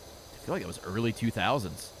 I feel like it was early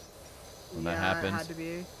 2000s when that happened. It had to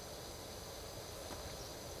be. –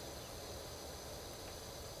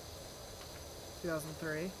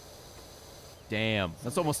 2003. Damn,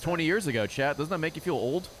 that's almost 20 years ago, chat. Doesn't that make you feel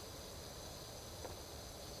old?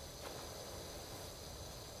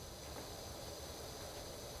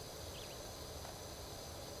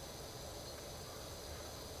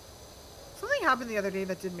 happened the other day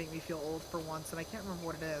that did make me feel old for once, and I can't remember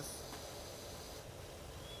what it is.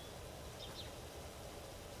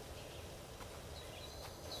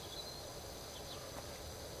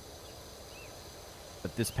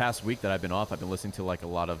 But this past week that I've been off, I've been listening to like a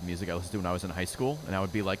lot of music I listened to when I was in high school, and I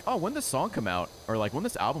would be like, oh, when this song come out? Or like, when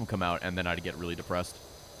this album come out? And then I'd get really depressed.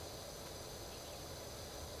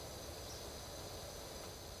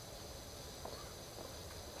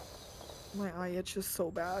 My eye itches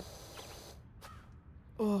so bad.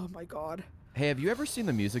 Oh my god. Hey, have you ever seen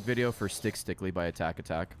the music video for Stick Stickly by Attack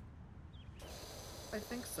Attack? I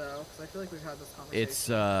think so, because I feel like we've had this conversation.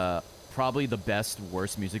 It's probably the best,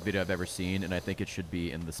 worst music video I've ever seen, and I think it should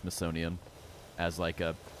be in the Smithsonian as like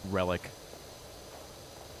a relic.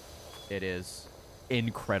 It is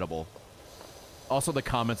incredible. Also, the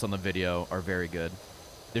comments on the video are very good.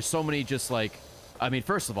 There's so many just like, I mean,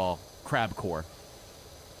 first of all, crabcore.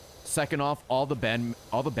 Second off, all the band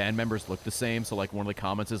members look the same, so like one of the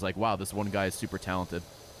comments is like, wow, this one guy is super talented.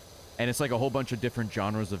 And it's like a whole bunch of different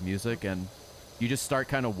genres of music, and you just start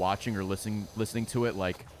kind of watching or listening to it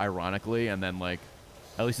like ironically, and then like,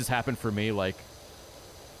 at least this happened for me, like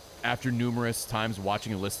after numerous times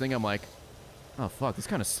watching and listening, I'm like, oh fuck, this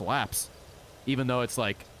kind of slaps. Even though it's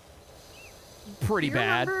like pretty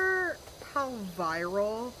bad. Do you remember how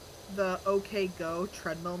viral the OK Go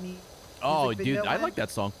treadmill Oh, video dude, I went? like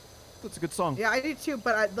that song. That's a good song. Yeah, I do too,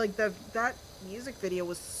 but like that music video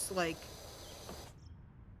was like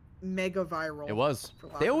mega viral. It was.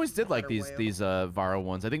 They always did like these viral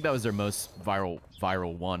ones. I think that was their most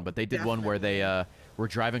viral one, but they did one where they were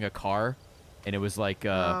driving a car, and it was like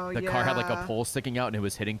the car had like a pole sticking out, and it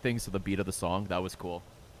was hitting things to the beat of the song. That was cool.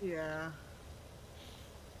 Yeah.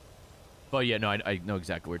 But yeah, no, I know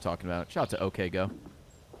exactly what you're talking about. Shout out to OK Go.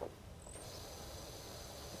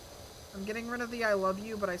 I'm getting rid of the I love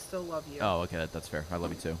you, but I still love you. Oh, okay, that's fair. I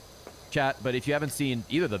love you too. Chat, but if you haven't seen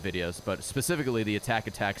either of the videos, but specifically the Attack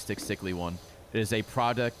Attack Stick Stickly one, it is a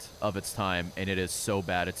product of its time, and it is so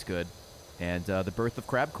bad it's good. And the birth of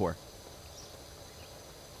crabcore.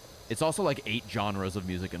 It's also like 8 genres of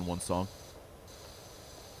music in one song.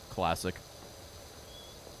 Classic.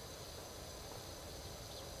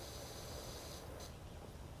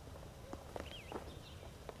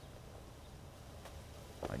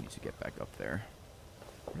 I need to get back up there.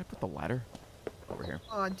 Where did I put the ladder? Over here.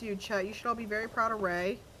 Oh, dude, chat, you should all be very proud of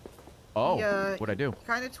Ray. Oh, what'd I do?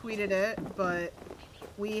 Kind of tweeted it, but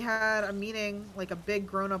we had a meeting, like a big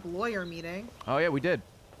grown-up lawyer meeting. Oh, yeah, we did.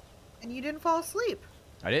 And you didn't fall asleep.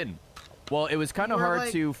 I didn't. Well, it was kind of hard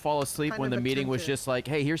to fall asleep when the meeting was just like,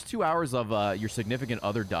 hey, here's 2 hours of your significant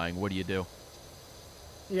other dying. What do you do?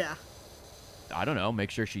 Yeah. I don't know. Make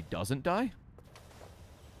sure she doesn't die?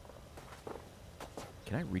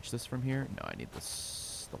 Can I reach this from here? No, I need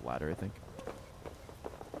the ladder, I think.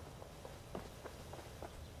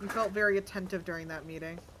 You felt very attentive during that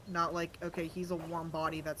meeting. Not like, okay, he's a warm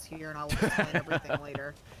body that's here and I'll explain everything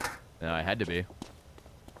later. No, I had to be.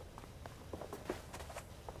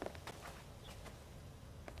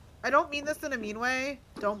 I don't mean this in a mean way.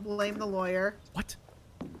 Don't blame the lawyer. What?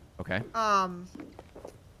 Okay. Not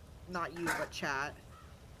you, but chat.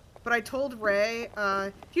 But I told Ray,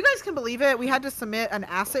 if you guys can believe it, we had to submit an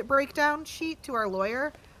asset breakdown sheet to our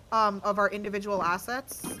lawyer of our individual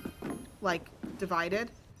assets, like,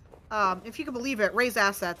 divided. If you can believe it, Ray's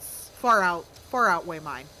assets far outweigh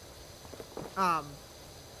mine. I'm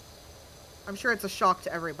sure it's a shock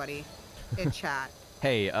to everybody in chat.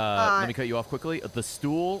 Hey, let me cut you off quickly. The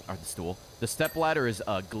step ladder is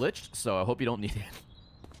glitched, so I hope you don't need it.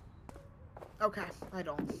 Okay, I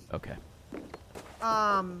don't. Okay.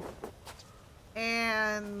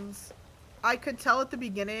 And I could tell at the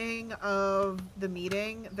beginning of the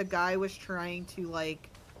meeting, the guy was trying to,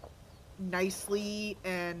 like, nicely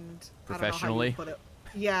and professionally, I don't know how you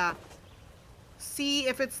put it. Yeah. See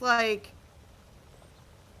if it's like,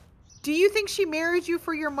 do you think she married you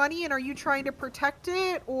for your money and are you trying to protect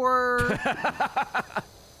it, or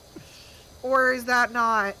or is that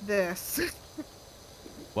not this?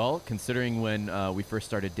 Well, considering when we first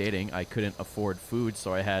started dating, I couldn't afford food,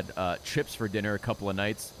 so I had chips for dinner a couple of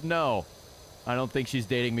nights. No, I don't think she's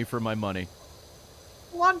dating me for my money.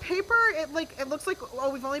 Well, on paper, it looks like, oh,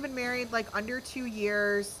 we've only been married like under 2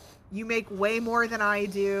 years. You make way more than I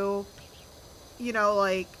do. You know,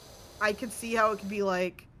 like, I could see how it could be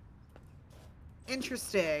like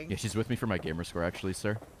interesting. Yeah, she's with me for my gamer score, actually,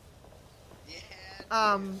 sir.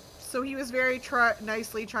 Yeah. So he was very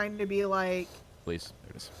nicely trying to be like, please,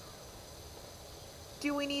 there it is.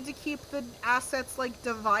 do we need to keep the assets like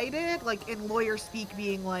divided? Like in lawyer speak,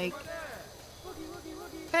 being like,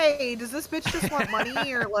 hey, does this bitch just want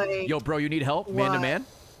money, or like, yo, bro, you need help, man to man?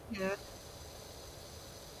 Yeah.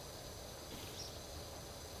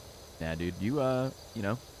 Nah, dude, you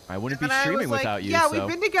know, I wouldn't be And I streaming was like, without you, yeah, so. we've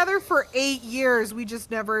been together for 8 years. We just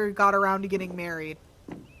never got around to getting married.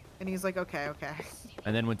 And he's like, okay, okay.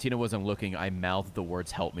 And then when Tina wasn't looking, I mouthed the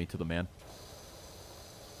words "help me" to the man.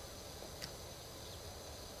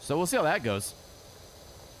 So we'll see how that goes.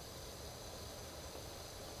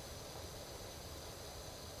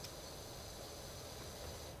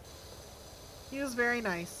 He was very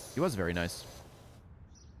nice. He was very nice.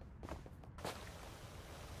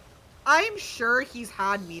 I'm sure he's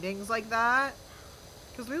had meetings like that.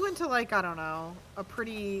 Because we went to, like, I don't know, a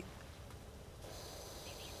pretty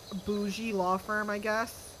bougie law firm, I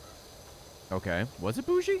guess. Okay. Was it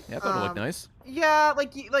bougie? Yeah, I thought it looked nice. Yeah,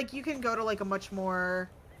 like you can go to, like, a much more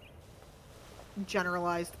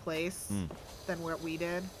generalized place than what we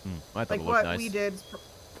did. I thought Like, it looked what nice. we did is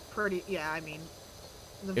pretty, yeah, I mean,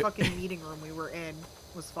 the fucking meeting room we were in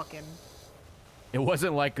was fucking... It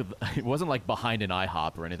wasn't like behind an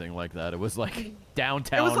IHOP or anything like that. It was like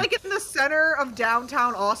downtown. It was like in the center of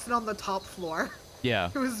downtown Austin on the top floor. Yeah.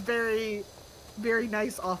 It was very, very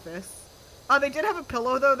nice office. They did have a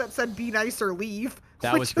pillow though that said "Be nice or leave."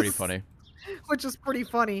 That was pretty funny. Which is pretty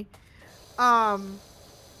funny. I'm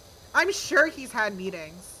sure he's had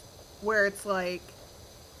meetings where it's like,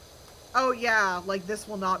 oh yeah, like this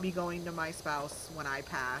will not be going to my spouse when I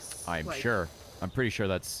pass. I'm like, sure. I'm pretty sure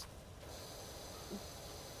that's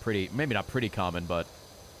pretty, maybe not pretty common, but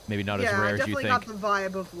maybe not as rare as you definitely think. got the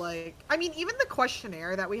vibe of like, I mean, even the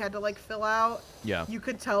questionnaire that we had to like fill out. Yeah. You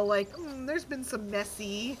could tell like, there's been some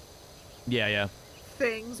messy Yeah.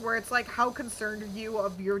 things where it's like, how concerned are you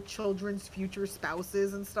of your children's future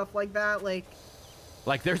spouses and stuff like that? Like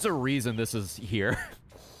there's a reason this is here.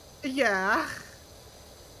 Yeah.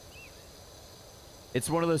 It's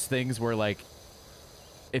one of those things where like,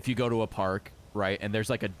 if you go to a park, right, and there's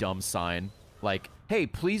like a dumb sign, like, hey,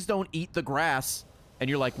 please don't eat the grass. And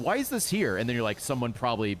you're like, why is this here? And then you're like, someone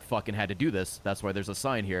probably fucking had to do this. That's why there's a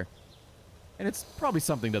sign here. And it's probably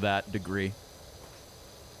something to that degree.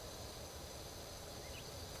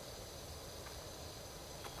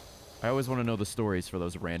 I always want to know the stories for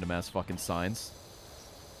those random-ass fucking signs.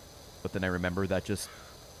 But then I remember that just...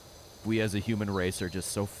 we as a human race are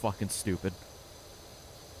just so fucking stupid.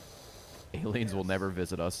 Aliens will never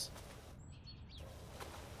visit us.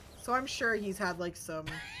 So I'm sure he's had like some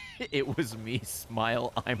It was me,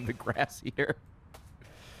 smile, I'm the grass here.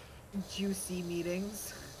 juicy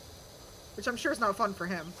meetings. Which I'm sure is not fun for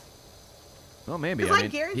him. Well, maybe. Because I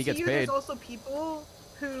mean, guarantee he gets you paid. there's also people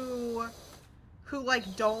who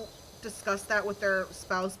like don't discuss that with their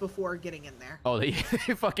spouse before getting in there. Oh, they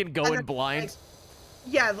fucking go And in they're blind? like,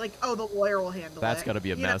 yeah, like, oh, the lawyer will handle it. That's gotta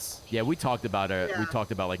be a mess. Yeah, we talked about it. We Yeah.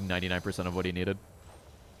 talked about like 99% of what he needed.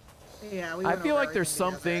 Yeah, we I went feel over like there's everything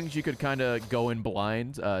some together. things you could kind of go in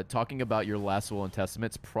blind. Talking about your last will and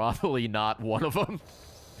testament's probably not one of them.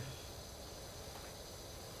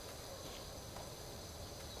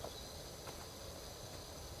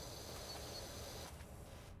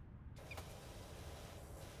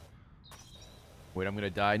 Wait, I'm gonna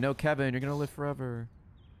die. No, Kevin, you're gonna live forever.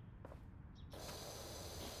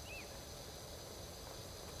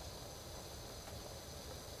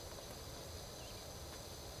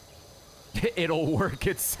 It'll work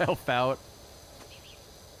itself out.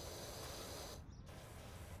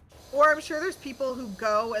 Or I'm sure there's people who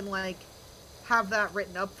go and like have that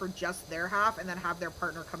written up for just their half and then have their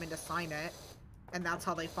partner come in to sign it. And that's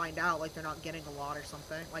how they find out like they're not getting a lot or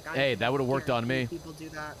something. Like Hey, that would've worked on me. People do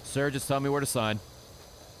that. Sir, just tell me where to sign.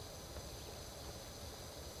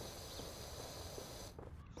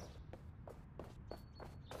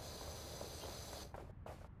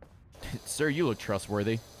 Sir, you look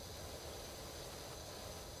trustworthy.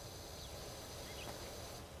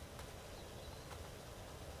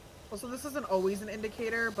 Well, so this isn't always an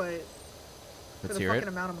indicator, but for Let's the hear fucking it.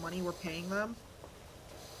 amount of money we're paying them,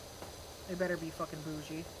 they better be fucking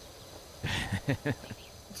bougie.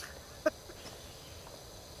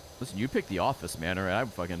 Listen, you picked the office, man. All right, I'm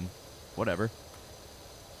fucking... whatever.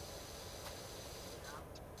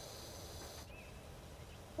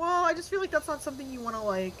 Well, I just feel like that's not something you want to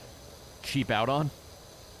like... Cheap out on?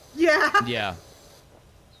 Yeah! Yeah.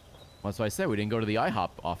 That's why I said we didn't go to the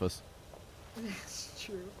IHOP office. It's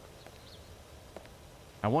true.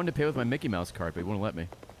 I wanted to pay with my Mickey Mouse card, but he wouldn't let me.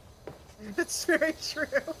 It's very true.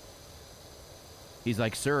 He's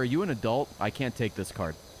like, sir, are you an adult? I can't take this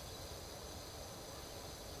card.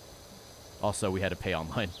 Also, we had to pay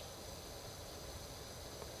online.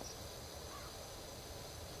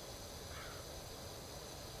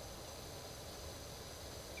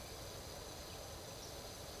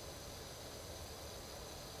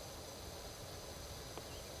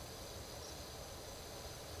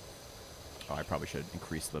 probably should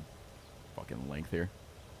increase the fucking length here.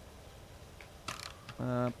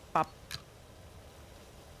 Pop.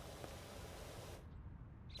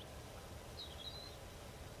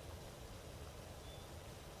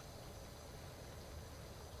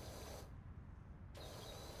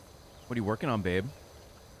 What are you working on, babe?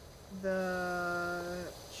 The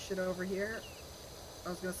shit over here. I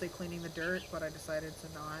was gonna say cleaning the dirt, but I decided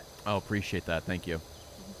to not. Oh, appreciate that. Thank you.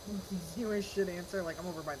 You always should answer. Like, I'm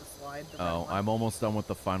over by the slide. Oh, I'm almost done with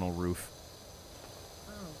the final roof.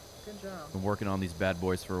 Oh, good job. Been working on these bad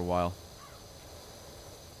boys for a while.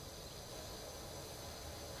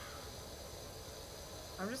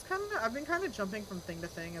 I've been kind of jumping from thing to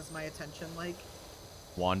thing as my attention, like,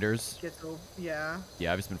 Wanders. gets over. Yeah.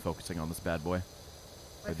 Yeah, I've just been focusing on this bad boy.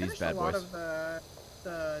 I Or these finished bad a lot boys. of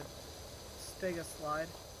the Stega slide.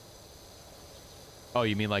 Oh,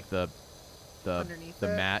 you mean like the Underneath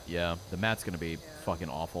the it? mat? Yeah, the mat's gonna be Yeah. fucking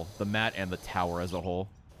awful. The mat and the tower as a whole.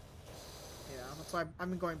 Yeah, that's why I've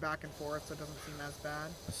been going back and forth, so it doesn't seem as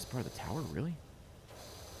bad. This is part of the tower, really?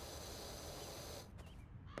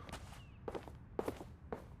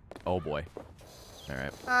 Oh boy. All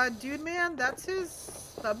right. Dude, man, that's his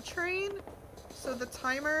sub train. So the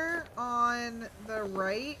timer on the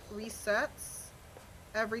right resets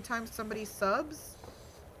every time somebody subs,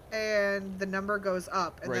 and the number goes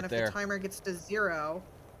up. And Right then if there. the timer gets to 0,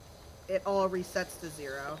 it all resets to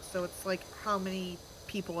 0. So it's like how many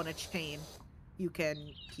people in a chain you can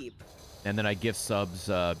keep. And then I give subs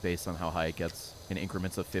based on how high it gets in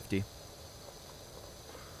increments of 50.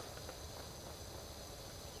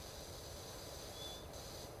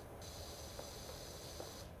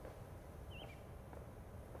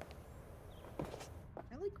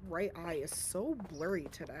 My like right eye is so blurry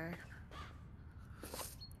today.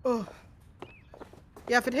 Ugh.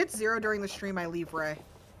 Yeah, if it hits 0 during the stream, I leave Ray.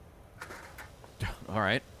 All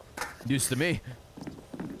right. Used to me.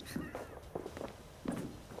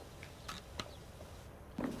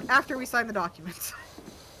 After we sign the documents.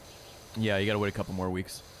 Yeah, you gotta wait a couple more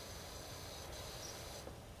weeks.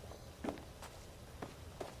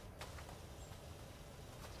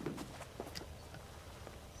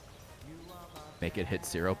 Make it hit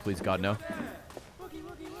 0, please, God, no.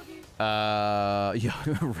 Yeah,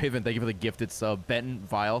 Raven, thank you for the gifted sub. Benton,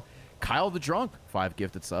 Vile, Kyle the Drunk, 5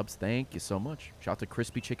 gifted subs. Thank you so much. Shout out to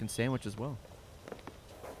Crispy Chicken Sandwich as well.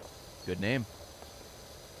 Good name.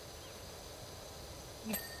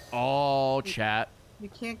 Oh, chat. You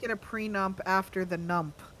can't get a pre-nump after the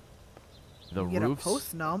nump. The you get roofs a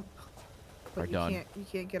post-nump, but are you done.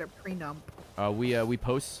 can't get a pre-nump. We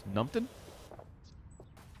post Numpton?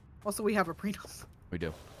 Also, we have a pre-nump. We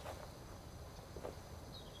do.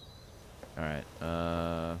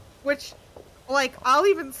 Alright, Which, like, I'll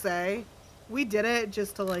even say, we did it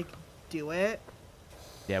just to, like, do it.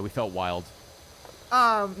 yeah, we felt wild.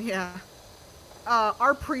 Yeah.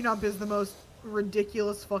 Our pre-nump is the most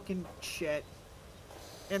ridiculous fucking shit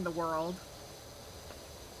in the world.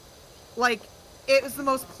 Like, it was the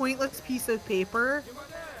most pointless piece of paper.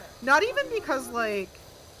 Not even because, like...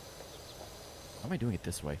 Why am I doing it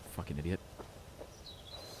this way? Fucking idiot.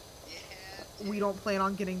 we don't plan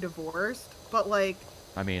on getting divorced, but like...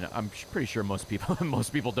 I mean, I'm pretty sure most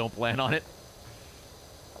people don't plan on it.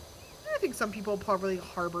 I think some people probably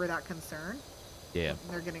harbor that concern. Yeah.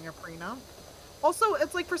 They're getting a prenup. Also,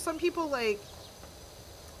 it's like for some people, like...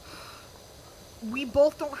 we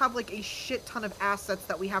both don't have like a shit ton of assets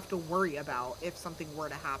that we have to worry about if something were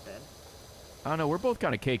to happen. I don't know, we're both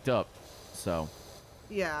kind of caked up, so...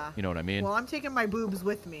 Yeah. You know what I mean? Well, I'm taking my boobs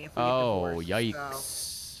with me if we get oh, divorced,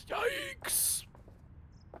 yikes. so. Yikes!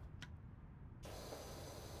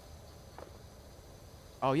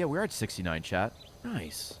 Oh, yeah, we're at 69, chat.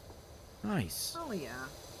 Nice. Nice. Oh, yeah.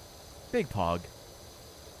 Big pog.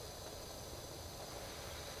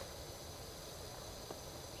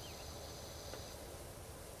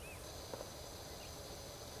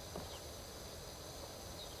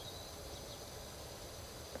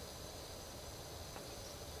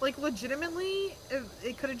 Like, legitimately,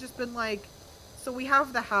 it could have just been like, so we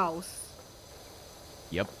have the house.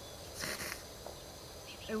 Yep.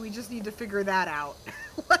 And we just need to figure that out.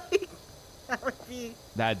 Like, that would be...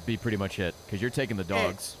 That'd be pretty much it, because you're taking the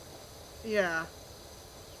dogs. Yeah.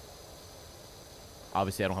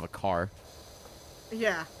 Obviously, I don't have a car.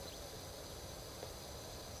 Yeah.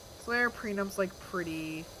 So our prenup's, like,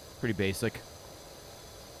 pretty... Pretty basic.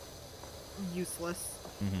 useless.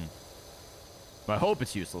 Mm-hmm. I hope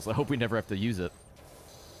it's useless. I hope we never have to use it.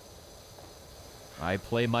 I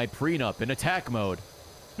play my prenup in attack mode.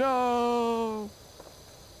 No!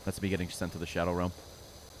 That's me getting sent to the Shadow Realm.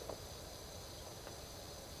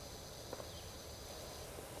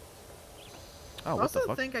 Oh, I what the also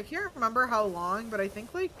fuck? think, I can't remember how long, but I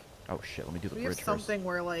think, like, Oh shit, let me do the we bridge have first. something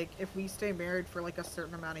where, like, if we stay married for, like, a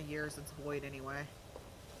certain amount of years, it's void anyway.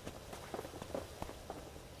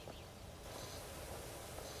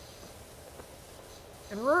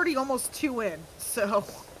 And we're already almost 2 in, so...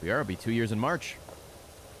 We are, it'll be 2 years in March.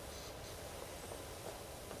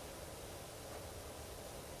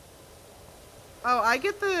 Oh, I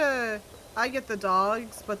get the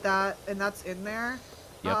dogs, but that's in there.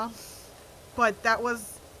 Yep. But that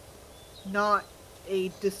was not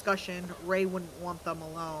a discussion. Ray wouldn't want them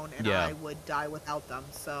alone, and Yeah. I would die without them,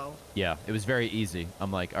 so... Yeah, it was very easy.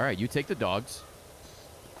 I'm like, all right, you take the dogs.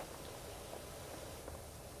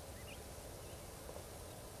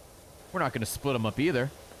 We're not going to split them up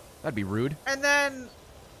either. That'd be rude. And then,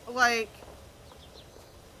 like...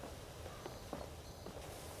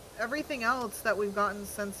 everything else that we've gotten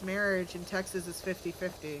since marriage in Texas is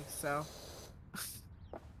 50-50, so...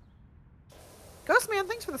 Ghostman,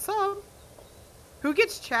 thanks for the sub. Who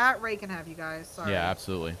gets chat? Ray can have you guys. Sorry. Yeah,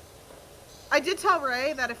 absolutely. I did tell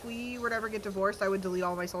Ray that if we were to ever get divorced, I would delete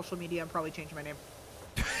all my social media and probably change my name.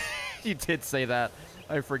 You did say that.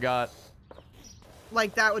 I forgot.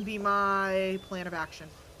 Like, that would be my plan of action.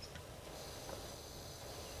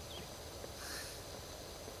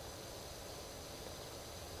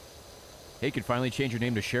 Hey, you could finally change your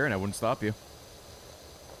name to Sharon. I wouldn't stop you.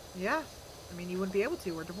 Yeah. I mean, you wouldn't be able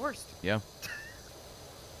to. We're divorced. Yeah.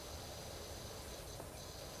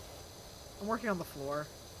 I'm working on the floor.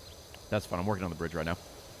 That's fine. I'm working on the bridge right now.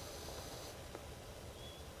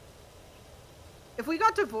 If we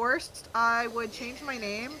got divorced, I would change my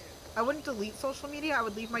name. I wouldn't delete social media. I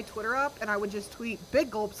would leave my Twitter up, and I would just tweet "big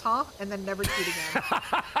gulps, huh?" and then never tweet again.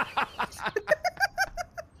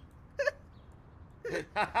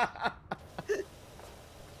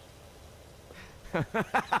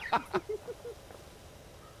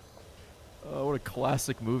 Oh, what a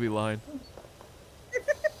classic movie line.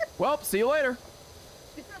 Well, see you later.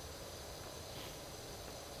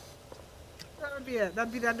 That would be it.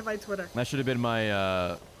 That'd be the end of my Twitter. That should have been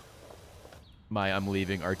my my I'm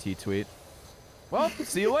leaving RT tweet. Well,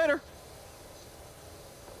 see you later.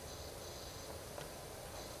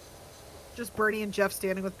 Just Bernie and Jeff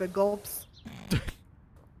standing with big gulps.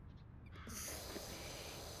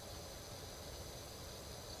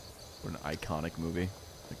 What an iconic movie.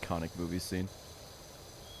 Iconic movie scene.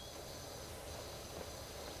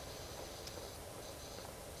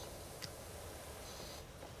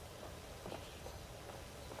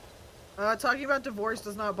 Talking about divorce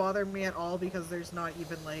does not bother me at all because there's not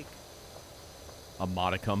even, like... A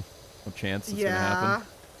modicum of chance it's gonna happen.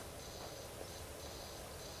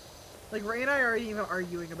 Like, Ray and I aren't even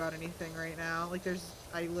arguing about anything right now. Like,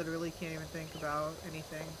 I literally can't even think about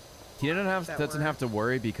anything. He doesn't have to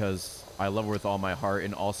worry because I love her with all my heart,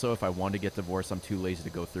 and also if I want to get divorced, I'm too lazy to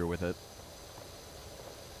go through with it.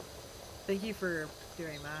 Thank you for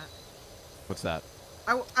doing that. What's that?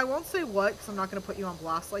 I won't say what, because I'm not going to put you on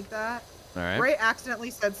blast like that. All right. Ray accidentally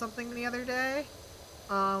said something the other day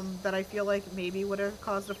that I feel like maybe would have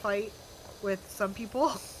caused a fight with some people.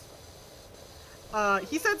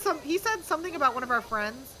 He said something about one of our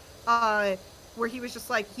friends where he was just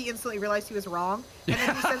like, he instantly realized he was wrong. And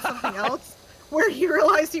then he said something else where he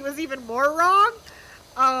realized he was even more wrong.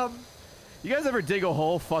 You guys ever dig a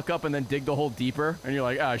hole, fuck up, and then dig the hole deeper? And you're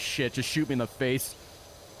like, ah, shit, just shoot me in the face.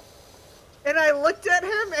 And I looked at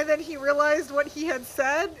him, and then he realized what he had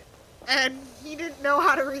said, and he didn't know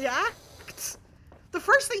how to react. The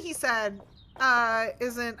first thing he said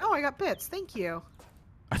isn't, "Oh, I got bits, thank you."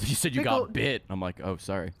 I thought you said you got bit. I'm like, oh,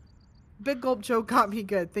 sorry. Big gulp joke got me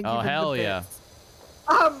good. Thank you. Oh, for hell the yeah. bits.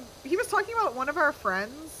 He was talking about one of our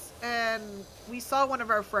friends, and we saw one of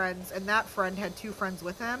our friends, and that friend had 2 friends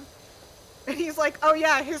with him. And he's like, "Oh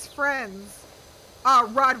yeah, his friends,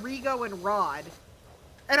 Rodrigo and Rod."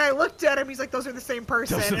 And I looked at him. He's like, "Those are the same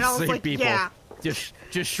person." Those are and the I was same like, people. "Yeah." Just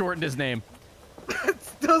shortened his name.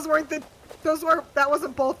 That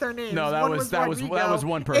wasn't both their names. No, that one was Rodrigo,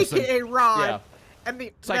 one person. AKA Rod. Yeah. And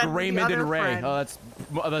It's like Raymond and Ray. Friend. Oh, that's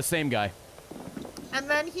the same guy. And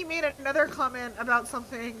then he made another comment about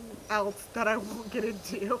something else that I won't get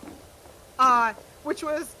into. Which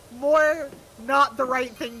was more not the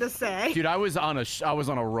right thing to say. Dude, I was on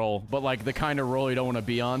a roll, but like the kind of roll you don't want to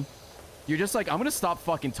be on. You're just like, I'm gonna stop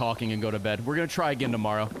fucking talking and go to bed. We're gonna try again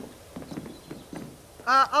tomorrow.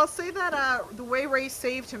 I'll say that the way Ray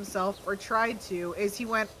saved himself, or tried to, is he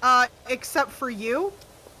went, except for you.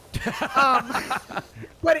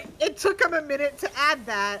 But it took him a minute to add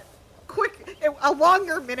that. A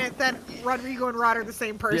longer minute than Rodrigo and Rod are the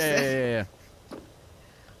same person.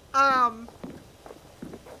 Yeah.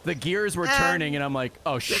 The gears were turning, and I'm like,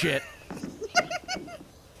 oh shit.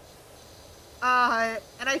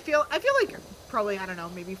 And I feel like probably, I don't know,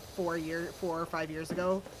 maybe 4 or 5 years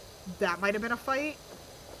ago, that might have been a fight.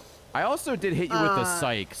 I also did hit you with a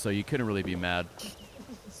psych, so you couldn't really be mad.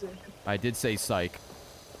 I did say psych.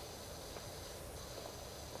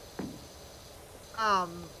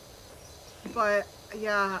 But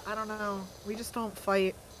yeah, I don't know. We just don't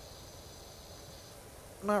fight.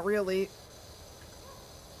 Not really.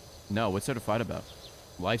 No, what's there to fight about?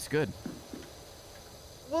 Life's good.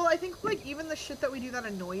 Well, I think, like, even the shit that we do that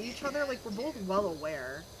annoy each other, like, we're both well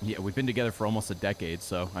aware. Yeah, we've been together for almost a decade,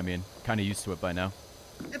 so, I mean, kind of used to it by now.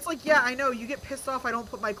 It's like, yeah, I know, you get pissed off I don't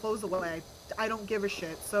put my clothes away. I don't give a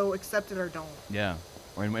shit, so accept it or don't. Yeah.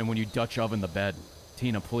 And when you Dutch oven the bed.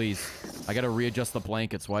 Tina, please. I gotta readjust the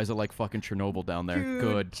blankets. Why is it like fucking Chernobyl down there? Dude,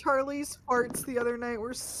 Good. Charlie's farts the other night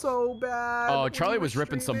were so bad. Oh, Charlie was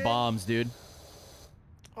ripping some bombs, dude.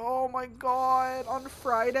 Oh my god, on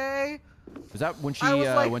Friday? Was that when she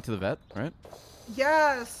like, went to the vet, right?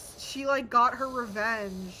 Yes, she like got her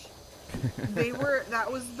revenge.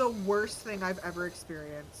 That was the worst thing I've ever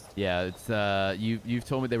experienced. Yeah, it's you've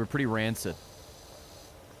told me they were pretty rancid.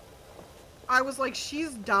 I was like,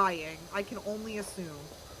 she's dying. I can only assume.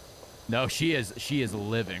 No, she is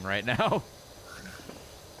living right now.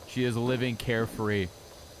 She is living carefree.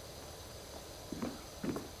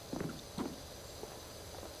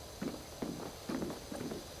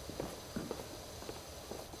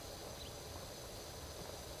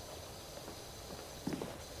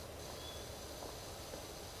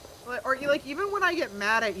 Or like, even when I get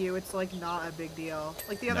mad at you, it's like not a big deal.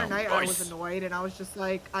 Like the other night, I was annoyed and I was just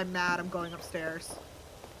like, I'm mad. I'm going upstairs.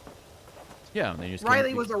 Yeah, and then you just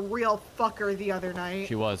Riley was a real fucker the other night.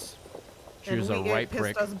 She was. She was a right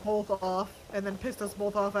prick. Pissed us both off, and then pissed us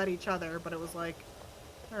both off at each other. But it was like,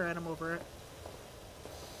 all right, I'm over it.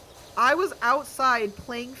 I was outside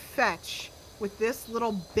playing fetch with this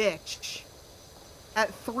little bitch at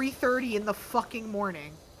 3:30 in the fucking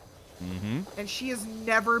morning. Mm-hmm. And she has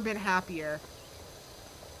never been happier.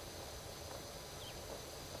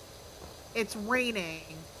 It's raining,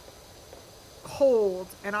 cold,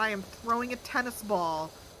 and I am throwing a tennis ball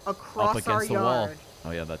across our yard. Wall. Oh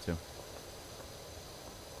yeah, that too.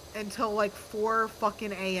 Until like 4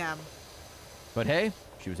 fucking a.m. But hey,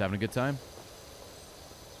 she was having a good time.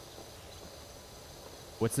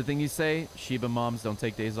 What's the thing you say? Shiba moms don't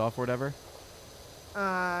take days off or whatever?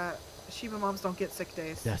 Shiba moms don't get sick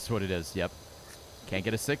days. That's what it is, yep. Can't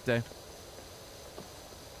get a sick day.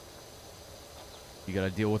 You gotta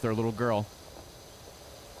deal with our little girl.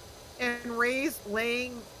 And Ray's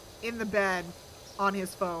laying in the bed on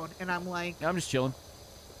his phone, and I'm like... I'm just chilling.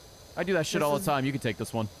 I do that shit all the time. You can take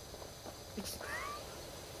this one.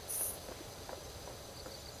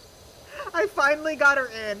 I finally got her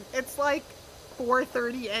in. It's like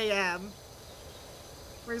 4:30 a.m.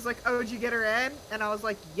 Where he's like, oh, did you get her in? And I was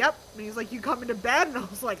like, yep. And he's like, you coming to bed? And I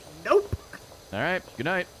was like, nope. All right, good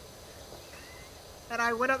night. And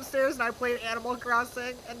I went upstairs and I played Animal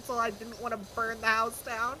Crossing until I didn't want to burn the house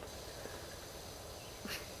down.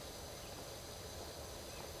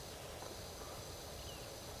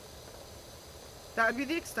 That would be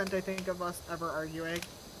the extent, I think, of us ever arguing.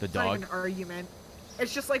 The It's dog? not even an argument.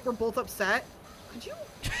 It's just like we're both upset. Could you?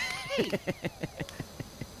 Hey.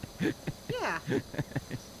 Yeah.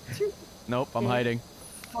 Nope, I'm hiding.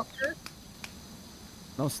 Fucker.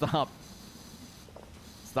 No, stop.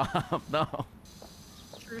 Stop, no.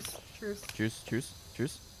 Truce, truce. Truce, truce,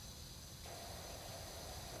 truce.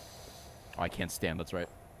 Oh, I can't stand, that's right.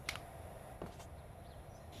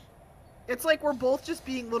 It's like we're both just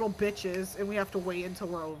being little bitches, and we have to wait until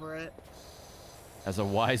we're over it. As a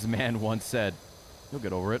wise man once said, you'll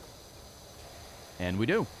get over it. And we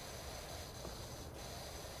do.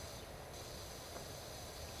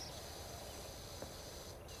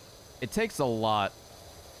 It takes a lot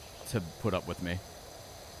to put up with me.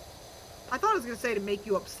 I thought I was going to say to make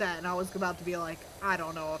you upset, and I was about to be like, I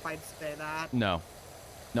don't know if I'd say that. No.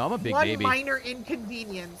 No, I'm a big One baby. minor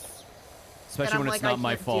inconvenience. Especially when it's not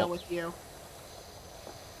my fault. Deal with you.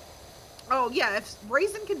 Oh, yeah, if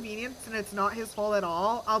Ray's inconvenience and it's not his fault at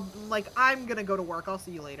all, I'm going to go to work. I'll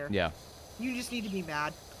see you later. Yeah. You just need to be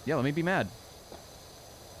mad. Yeah, let me be mad.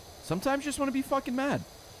 Sometimes you just want to be fucking mad.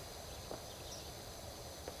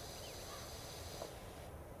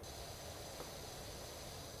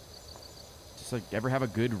 Just like, ever have a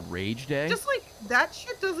good rage day? Just like, that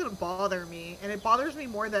shit doesn't bother me. And it bothers me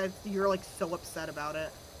more that you're like so upset about it.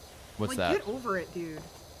 What's like, that? Get over it, dude.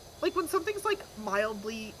 Like when something's like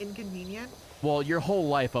mildly inconvenient. Well, your whole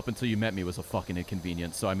life up until you met me was a fucking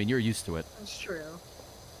inconvenience. So, I mean, you're used to it. That's true.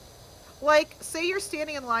 Like, say you're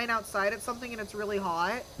standing in line outside at something and it's really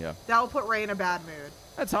hot. Yeah. That'll put Ray in a bad mood.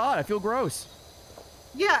 That's hot. I feel gross.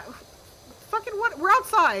 Yeah. Fucking what? We're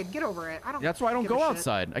outside. Get over it. I don't. That's why I don't give a go shit.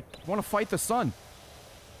 outside. I want to fight the sun.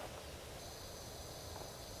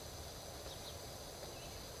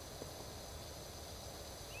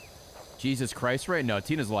 Jesus Christ, right? No,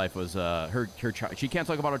 Tina's life was she can't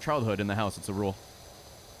talk about her childhood in the house. It's a rule.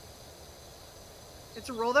 It's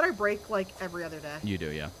a rule that I break like every other day. You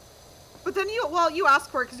do, yeah. But then you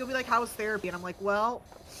ask for it because you'll be like, "How was therapy?" And I'm like, "Well,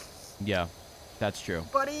 Yeah, that's true.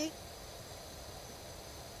 buddy."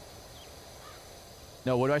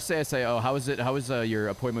 No, what do I say? I say, oh, how was it? How was your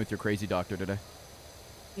appointment with your crazy doctor today?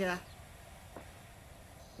 Yeah.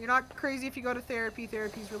 You're not crazy if you go to therapy.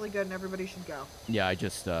 Therapy's really good and everybody should go. Yeah, I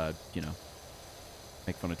just, you know,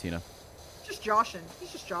 make fun of Tina. Just joshing.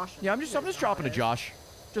 He's just joshing. Yeah, I'm just dropping a Josh.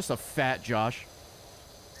 Just a fat Josh.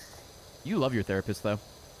 You love your therapist, though.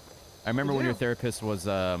 I remember when your therapist was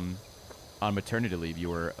on maternity leave, you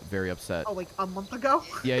were very upset. Oh, like a month ago?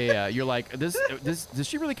 Yeah. You're like, does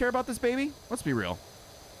she really care about this baby? Let's be real.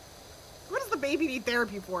 What does the baby need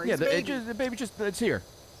therapy for? Yeah, He's the baby just, it's here.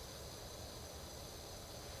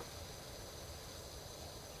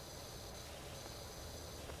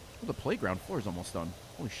 Oh, the playground floor is almost done.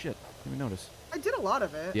 Holy shit. Didn't even notice. I did a lot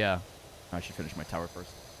of it. Yeah. I should finish my tower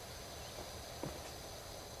first.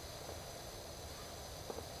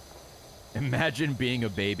 Imagine being a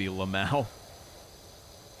baby, Lamau.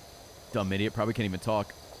 Dumb idiot. Probably can't even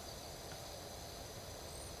talk.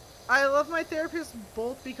 I love my therapist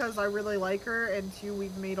both because I really like her, and two,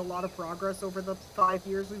 we've made a lot of progress over the 5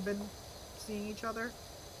 years we've been seeing each other.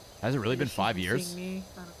 Has it really been She's 5 years? seeing me.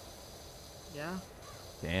 Yeah.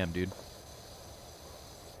 Damn, dude.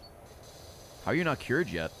 How are you not cured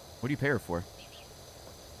yet? What do you pay her for?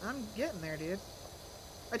 I'm getting there, dude.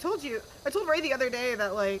 I told Ray the other day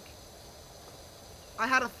that, like, I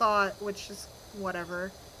had a thought, which is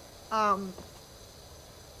whatever. Fat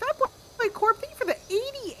Boy Corp, thank you for the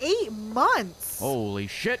 88 months. Holy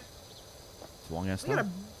shit. It's a long ass We got a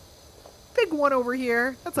time. big one over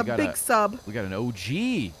here. That's a big sub. We got an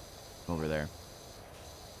OG over there.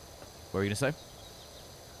 What were you gonna say?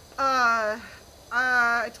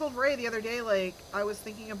 I told Ray the other day, like, I was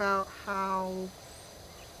thinking about how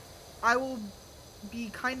I will be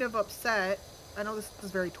kind of upset. I know this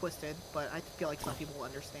is very twisted, but I feel like some people will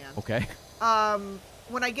understand. Okay.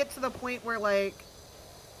 When I get to the point where, like,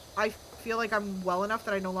 I feel like I'm well enough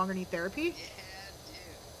that I no longer need therapy. Yeah,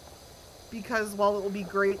 dude. Because while it will be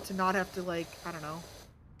great to not have to, like, I don't know,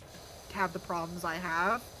 have the problems I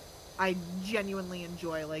have, I genuinely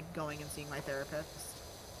enjoy, like, going and seeing my therapist.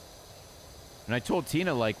 And I told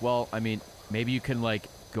Tina, like, well, I mean, maybe you can, like,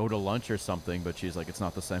 go to lunch or something, but she's like, it's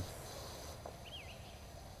not the same.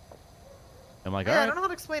 I'm like, Yeah, all right. I don't know how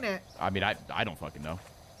to explain it. I mean, I don't fucking know.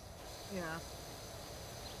 Yeah.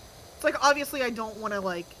 It's like, obviously I don't want to,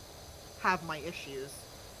 like, have my issues,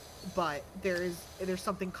 but there's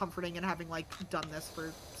something comforting in having, like, done this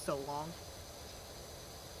for so long.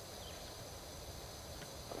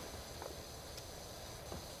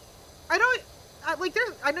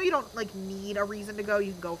 I know you don't, like, need a reason to go.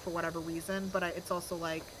 You can go for whatever reason, but it's also,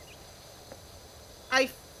 like, I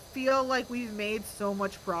feel like we've made so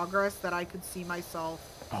much progress that I could see myself,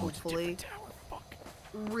 hopefully,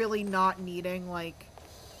 really not needing, like,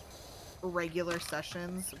 regular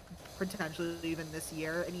sessions, potentially even this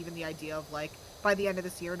year, and even the idea of, like, by the end of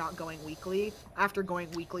this year not going weekly after going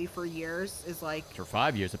weekly for years is, like, For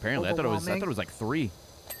 5 years, apparently. I thought it was like 3.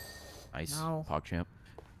 Nice. No. PogChamp.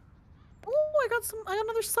 Oh, I got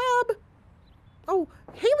another sub. Oh,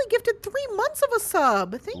 Haley gifted 3 months of a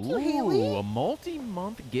sub. Thank you, Haley. Ooh, a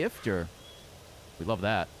multi-month gifter. We love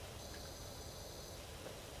that.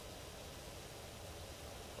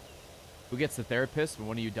 Who gets the therapist when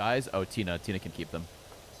one of you dies? Oh, Tina. Tina can keep them.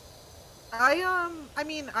 That's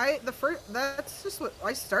just what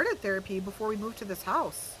I started therapy before we moved to this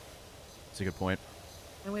house, That's a good point.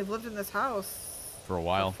 and we've lived in this house For a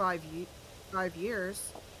while. for 5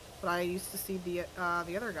 years. But I used to see the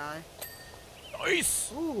other guy.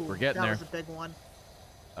 Nice! Ooh, We're getting there. That was a big one.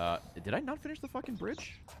 Did I not finish the fucking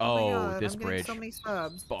bridge? Oh, my Oh, God, this I'm getting bridge. so many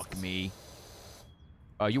subs. Fuck me.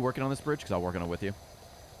 Are you working on this bridge? Because I'll work on it with you.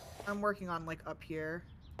 I'm working on, like, up here.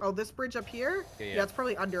 Oh, this bridge up here? Yeah. It's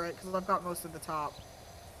probably under it because I've got most of the top.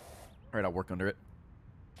 Alright, I'll work under it.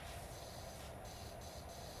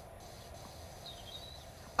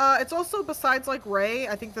 It's also, besides, like, Ray,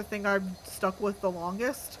 I think the thing I've stuck with the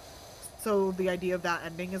longest. So the idea of that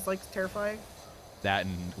ending is, like, terrifying. That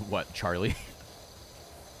and what, Charlie?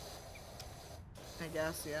 I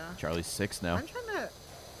guess, yeah. Charlie's 6 now. I'm trying to...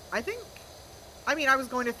 I think I mean, I was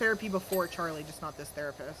going to therapy before Charlie, just not this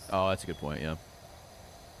therapist. Oh, that's a good point, yeah.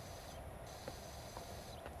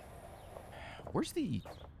 Where's the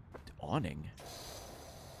awning?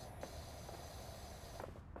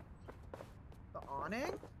 The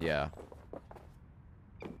awning? Yeah.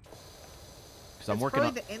 Because I'm It's working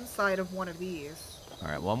on... probably the inside of one of these.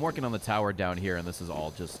 Alright, well, I'm working on the tower down here, and this is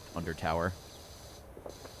all just under tower.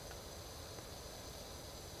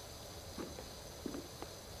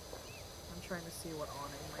 I'm trying to see what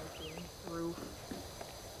awning might be. Roof.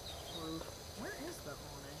 Roof. Where is the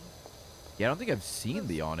awning? Yeah, I don't think I've seen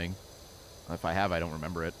the awning. If I have, I don't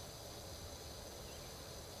remember it.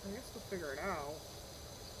 I guess we'll figure it out.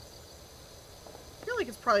 I feel like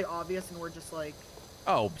it's probably obvious and we're just like...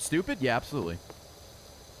 Oh, stupid? Yeah, absolutely.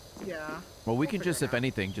 Yeah. Well, we We'll can figure just, it if out.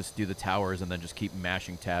 anything, just do the towers and then just keep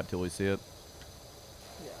mashing tab till we see it.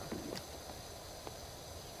 Yeah.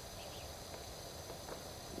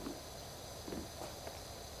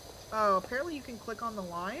 Oh, apparently you can click on the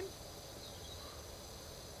line?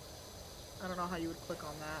 I don't know how you would click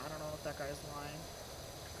on that. I don't know if that guy's lying.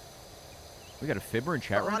 We got a fibber in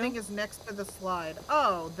chat The right awning now? is next to the slide.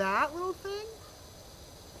 Oh, that little thing?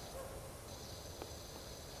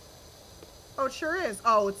 Oh, it sure is.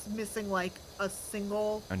 Oh, it's missing like a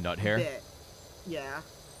single A nut hair? bit. Yeah.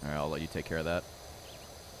 Alright, I'll let you take care of that.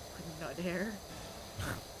 Nut hair.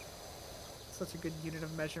 Such a good unit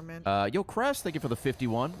of measurement. Yo, Crest, thank you for the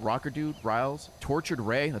 51. Rocker Dude, Riles, Tortured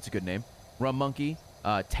Ray, that's a good name. Rum Monkey,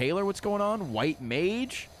 Taylor, what's going on? White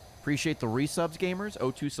Mage, appreciate the resubs, gamers.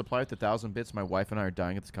 O2 Supply with 1,000 bits. My wife and I are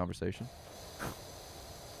dying at this conversation.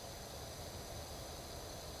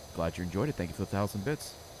 Glad you enjoyed it. Thank you for the 1,000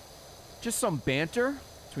 bits. Just some banter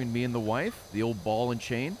between me and the wife. The old ball and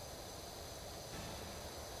chain.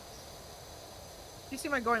 You see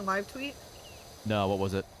my going live tweet? No, what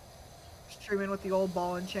was it? Streaming with the old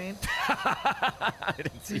ball and chain. I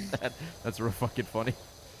didn't see that. That's real fucking funny.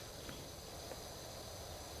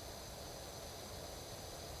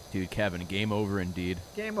 Dude, Kevin, game over indeed.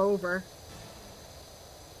 Game over.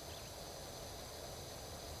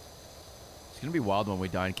 It's gonna be wild when we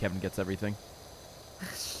die and Kevin gets everything.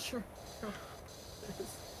 Sure.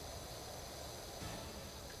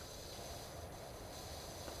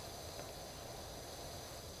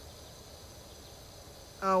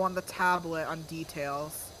 Oh, on the tablet, on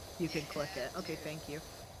details, you can click it. Okay, thank you.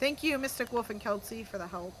 Thank you, Mystic Wolf and Kelsey, for the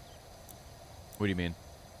help. What do you mean?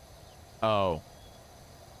 Oh.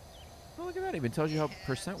 Oh, look at that. It even tells you how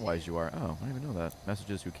percent-wise you are. Oh, I didn't even know that.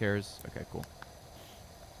 Messages, who cares? Okay, cool.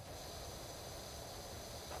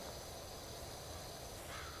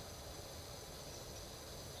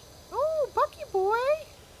 Oh, Bucky Boy!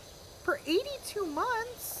 For 82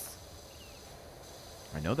 months!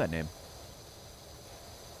 I know that name.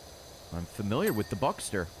 I'm familiar with the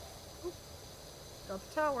Buckster. Got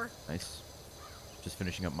the tower. Nice. Just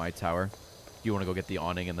finishing up my tower. Do you want to go get the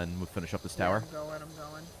awning and then we'll finish up this Yeah, tower? I'm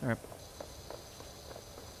going. Alright.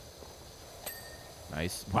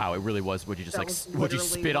 Nice. Wow, it really was. Would you just That like, was would you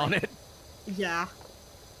literally, spit on like- it? Yeah.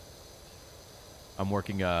 I'm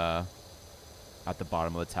working at the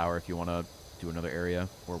bottom of the tower if you want to do another area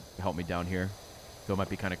or help me down here. Though it might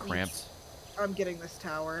be kind of cramped. I'm getting this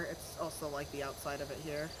tower. It's also like the outside of it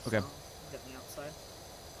here. Okay. So I'm getting the outside.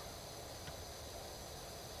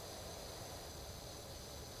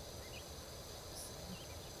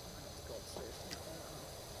 Let's go upstairs to get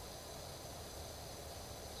that.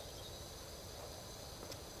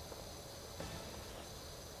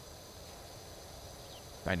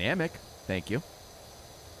 Dynamic. Thank you.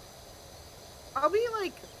 I'll be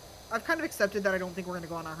like, I've kind of accepted that I don't think we're gonna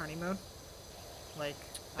go on our honeymoon. Like,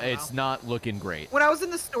 I don't It's know. not looking great. When I was in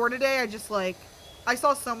the store today, I just like, I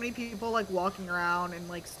saw so many people like walking around and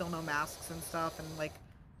like still no masks and stuff, and like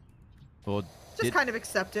Well, just kind of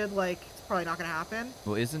accepted like it's probably not gonna happen.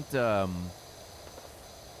 well, isn't it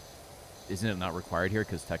not required here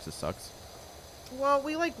because Texas sucks? Well,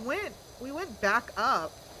 we went back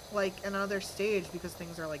up like another stage because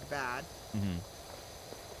things are like bad.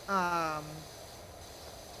 Mm-hmm. Um,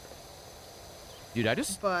 Dude, I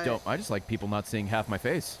just But- don't. I just like people not seeing half my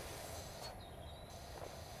face.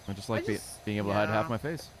 I just like being able to hide half yeah. my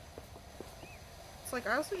face. It's like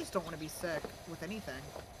I also just don't want to be sick with anything.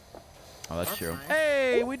 Oh, that's That's true. nice.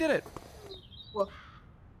 Hey, we did it. Well,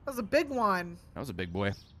 that was a big one. That was a big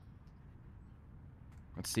boy.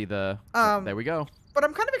 Let's see the. Um, there we go. But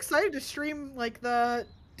I'm kind of excited to stream like the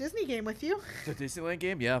Disney game with you. The Disneyland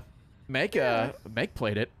game, yeah. Meg, Yeah. Meg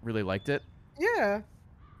played it. Really liked it. Yeah.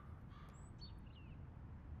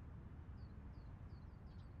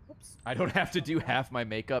 Oops. I don't have to do half my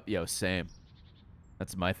makeup. Yo, same.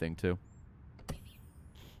 That's my thing too.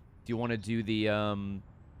 Do you want to do the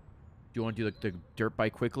Do you want to do the dirt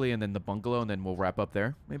bike quickly and then the bungalow and then we'll wrap up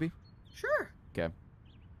there, maybe? Sure. Okay.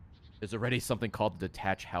 There's already something called the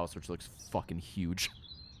detached house, which looks fucking huge.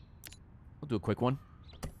 I'll do a quick one.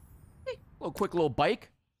 Hey, quick little bike.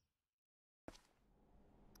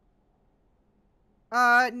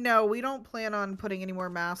 No, we don't plan on putting any more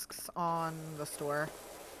masks on the store.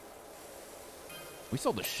 We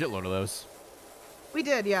sold a shitload of those. We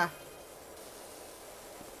did, yeah.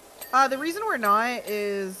 The reason we're not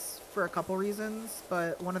is for a couple reasons,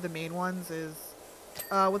 but one of the main ones is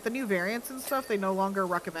with the new variants and stuff, they no longer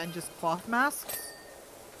recommend just cloth masks.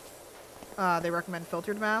 They recommend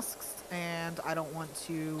filtered masks, and I don't want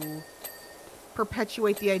to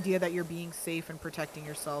perpetuate the idea that you're being safe and protecting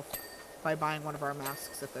yourself by buying one of our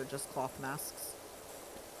masks if they're just cloth masks.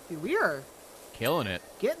 Dude, we are killing it.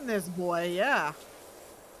 Getting this, boy, yeah.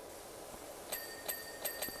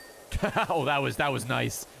 Oh, that was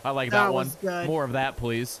nice. I like that one. Good. More of that,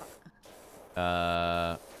 please.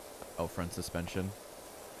 Oh, front suspension.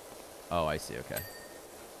 Oh, I see. Okay.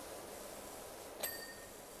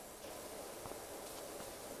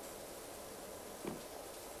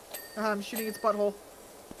 I'm shooting its butthole.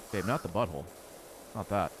 Babe, not the butthole. Not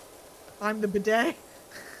that. I'm the bidet.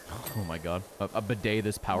 Oh my god. A bidet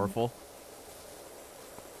this powerful?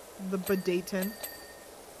 The bidetin.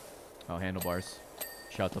 Oh, handlebars.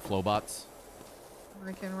 Shout to Flowbots.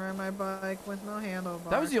 I can ride my bike with no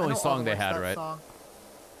handlebars. That was the only song they had, right? Song.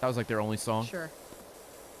 That was like their only song? Sure.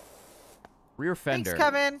 Rear fender. Thanks,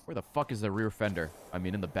 Kevin. Where the fuck is the rear fender? I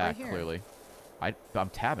mean, in the back, Right here. clearly. I'm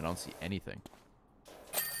tabbing. I don't see anything.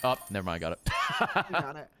 Oh, never mind. I got it. You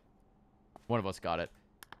got it. One of us got it.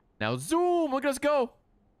 Now zoom. Look at us go.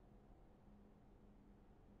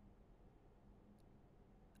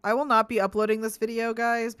 I will not be uploading this video,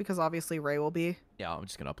 guys, because obviously Ray will be. Yeah, I'm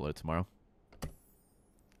just going to upload it tomorrow.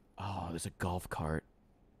 Oh, there's a golf cart.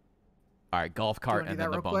 All right, golf cart and then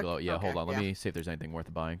the bungalow. Yeah, okay, hold on. Let me see if there's anything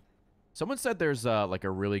worth buying. Someone said there's like a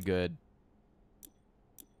really good...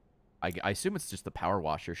 I assume it's just the power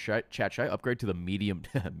washer. Chat, should I upgrade to the medium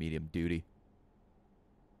medium duty?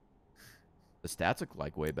 The stats look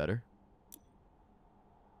like way better.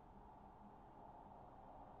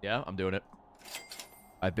 Yeah, I'm doing it.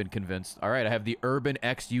 I've been convinced. All right, I have the Urban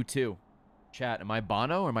XU2. Chat, am I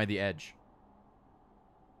Bono or am I the Edge?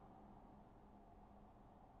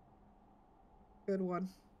 Good one.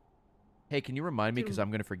 Hey, can you remind me, because I'm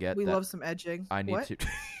going to forget We that love some edging. I need What? to...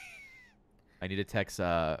 I need to text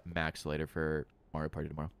Max later for Mario Party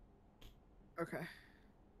tomorrow. Okay.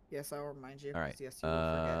 Yes, I'll remind you. All right. Yes, you will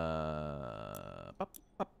forget. Bop,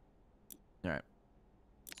 bop. All right.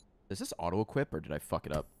 Is this auto-equip, or did I fuck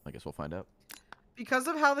it up? I guess we'll find out. Because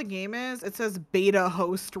of how the game is, it says beta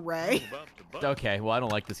host Ray. I'm about to bust. Okay, well, I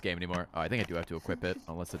don't like this game anymore. Oh, I think I do have to equip it,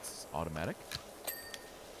 unless it's automatic.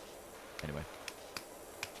 Anyway.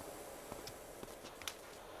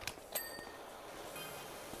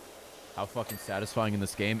 How fucking satisfying in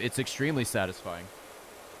this game. It's extremely satisfying.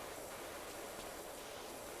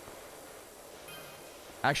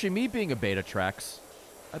 Actually, me being a beta tracks.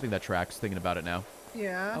 I think that tracks, thinking about it now.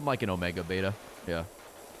 Yeah. I'm like an omega beta. Yeah.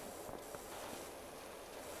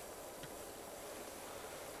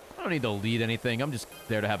 I don't need to lead anything. I'm just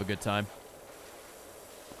there to have a good time.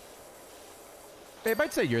 Babe,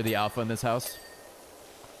 I'd say you're the alpha in this house.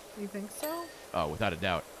 You think so? Oh, without a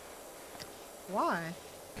doubt. Why?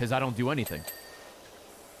 Because I don't do anything.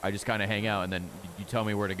 I just kind of hang out, and then you tell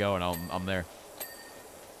me where to go, and I'm there.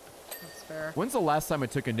 That's fair. When's the last time I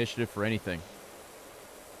took initiative for anything?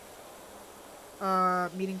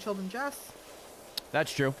 Meeting Children Jess.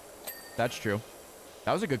 That's true. That's true.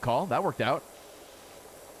 That was a good call. That worked out.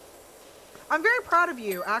 I'm very proud of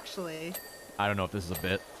you, actually. I don't know if this is a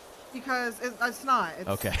bit. Because it's not. It's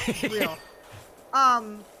Okay. real.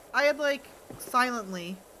 I had, like,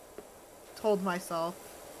 silently told myself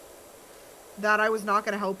that I was not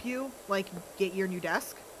going to help you, like, get your new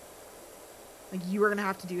desk. Like, you were going to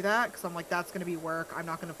have to do that, because I'm like, that's going to be work. I'm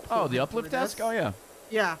not going to Oh, the uplift desk? Oh, yeah.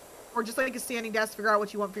 Yeah. Or just, like, a standing desk, figure out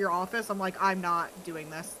what you want for your office. I'm like, I'm not doing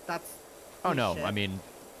this. That's Oh, no. shit. I mean,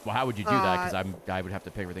 well, how would you do that? Because I would have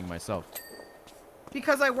to pay everything myself.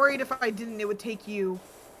 Because I worried if I didn't, it would take you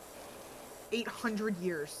 800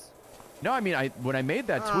 years. No, I mean, when I made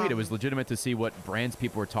that tweet, it was legitimate to see what brands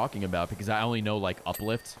people were talking about, because I only know, like,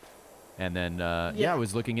 Uplift. And then, yeah, I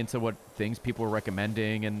was looking into what things people were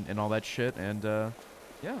recommending and all that shit. And,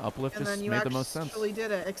 yeah, Uplift And just then you made the most sense. actually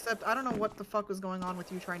did it. Except, I don't know what the fuck was going on with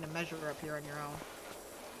you trying to measure up here on your own.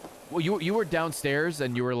 Well, you were downstairs,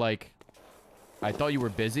 and you were like... I thought you were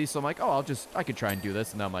busy, so I'm like, oh, I could try and do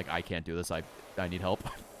this. And then I'm like, I can't do this. I need help.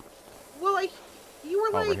 Well, you were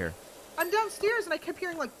Oh, like, we're here. I'm downstairs and I kept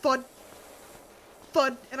hearing like thud,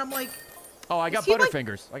 thud, and I'm like, Oh, I got he, like,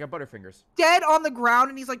 Butterfingers. I got Butterfingers. dead on the ground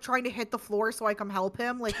and he's like trying to hit the floor so I come help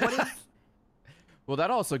him. Like, what is? Well,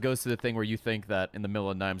 that also goes to the thing where you think that in the middle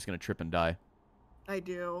of the night I'm just gonna trip and die. I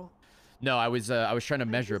do. No, I was trying to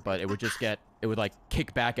measure it, but it would just get, it would like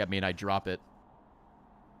kick back at me and I'd drop it.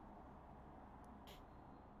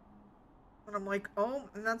 And I'm like, oh,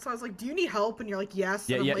 and that's why I was like, do you need help? And you're like, yes.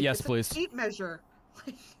 Yeah, and I'm yeah, like, yes, it's please. A tape measure.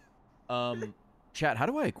 Chat, how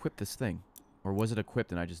do I equip this thing? Or was it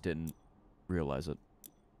equipped and I just didn't realize it?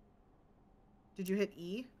 Did you hit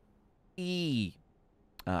E? E.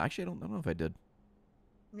 Actually, I don't know if I did.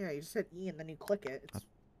 Yeah, you just hit E and then you click it. I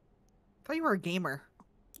thought you were a gamer.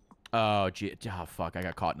 Oh, gee. Oh, fuck. I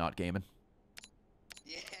got caught not gaming.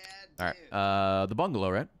 Yeah, dude. All right. The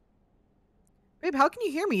bungalow, right? Babe, how can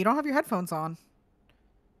you hear me? You don't have your headphones on.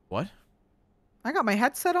 What? I got my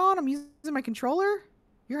headset on. I'm using my controller.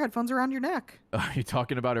 Your headphones are around your neck. Are you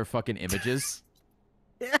talking about her fucking images?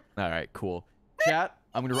 Yeah. All right, cool. Chat,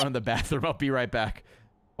 I'm going to run to the bathroom. I'll be right back.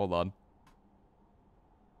 Hold on.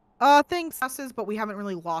 Thanks, but we haven't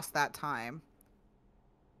really lost that time.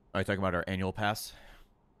 Are you talking about our annual pass?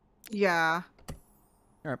 Yeah.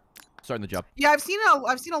 All right. Starting the job. Yeah, I've seen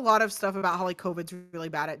a lot of stuff about how like COVID's really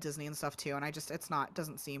bad at Disney and stuff too, and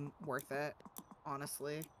doesn't seem worth it,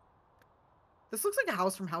 honestly. This looks like a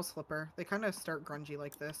house from House Flipper. They kind of start grungy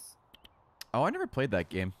like this. Oh, I never played that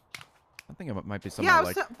game. I think it might be something Yeah, I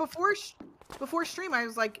like. before stream, I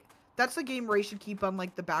was like, that's a game Ray should keep on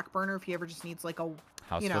like the back burner if he ever just needs like a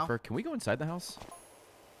House Flipper. Can we go inside the house?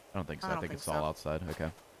 I don't think so. I think it's all outside. Okay.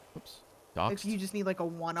 Oops. Doxed. If you just need like a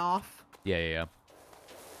one-off, Yeah.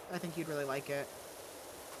 I think you'd really like it.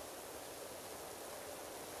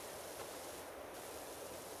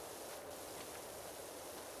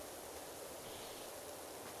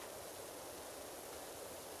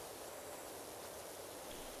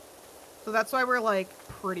 So that's why we're like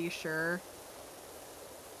pretty sure.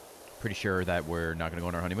 Pretty sure that we're not gonna go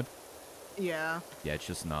on our honeymoon. Yeah. Yeah, it's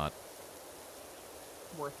just not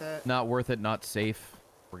Worth it. not worth it. Not safe.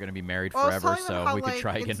 We're gonna be married Well, I was forever, telling them so how, we could like,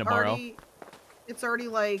 try again tomorrow. It's already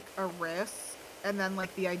like a risk, and then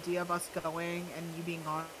like the idea of us going and you being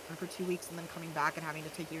gone for 2 weeks and then coming back and having to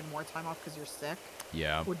take even more time off because you're sick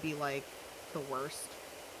Yeah. would be like the worst.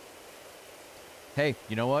 Hey,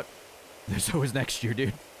 you know what? There's always next year,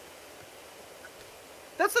 dude.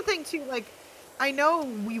 That's the thing too. Like, I know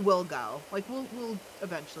we will go. Like, we'll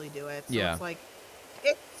eventually do it. So Yeah. It's like,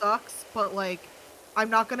 it sucks, but like, I'm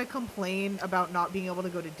not gonna complain about not being able to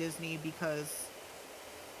go to Disney because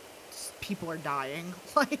people are dying.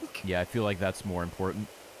 Like, Yeah, I feel like that's more important.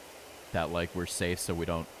 That like we're safe, so we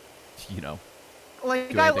don't, you know.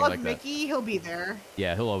 like Do I anything love like that. Mickey. He'll be there.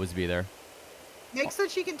 Yeah, he'll always be there. Nick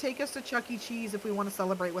said she can take us to Chuck E. Cheese if we want to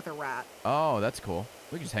celebrate with a rat. Oh, that's cool.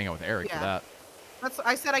 We can just hang out with Eric for Yeah. that.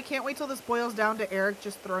 I said I can't wait till this boils down to Eric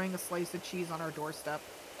just throwing a slice of cheese on our doorstep.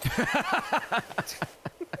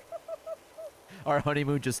 Our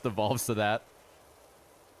honeymoon just evolves to that.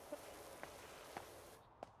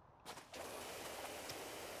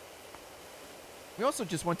 We also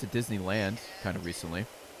just went to Disneyland kind of recently.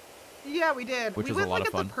 Yeah, we did. Which we was a went lot like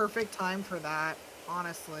of at fun. the perfect time for that,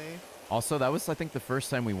 honestly. Also, that was, I think, the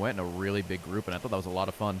first time we went in a really big group, and I thought that was a lot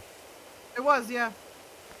of fun. It was, yeah.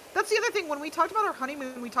 That's the other thing. When we talked about our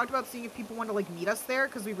honeymoon, we talked about seeing if people wanted to like meet us there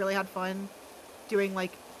because we really had fun doing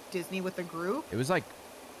like Disney with the group. It was like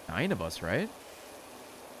 9 of us, right?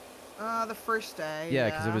 The first day. Yeah,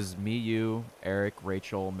 because it was me, you, Eric,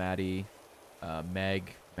 Rachel, Maddie,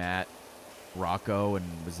 Meg, Matt, Rocco, and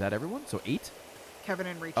was that everyone? So 8? Kevin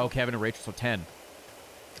and Rachel. Oh, Kevin and Rachel, so 10.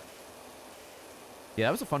 Yeah,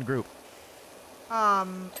 that was a fun group.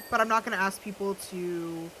 But I'm not gonna ask people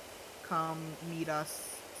to come meet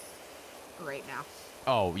us right now.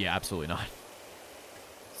 Oh, yeah, absolutely not.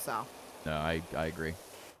 So. No, I agree.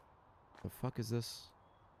 The fuck is this?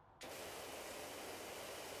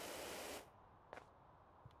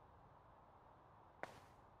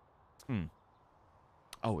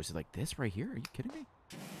 Oh, is it like this right here? Are you kidding me?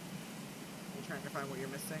 You're trying to find what you're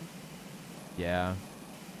missing. Yeah.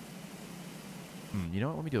 You know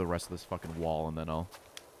what? Let me do the rest of this fucking wall, and then I'll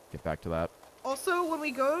get back to that. Also, when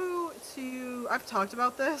we go to, I've talked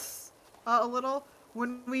about this a little.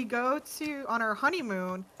 When we go to on our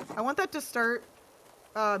honeymoon, I want that to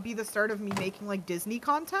be the start of me making like Disney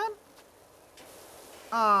content.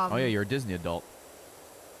 Oh yeah, you're a Disney adult.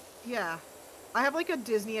 Yeah, I have like a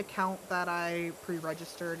Disney account that I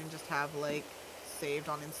pre-registered and just have like saved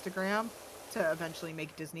on Instagram to eventually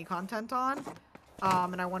make Disney content on.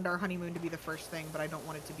 And I want our honeymoon to be the first thing, but I don't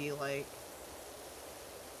want it to be like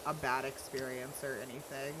a bad experience or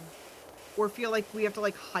anything. Or feel like we have to,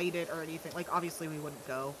 like, hide it or anything. Like, obviously we wouldn't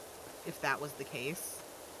go if that was the case.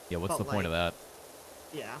 Yeah, what's But, the point of that?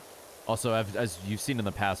 Yeah. Also, as you've seen in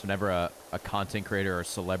the past, whenever a content creator or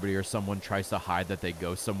celebrity or someone tries to hide that they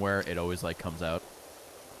go somewhere, it always, like, comes out.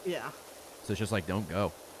 Yeah. So it's just like, don't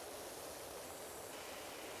go.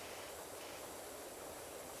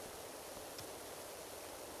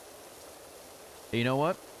 You know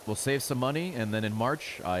what? We'll save some money, and then in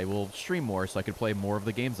March, I will stream more so I can play more of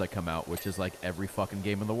the games that come out, which is like every fucking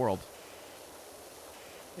game in the world.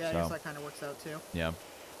 Yeah, I So, guess that kind of works out, too. yeah.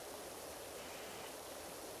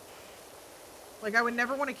 Like, I would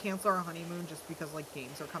never want to cancel our honeymoon just because, like,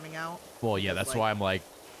 games are coming out. Well, yeah, Because, that's like, why I'm like,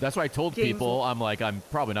 that's why I told games people, will- I'm like, I'm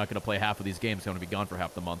probably not going to play half of these games. I'm going to be gone for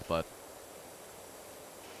half the month, but...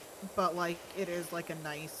 But, like, it is, like, a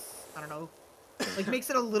nice, I don't know, like, makes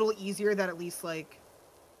it a little easier that at least, like,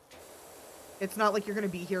 it's not like you're going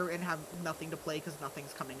to be here and have nothing to play because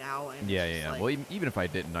nothing's coming out. And Yeah, it's yeah, just, yeah. like- Well, even if I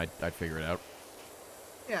didn't, I'd figure it out.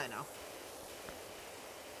 Yeah, I know.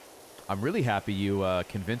 I'm really happy you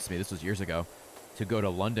convinced me, this was years ago, to go to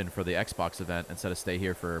London for the Xbox event instead of stay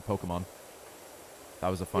here for Pokemon. That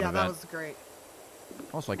was a fun Yeah, event. that was great.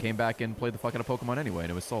 Also, I came back and played the fuck out of Pokemon anyway,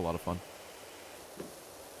 and it was still a lot of fun.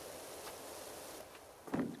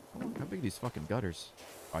 How big are these fucking gutters?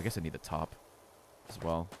 Oh, I guess I need the top as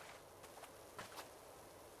well.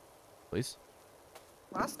 Please?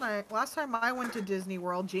 Last time I went to Disney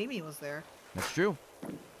World, Jamie was there. That's true.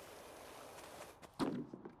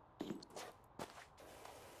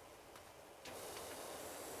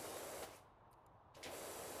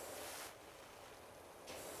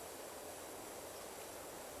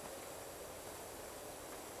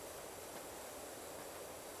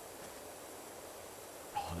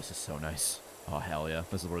 Oh, this is so nice. Oh, hell yeah.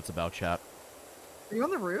 This is what it's about, chat. Are you on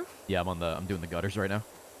the roof? Yeah, I'm doing the gutters right now.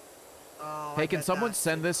 Oh, Hey, I can bet someone that's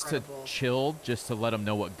send this incredible. to Chill just to let him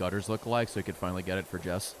know what gutters look like so he could finally get it for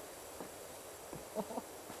Jess?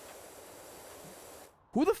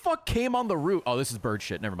 Who the fuck came on the roof? Oh, this is bird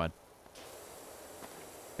shit. Never mind.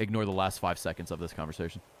 Ignore the last 5 seconds of this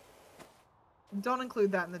conversation. Don't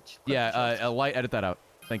include that in the clip. Yeah, Light, edit that out.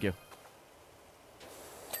 Thank you.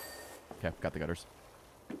 Okay, got the gutters.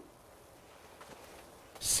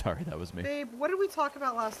 Sorry, that was me. Babe, what did we talk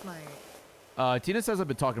about last night? Tina says I've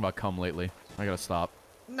been talking about cum lately. I gotta stop.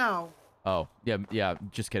 No. Oh, yeah,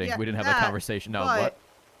 just kidding. Yeah, we didn't have that that, conversation. No, but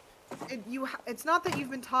what? It's not that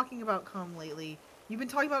you've been talking about cum lately. You've been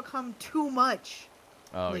talking about cum too much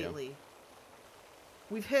Oh, lately.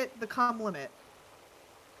 We've hit the cum limit.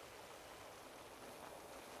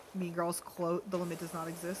 Mean Girls quote, the limit does not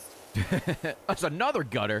exist. yeah. That's another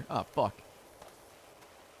gutter. Oh, fuck.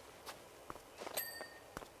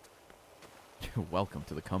 Welcome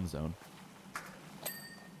to the cum zone.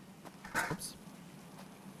 Oops.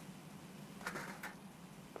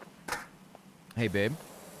 Hey, babe.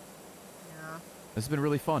 Yeah, This has been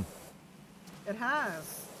really fun. it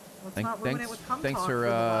has. Let's not ruin it with cum thanks talk for, the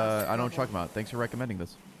last I know what you're couple. talking about. Thanks for recommending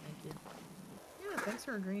this. Thank you. Yeah, thanks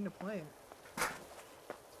for agreeing to play it.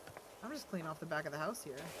 I'm just cleaning off the back of the house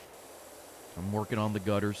here. I'm working on the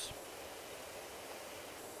gutters.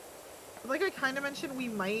 But like I kind of mentioned, we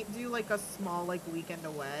might do like a small like weekend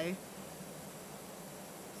away.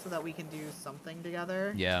 So that we can do something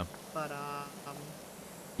together. Yeah. But,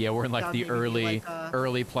 Yeah, we're in like That the would maybe be early, like a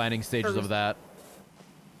early planning stages of that.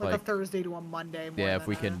 like a Like, Thursday to a Monday. More yeah, than if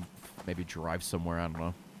we a- can maybe drive somewhere, I don't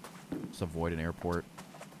know. Just avoid an airport.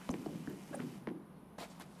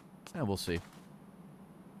 Yeah, we'll see.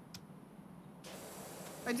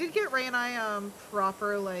 I did get Ray and I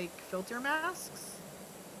proper like filter masks.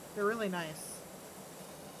 They're really nice.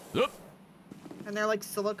 Oop. And they're like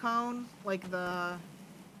silicone, like the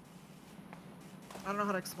I don't know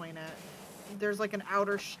how to explain it. There's like an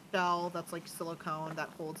outer shell that's like silicone that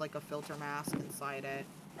holds like a filter mask inside it.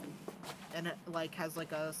 And it like has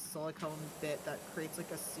like a silicone bit that creates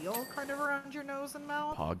like a seal kind of around your nose and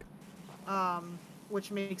mouth. Pog.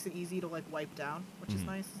 Which makes it easy to like wipe down, which is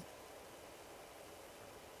nice.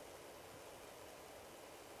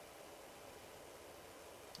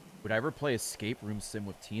 Would I ever play Escape Room Sim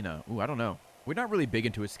with Tina? Ooh, I don't know. We're not really big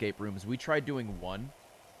into escape rooms. We tried doing one,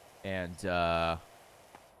 and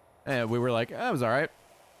we were like, that was all right.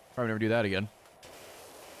 Probably never do that again.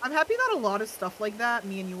 I'm happy that a lot of stuff like that,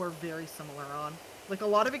 me and you are very similar on. Like a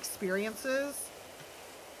lot of experiences.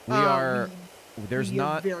 We are. There's we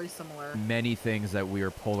not very similar. many things that we are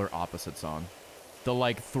polar opposites on. The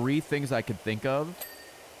like 3 things I could think of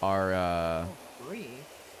are Oh, 3.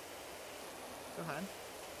 Go ahead.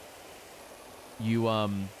 you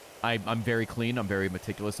I'm very clean. I'm very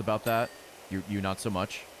meticulous about that. You not so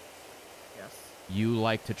much. you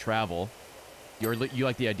like to travel. You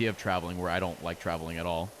like the idea of traveling, where I don't like traveling at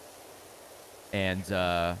all. And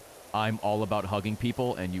I'm all about hugging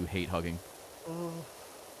people, and you hate hugging. Oh.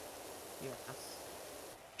 Yes.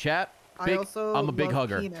 Chat. I also I'm a big love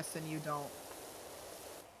hugger. penis and you don't.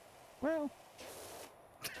 Well.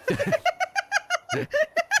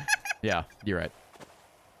 Yeah, you're right.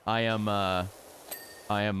 I am,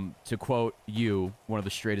 to quote you, one of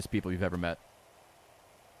the straightest people you've ever met.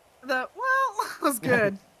 Well, was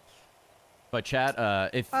good. But chat,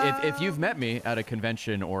 if you've met me at a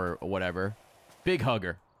convention or whatever, big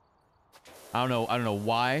hugger. I don't know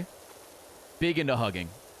why. Big into hugging.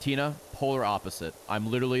 Tina, polar opposite. I'm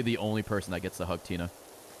literally the only person that gets to hug Tina.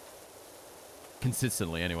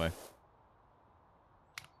 Consistently, anyway.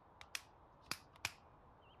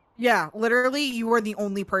 Yeah, literally, you are the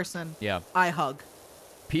only person I hug.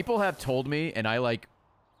 People have told me, and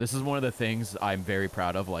this is one of the things I'm very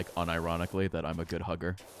proud of, like, unironically, that I'm a good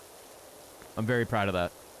hugger. I'm very proud of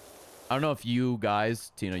that. I don't know if you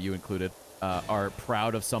guys, Tina, you included, are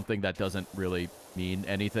proud of something that doesn't really mean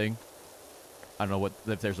anything. I don't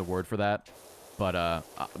know if there's a word for that, but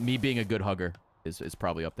me being a good hugger is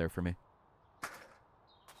probably up there for me.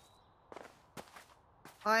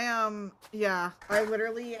 Yeah, I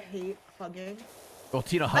literally hate hugging. Well,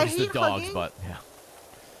 Tina hugs the dogs, hugging, but yeah.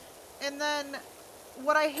 And then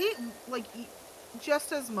what I hate, like,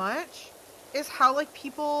 just as much is how, like,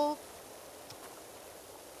 people...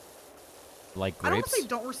 Like grapes? I don't want to say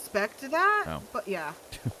don't respect that, but yeah.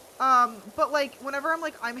 But like whenever I'm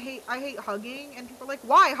like I hate hugging, and people are like,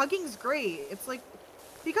 why? Hugging's great. It's like,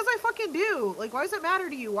 because I fucking do. Like, why does it matter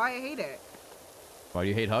to you why I hate it? Why do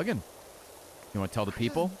you hate hugging? You want to tell the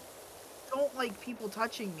people? I don't like people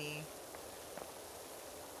touching me.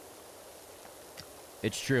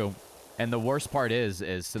 It's true. And the worst part is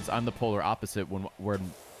since I'm the polar opposite, when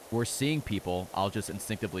we're seeing people, I'll just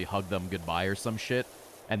instinctively hug them goodbye or some shit.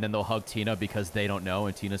 And then they'll hug Tina because they don't know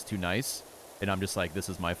and Tina's too nice. And I'm just like, this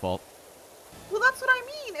is my fault. Well, that's what I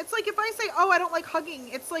mean. It's like if I say, oh, I don't like hugging,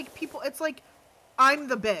 it's like it's like I'm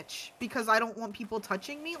the bitch because I don't want people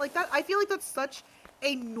touching me. Like that, I feel like that's such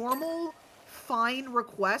a normal, fine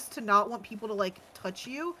request to not want people to, like, touch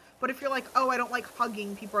you. But if you're like, oh, I don't like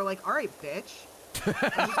hugging, people are like, all right, bitch.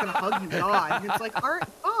 I'm just gonna hug you, God. And it's like, all right,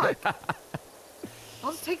 fuck.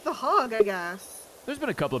 I'll just take the hug, I guess. There's been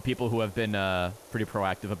a couple of people who have been pretty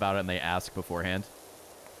proactive about it, and they ask beforehand,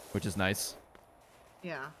 which is nice.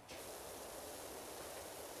 Yeah.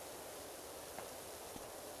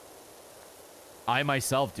 I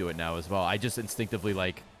myself do it now as well. I just instinctively,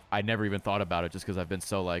 like, I never even thought about it just because I've been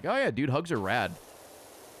so like, oh yeah, dude, hugs are rad.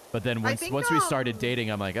 But then once we started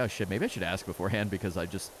dating, I'm like, oh shit, maybe I should ask beforehand because I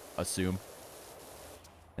just assume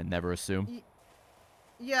and never assume.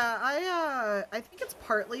 Yeah, I think it's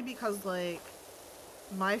partly because, like,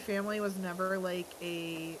 my family was never, like,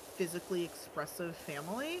 a physically expressive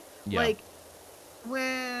family. Yeah. Like,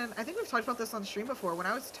 I think we've talked about this on stream before, when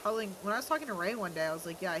I was talking to Ray one day, I was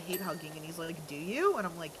like, yeah, I hate hugging, and he's like, do you? And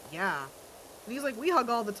I'm like, yeah. And he's like, we hug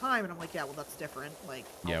all the time, and I'm like, yeah, well, that's different. Like,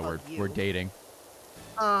 yeah, we're dating.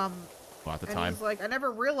 Well, at the and time. he's like, I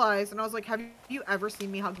never realized, and I was like, have you ever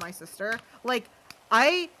seen me hug my sister? Like,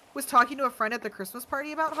 I was talking to a friend at the Christmas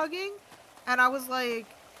party about hugging, and I was like,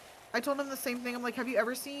 I told him the same thing. I'm like, have you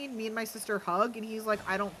ever seen me and my sister hug? And he's like,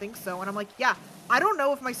 I don't think so. And I'm like, yeah, I don't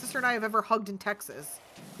know if my sister and I have ever hugged in Texas.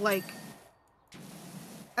 Like,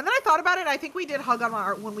 and then I thought about it. I think we did hug on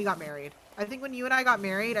when we got married. I think when you and I got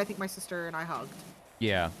married, I think my sister and I hugged.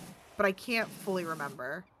 Yeah. But I can't fully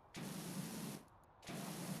remember.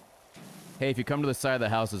 Hey, if you come to the side of the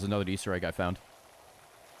house, there's another Easter egg I found.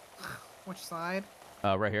 Which side?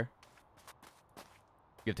 Right here.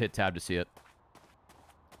 You have to hit tab to see it.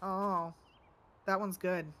 Oh, that one's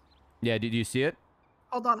good. Yeah, did you see it?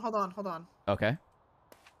 Hold on. Okay.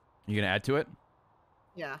 You gonna add to it?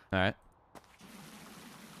 Yeah. All right.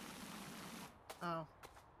 Oh,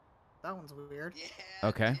 that one's weird. Yeah,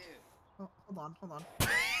 Okay. dude. Oh, hold on.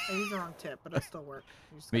 I used the wrong tip, but it'll still work.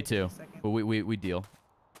 Me too. But we deal.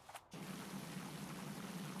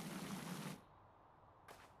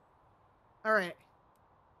 All right.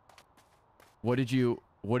 What is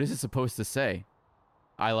it supposed to say?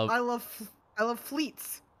 I love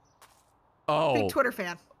fleets. Oh. Big Twitter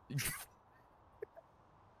fan.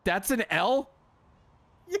 That's an L?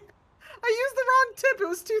 Yeah. I used the wrong tip. It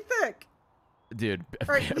was too thick. Dude,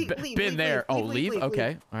 all right, leave, there. Leave, Leave? Okay.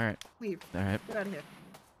 Leave. All right. Leave. All right. Get out of here.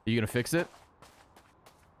 Are you gonna fix it?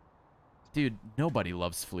 Dude, nobody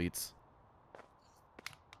loves fleets.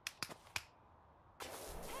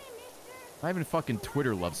 Not even fucking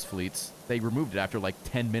Twitter loves fleets. They removed it after like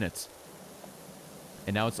 10 minutes.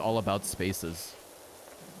 And now it's all about spaces.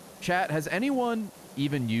 Chat, has anyone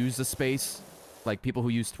even used a space? Like people who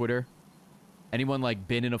use Twitter? Anyone like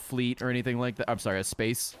been in a fleet or anything like that? I'm sorry, a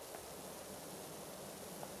space?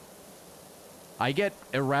 I get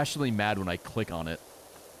irrationally mad when I click on it.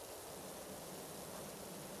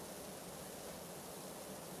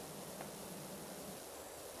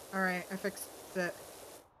 Alright, I fixed it.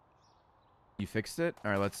 You fixed it?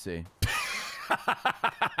 Alright, let's see.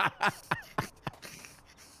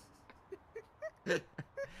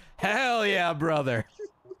 Hell yeah, brother.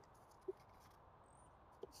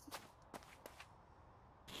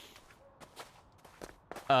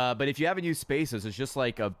 But if you haven't used Spaces, it's just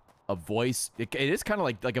like a voice. It is kind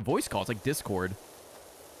of like a voice call. It's like Discord.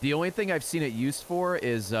 The only thing I've seen it used for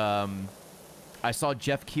is I saw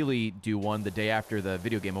Jeff Keighley do one the day after the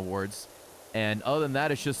Video Game Awards. And other than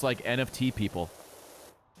that, it's just like NFT people.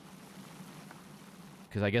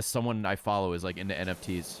 Because I guess someone I follow is like into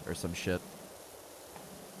NFTs or some shit.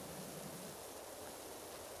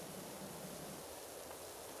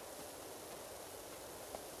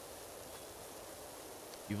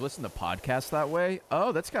 You've listened to podcasts that way?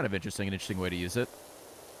 Oh, that's kind of interesting. An interesting way to use it.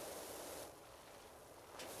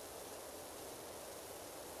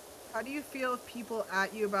 How do you feel if people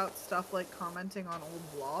at you about stuff like commenting on old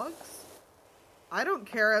vlogs? I don't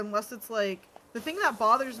care unless it's like... The thing that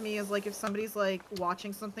bothers me is like if somebody's like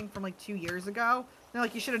watching something from like 2 years ago, they're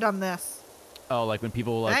like, you should have done this. Oh, like when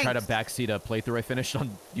people try to backseat a playthrough I finished on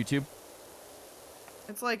YouTube?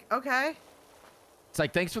 It's like, okay. It's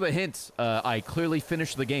like, thanks for the hint. I clearly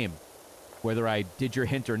finished the game. Whether I did your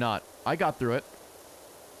hint or not. I got through it.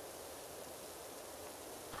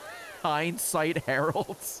 Hindsight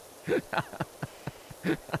Heralds.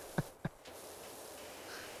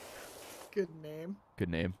 Good name. Good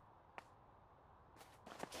name.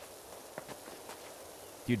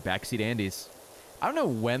 Dude, backseat Andes. I don't know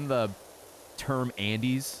when the term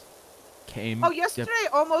Andes came. Oh, yesterday I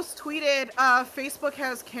almost tweeted, Facebook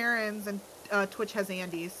has Karens and Twitch has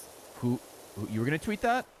Andes. Who you were gonna tweet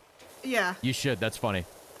that? Yeah. You should. That's funny.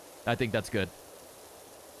 I think that's good.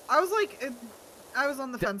 I was like, I was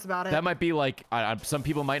on the fence about it. That might be like, some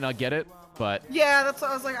people might not get it, but yeah, that's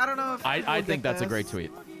what I was like. I don't know if I think that's a great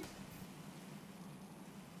tweet.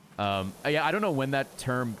 Yeah, I don't know when that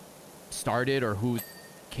term started or who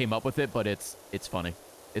came up with it, but it's funny.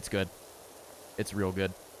 It's good. It's real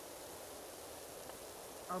good.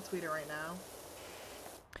 I'll tweet it right now.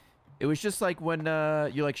 It was just like when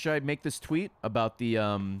you're like, should I make this tweet about the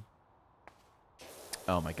oh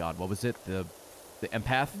my god, what was it? The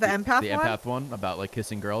empath? The empath one about like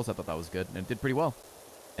kissing girls. I thought that was good and it did pretty well.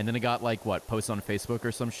 And then it got like what, posts on Facebook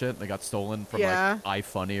or some shit. They got stolen from like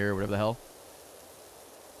iFunny or whatever the hell.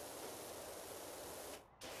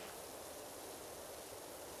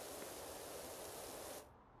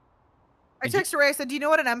 I texted Ray. I said, "Do you know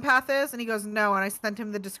what an empath is?" And he goes, "No." And I sent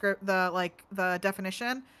him the the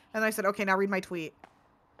definition. And I said, "Okay, now read my tweet."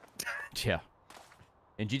 Yeah.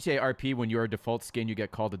 In GTA RP, when you're a default skin, you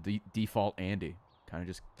get called a default Andy. Kind of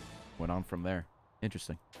just went on from there.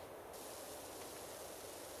 Interesting.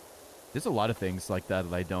 There's a lot of things like that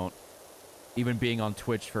that I don't, even being on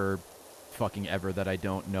Twitch for fucking ever, that I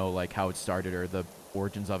don't know like how it started or the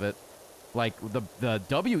origins of it. Like the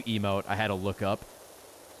W emote, I had to look up.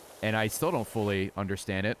 And I still don't fully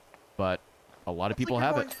understand it, but a lot of people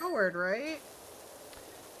have it. Going forward, right?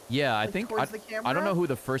 Yeah, like I think I don't know who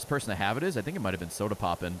the first person to have it is. I think it might have been Soda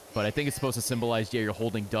Poppin', but I think it's supposed to symbolize, yeah, you're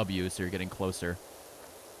holding W, so you're getting closer.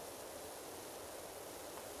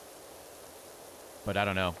 But I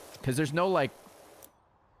don't know, because there's no like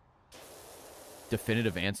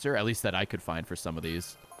definitive answer, at least that I could find for some of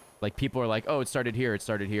these. Like people are like, oh, it started here,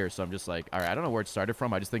 so I'm just like, all right, I don't know where it started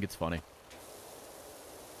from. I just think it's funny.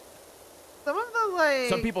 Some of the like.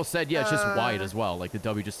 Some people said, yeah, it's just wide as well. Like the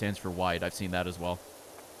W just stands for wide. I've seen that as well.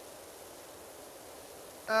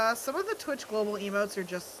 Some of the Twitch global emotes are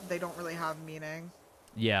just, they don't really have meaning.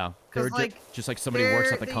 Yeah, they're like, just like somebody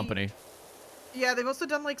works at the company. Yeah, they've also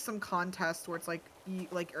done like some contests where it's like in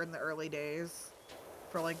the early days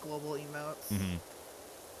for like global emotes. Mm-hmm.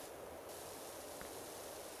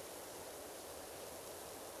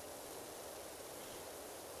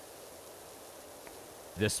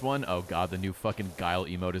 This one, oh god, the new fucking Guile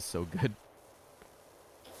emote is so good.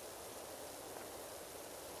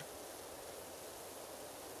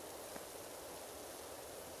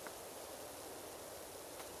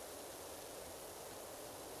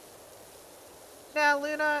 Now,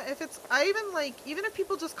 Luna, if it's, even if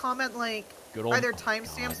people just comment like either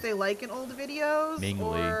timestamps they like in old videos,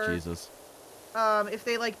 Mingly, or Jesus. If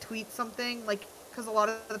they like tweet something, like, because a lot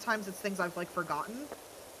of the times it's things I've like forgotten.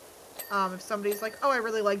 If somebody's like, oh, I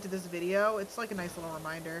really liked this video, it's like a nice little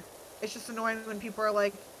reminder. It's just annoying when people are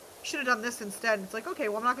like, you should have done this instead. And it's like, okay,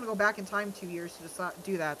 well, I'm not going to go back in time 2 years to decide,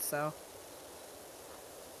 do that, so.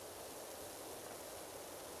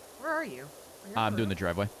 Where are you? I'm doing the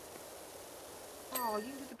driveway. Oh,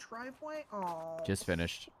 you did the driveway? Oh. Just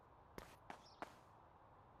finished.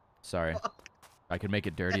 Sorry. I could make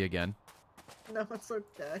it dirty again. No, it's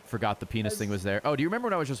okay. Forgot the penis thing was there. Oh, do you remember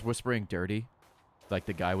when I was just whispering dirty? Like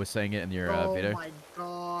the guy was saying it in your video? Oh my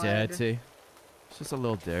god. Dirty. It's just a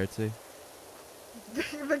little dirty.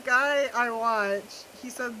 The guy I watch, he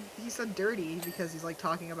said dirty because he's like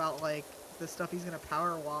talking about like the stuff he's gonna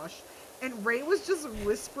power wash. And Ray was just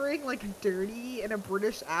whispering like dirty in a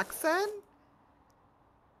British accent.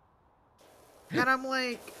 And I'm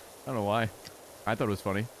like, I don't know why. I thought it was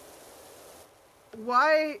funny.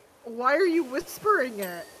 why are you whispering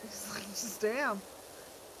it? He's like, just damn.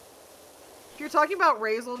 If you're talking about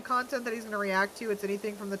Ray's old content that he's gonna react to, it's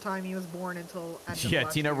anything from the time he was born until end of Yeah,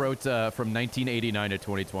 last Tina year. wrote from 1989 to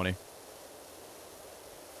 2020.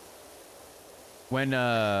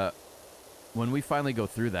 When we finally go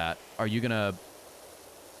through that, are you gonna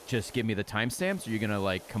just give me the timestamps, or are you gonna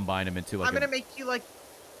like combine them into like? I'm gonna make you like.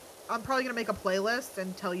 I'm probably gonna make a playlist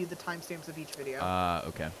and tell you the timestamps of each video.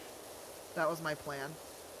 Okay. That was my plan.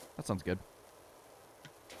 That sounds good.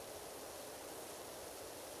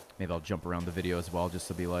 Maybe I'll jump around the video as well, just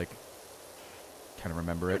to be like, kind of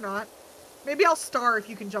remember Or it. not. Maybe I'll star if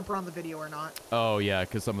you can jump around the video or not. Oh yeah,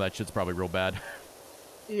 because some of that shit's probably real bad.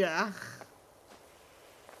 Yeah.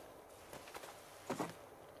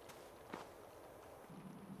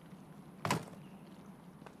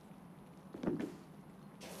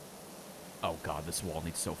 Oh god, this wall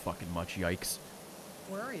needs so fucking much. Yikes.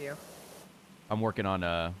 Where are you? I'm working on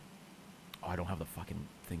Oh, I don't have the fucking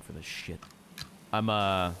thing for this shit. I'm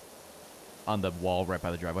on the wall right by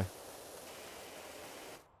the driveway.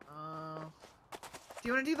 Do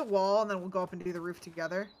you want to do the wall and then we'll go up and do the roof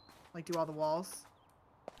together? Like do all the walls?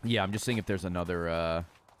 Yeah, I'm just seeing if there's another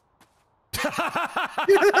Saw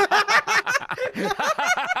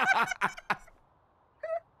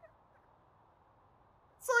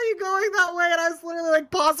you going that way and I was literally like,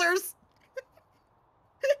 pausers!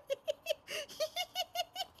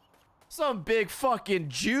 Some big fucking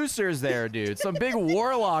juicers there, dude. Some big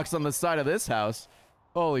warlocks on the side of this house.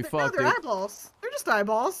 Holy No, fuck, they're dude. eyeballs. They're just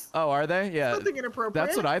eyeballs. Oh, are they? Yeah. Nothing inappropriate.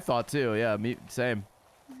 That's what I thought too. Yeah, me same.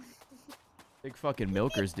 Big fucking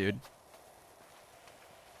milkers, dude.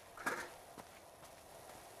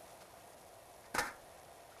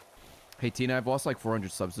 Hey Tina, I've lost like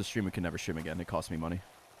 400 subs this stream. We can never stream again. It costs me money.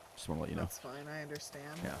 Just want to let you know. That's fine, I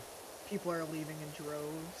understand. Yeah. People are leaving in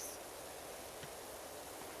droves.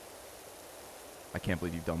 I can't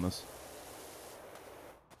believe you've done this.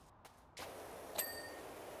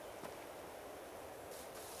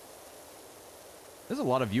 There's a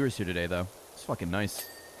lot of viewers here today, though. It's fucking nice.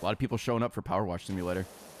 A lot of people showing up for PowerWash Simulator.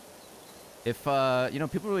 If, you know,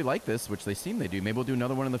 people really like this, which they seem they do, maybe we'll do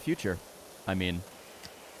another one in the future. I mean,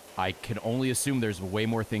 I can only assume there's way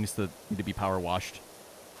more things to need to be power washed.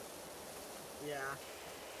 Yeah.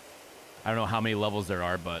 I don't know how many levels there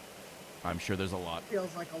are, but I'm sure there's a lot.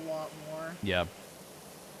 Feels like a lot more. Yeah.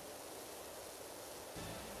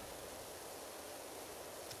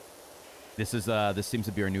 This is, this seems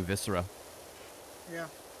to be our new Viscera. Yeah.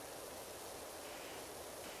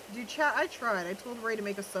 Dude, chat, I tried. I told Ray to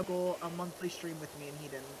make a sub goal a monthly stream with me, and he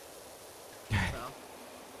didn't. So.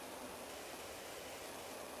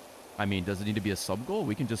 I mean, does it need to be a sub goal?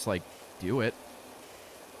 We can just, like, do it.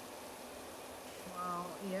 Well,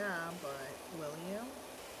 yeah, but will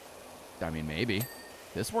you? I mean, maybe.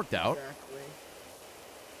 This worked out. Exactly.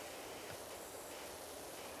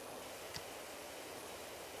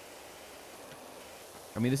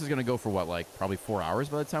 I mean, this is going to go for, what, like, probably 4 hours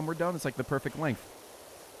by the time we're done? It's, like, the perfect length.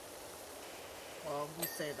 Well, you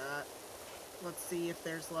say that. Let's see if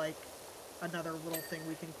there's, like, another little thing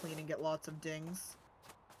we can clean and get lots of dings.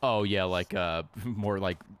 Oh, yeah, like, more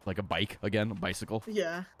like a bike again, a bicycle.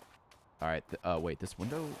 Yeah. All right, wait, this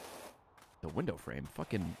window... The window frame,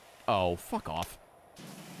 fucking... Oh, fuck off.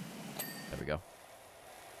 There we go.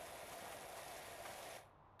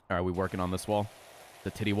 All right, we working on this wall?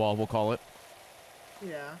 The titty wall, we'll call it.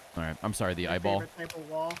 Yeah. All right, I'm sorry, the My eyeball. favorite type of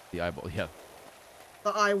wall. The eyeball, yeah. The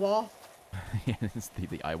eye wall. Yeah, it's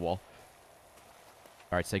the eye wall.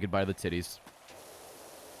 All right, say goodbye to the titties.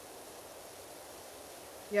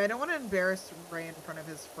 Yeah, I don't want to embarrass Ray in front of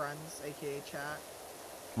his friends, aka chat.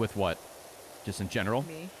 With what? Just in general?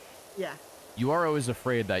 Me. Yeah. You are always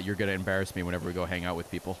afraid that you're going to embarrass me whenever we go hang out with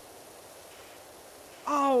people.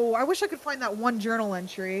 Oh, I wish I could find that one journal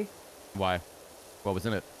entry. Why? What was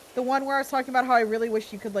in it? The one where I was talking about how I really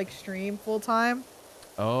wish you could like stream full time.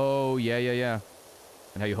 Oh, yeah, yeah, yeah.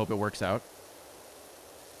 And how you hope it works out.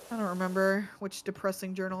 I don't remember which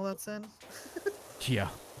depressing journal that's in. Yeah.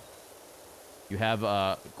 You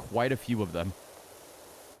have quite a few of them.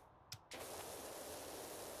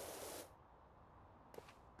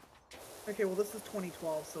 Okay, well this is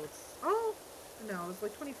 2012, so it's no, it was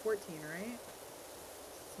like 2014, right?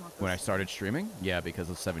 It's not When I this started streaming? Yeah, because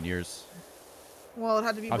of 7 years. one. Well, it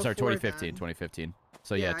had to be. I'm sorry, before 2015. then. 2015.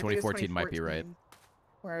 So yeah, I think it's 2014 might be right.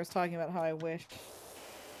 Where I was talking about how I wish.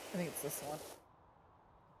 I think it's this one.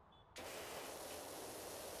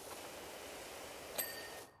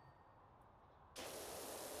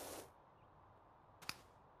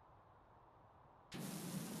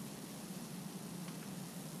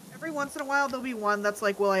 Every once in a while, there'll be one that's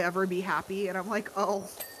like, will I ever be happy? And I'm like, oh.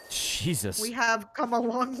 Jesus. We have come a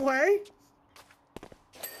long way.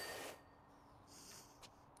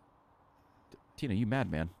 Tina, you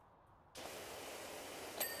mad, man.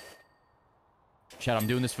 Chat, I'm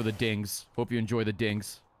doing this for the dings. Hope you enjoy the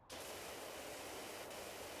dings.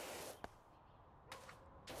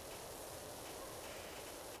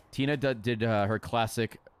 Tina did her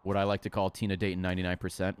classic, what I like to call Tina Dayton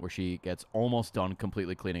 99%, where she gets almost done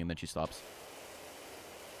completely cleaning and then she stops.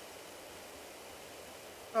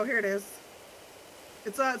 Oh, here it is.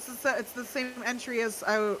 It's the same entry as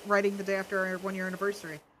I writing the day after our 1-year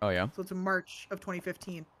anniversary. Oh, yeah? So it's in March of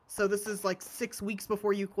 2015. So this is like 6 weeks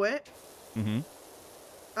before you quit. Mm-hmm.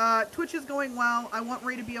 Twitch is going well. I want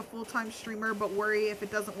Ray to be a full-time streamer, but worry if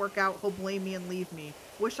it doesn't work out, he'll blame me and leave me.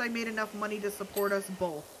 Wish I made enough money to support us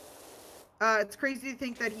both. It's crazy to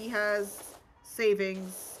think that he has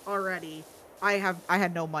savings already. I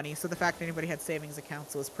had no money, so the fact that anybody had savings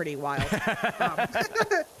accounts was pretty wild.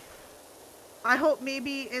 I hope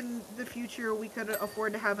maybe in the future we could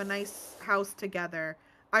afford to have a nice house together.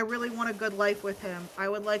 I really want a good life with him. I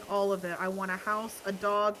would like all of it. I want a house, a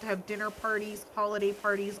dog, to have dinner parties, holiday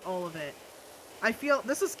parties, all of it. I feel,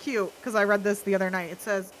 this is cute, because I read this the other night. It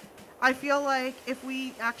says, I feel like if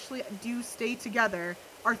we actually do stay together,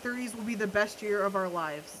 our 30s will be the best year of our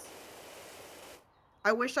lives.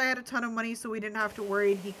 I wish I had a ton of money so we didn't have to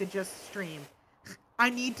worry and he could just stream. I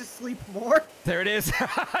need to sleep more. There it is.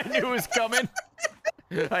 I knew it was coming.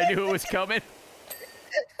 I knew it was coming.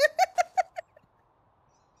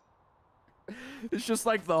 It's just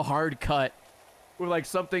like the hard cut. With like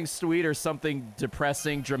something sweet or something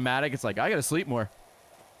depressing, dramatic. It's like, I gotta sleep more.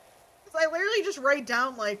 I literally just write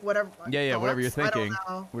down like whatever. Yeah, whatever you're thinking. I don't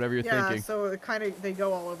know. Whatever you're thinking. Yeah, so it kind of, they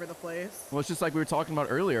go all over the place. Well, it's just like we were talking about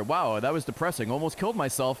earlier. Wow, that was depressing. Almost killed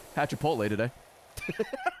myself. Had Chipotle today.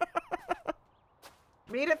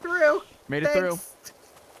 Made it through. Made it through.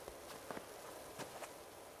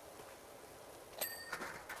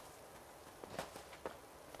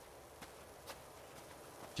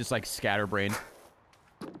 Just like scatterbrain.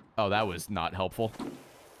 Oh, that was not helpful.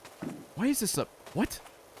 Why is this up? What?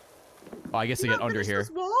 Oh, I guess to get under here.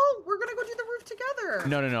 This wall? We're gonna go do the roof together.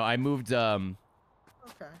 No. I moved, Okay.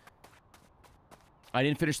 I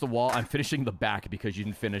didn't finish the wall. I'm finishing the back because you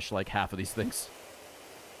didn't finish like half of these things.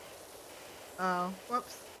 Oh,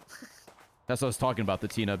 whoops. That's what I was talking about, the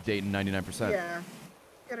Tina Dayton 99%. Yeah,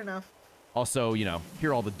 good enough. Also, you know,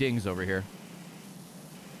 hear all the dings over here.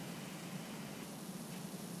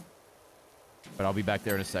 But I'll be back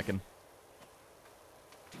there in a second.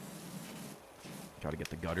 Try to get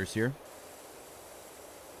the gutters here.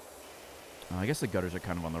 I guess the gutters are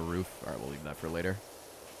kind of on the roof. All right, we'll leave that for later.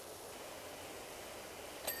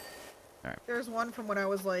 All right. There's one from when I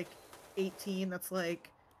was like 18 that's like,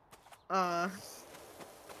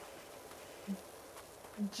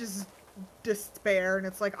 just despair, and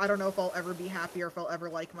it's like, I don't know if I'll ever be happy or if I'll ever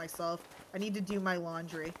like myself. I need to do my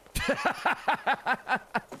laundry.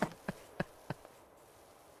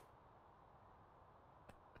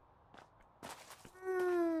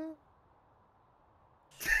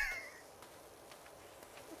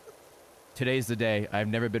 Today's the day. I've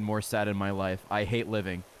never been more sad in my life. I hate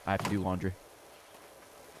living. I have to do laundry.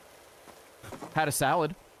 Had a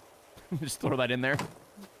salad. Just throw that in there.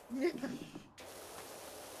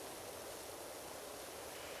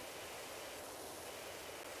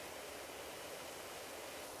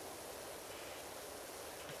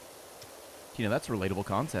 Tina, that's relatable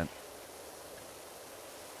content.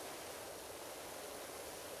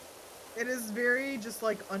 It is very just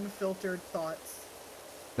like unfiltered thoughts.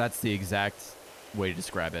 That's the exact way to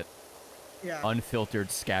describe it. Yeah. Unfiltered,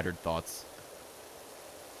 scattered thoughts.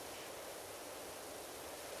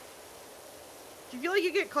 If you feel like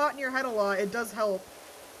you get caught in your head a lot, it does help.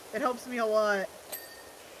 It helps me a lot.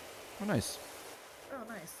 Oh, nice. Oh,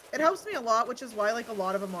 nice. It helps me a lot, which is why like a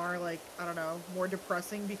lot of them are like, I don't know, more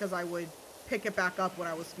depressing because I would pick it back up when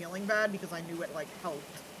I was feeling bad because I knew it like helped.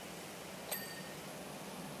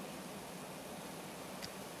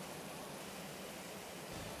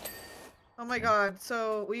 Oh my god,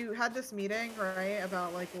 so we had this meeting, right,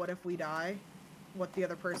 about like what if we die, what the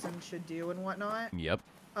other person should do and whatnot. Yep.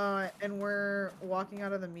 And we're walking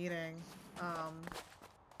out of the meeting,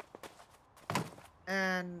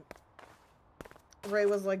 and Ray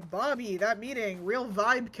was like, Bobby, that meeting, real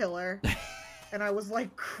vibe killer. And I was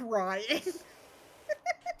like crying.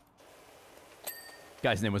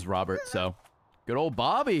 Guy's name was Robert, so. Good old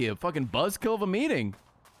Bobby, a fucking buzzkill of a meeting.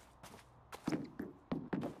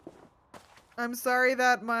 I'm sorry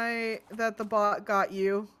that the bot got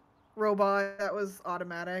you, robot. That was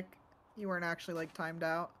automatic. You weren't actually like timed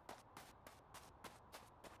out.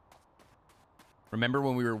 Remember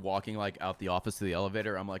when we were walking like out the office to the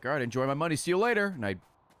elevator? I'm like, all right, enjoy my money. See you later. And I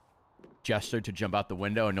gestured to jump out the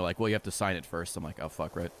window, and they're like, well, you have to sign it first. I'm like, oh,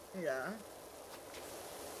 fuck, right? Yeah.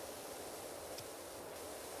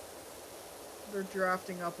 They're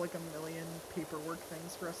drafting up like a million paperwork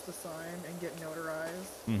things for us to sign and get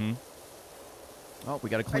notarized. Mm-hmm. Oh,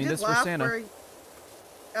 we gotta clean I did this for laugh Santa.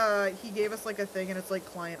 where, he gave us like a thing and it's like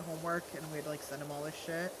client homework and we'd like send him all this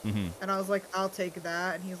shit. Mm-hmm. And I was like, I'll take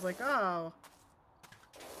that. And he's like, oh,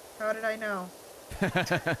 how did I know?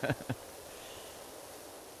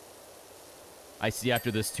 I see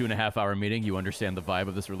after this 2.5-hour meeting, you understand the vibe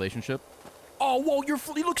of this relationship. Oh, whoa, you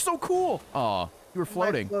look so cool. Oh, you were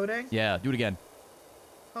floating. Am I floating? Yeah, do it again.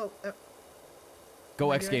 Oh, Go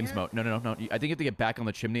am I X doing Games it? mode. No. I think you have to get back on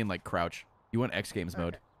the chimney and like crouch. You want X Games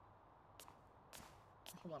mode.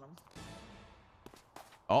 Hold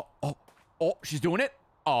on. Oh, she's doing it?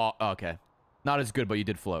 Oh, okay. Not as good, but you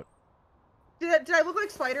did float. Did I look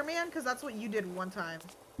like Spider-Man? Because that's what you did one time.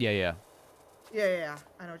 Yeah. Yeah.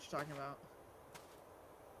 I know what you're talking about.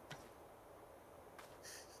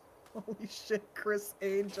 Holy shit, Chris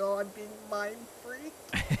Angel, I'm being mind-free.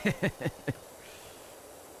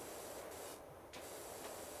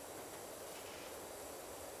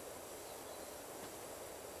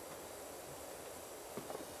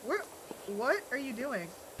 What are you doing?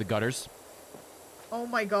 The gutters. Oh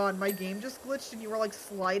my god, my game just glitched and you were like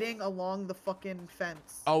sliding along the fucking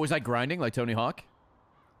fence. Oh, was I grinding like Tony Hawk?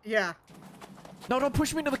 Yeah. No, don't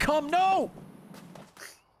push me into the cum, no!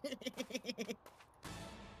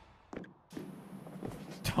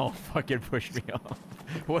 Don't fucking push me off.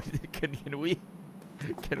 What, can we,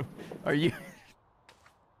 are you?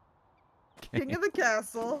 King of the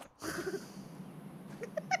castle.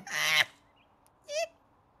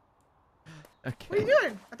 Okay. What are you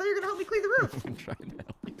doing? I thought you were gonna help me clean the roof. I'm trying to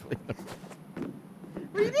help you clean the roof.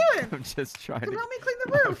 What are you doing? I'm just trying Come to help me clean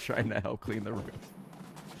the I'm roof. trying to help clean the roof.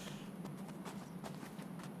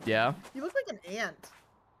 Yeah? You look like an ant.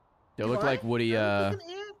 Do I Do look I? like Woody Do I look like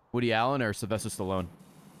an ant? Woody Allen or Sylvester Stallone?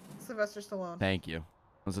 Sylvester Stallone. Thank you.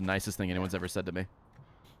 That was the nicest thing anyone's ever said to me.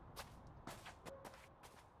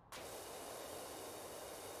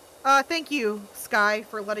 Thank you, Sky,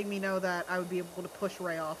 for letting me know that I would be able to push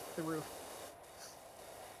Ray off the roof.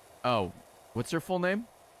 Oh, what's her full name?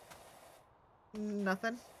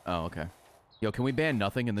 Nothing. Oh, okay. Yo, can we ban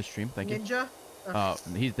nothing in this stream? Thank you. Ninja? Oh,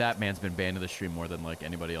 that man's been banned in the stream more than like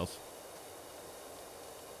anybody else.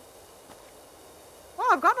 Wow,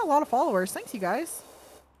 I've gotten a lot of followers. Thanks, you guys.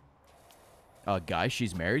 Guys,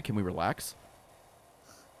 she's married. Can we relax?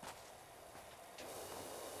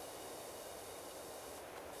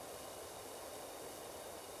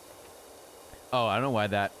 Oh, I don't know why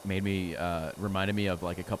that made me, reminded me of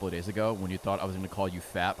like a couple of days ago when you thought I was going to call you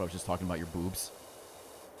fat, but I was just talking about your boobs.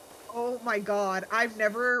 Oh my god, I've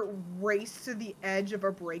never raced to the edge of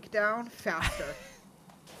a breakdown faster.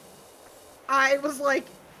 I was like,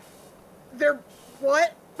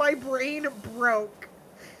 what? My brain broke.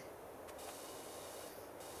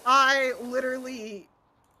 I literally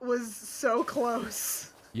was so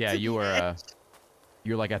close. Yeah, to you the were, edge.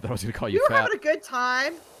 you're like, I thought I was going to call We you were fat. having a good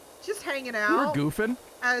time, just hanging out. We were goofing.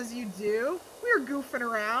 As you do. We were goofing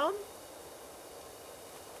around.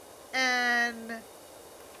 And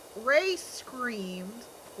Ray screamed,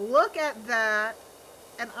 look at that,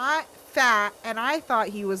 and I thought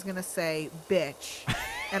he was gonna say bitch,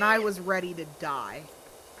 and I was ready to die.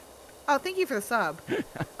 Oh, thank you for the sub.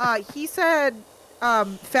 He said,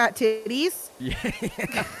 fat titties. Yeah.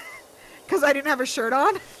 Because I didn't have a shirt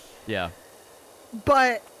on. Yeah.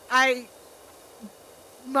 But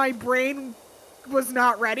my brain was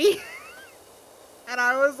not ready. And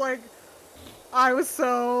I was like, I was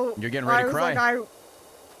so... You're getting ready to cry. Like,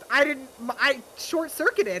 I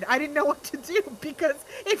short-circuited. I didn't know what to do because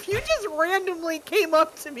if you just randomly came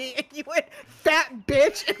up to me and you went, fat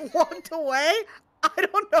bitch, and walked away, I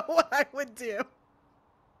don't know what I would do.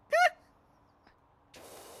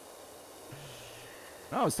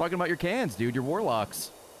 Oh, I was talking about your cans, dude. Your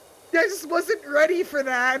warlocks. I just wasn't ready for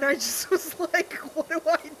that, and I just was like, what do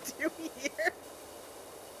I do here?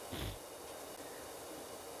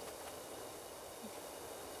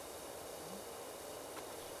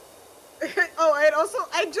 Oh,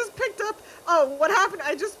 I just picked up, what happened, I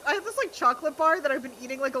have this, like, chocolate bar that I've been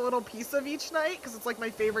eating, like, a little piece of each night, because it's, like, my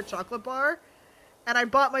favorite chocolate bar, and I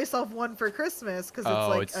bought myself one for Christmas, because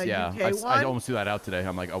it's, like, a UK one. I almost threw that out today.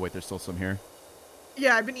 I'm like, oh, wait, there's still some here.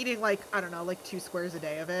 Yeah, I've been eating, like, I don't know, like, 2 squares a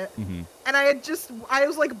day of it. Mm-hmm. And I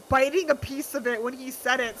was, like, biting a piece of it when he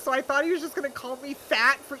said it, so I thought he was just gonna call me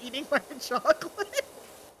fat for eating my chocolate.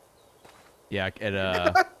 Yeah,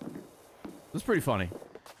 it was pretty funny.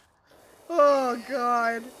 Oh,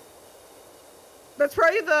 God. That's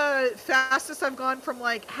probably the fastest I've gone from,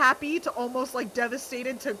 like, happy to almost, like,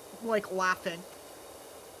 devastated to, like, laughing.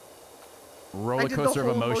 Roller coaster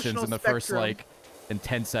of emotions in the spectrum. first, like, in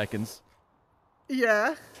 10 seconds.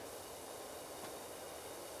 Yeah.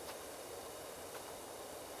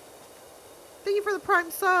 Thank you for the Prime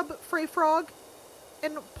sub, Frey Frog.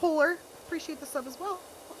 And Polar. Appreciate the sub as well.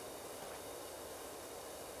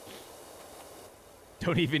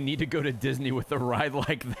 Don't even need to go to Disney with a ride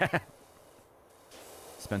like that.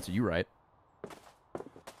 Spencer, you right.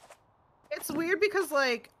 It's weird because,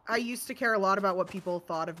 like, I used to care a lot about what people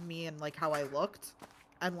thought of me and, like, how I looked.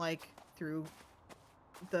 And, like, through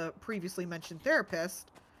the previously mentioned therapist,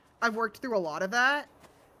 I've worked through a lot of that.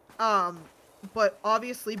 But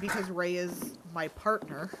obviously because Ray is my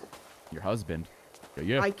partner. Your husband.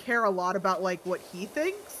 Yeah. I care a lot about, like, what he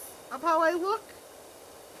thinks of how I look.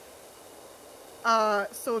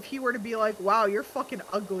 So if he were to be like, wow, you're fucking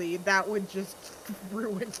ugly, that would just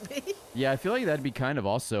ruin me. Yeah, I feel like that'd be kind of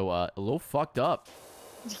also a little fucked up.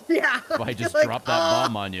 Yeah. If I just like, dropped that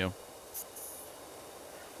bomb on you.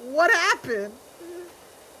 What happened?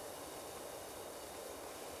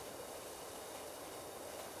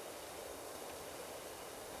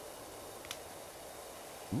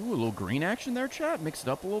 Ooh, a little green action there, chat. Mix it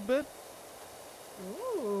up a little bit.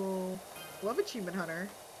 Ooh. Love Achievement Hunter.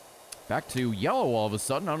 Back to yellow all of a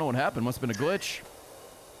sudden. I don't know what happened. Must have been a glitch.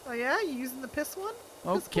 Oh yeah? You using the piss one?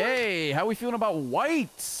 Okay, how we feeling about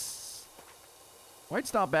whites?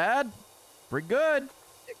 White's not bad. Pretty good.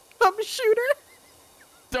 Come shooter.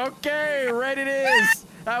 Okay, red it is.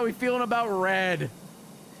 How we feeling about red?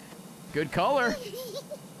 Good color.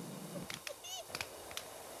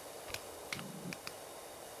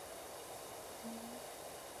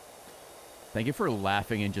 Thank you for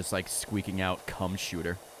laughing and just like squeaking out "cum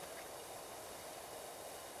shooter."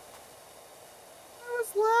 I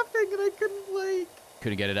was laughing and I couldn't, like...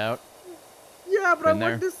 Couldn't get it out? Yeah, but I Been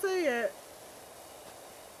there. wanted to say it.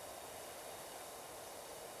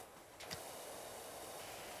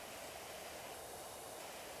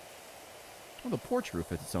 Oh, the porch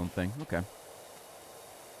roof is its own thing. Okay.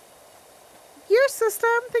 Gear System,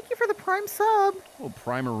 thank you for the Prime sub. A little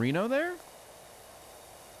Primarino there.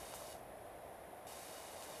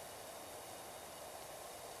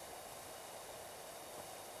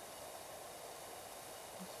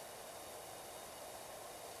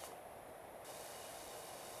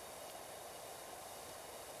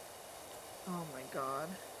 Oh my god.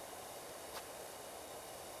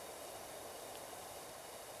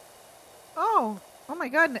 Oh my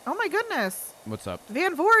god. Oh my goodness. What's up?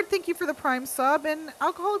 Van Voord, thank you for the Prime sub, and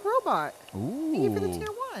Alcoholic Robot. Ooh. Thank you for the tier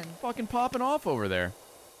 1. Fucking popping off over there.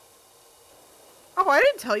 Oh, I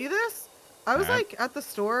didn't tell you this. I was Alright. like at the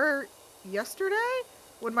store yesterday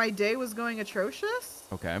when my day was going atrocious.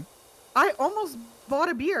 Okay. I almost bought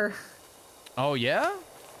a beer. Oh, yeah?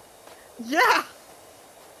 Yeah.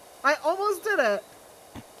 I almost did it.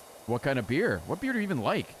 What kind of beer? What beer do you even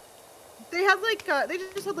like? They had like they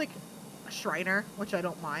just had like a Shriner, which I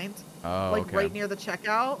don't mind. Oh, like okay. right near the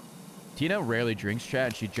checkout. Tina rarely drinks, chat,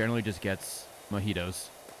 and she generally just gets mojitos.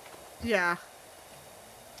 Yeah.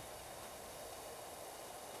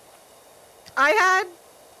 I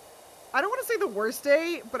don't want to say the worst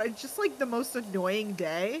day, but I just like the most annoying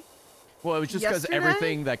day. Well, it was just because Yesterday?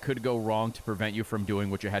 everything that could go wrong to prevent you from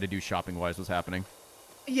doing what you had to do shopping-wise was happening.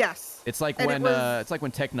 Yes. It's like And when it was it's like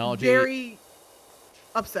when technology. very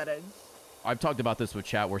upsetting. I've talked about this with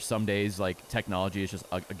chat, where some days like technology is just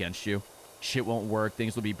against you. Shit won't work.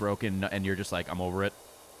 Things will be broken, and you're just like, I'm over it.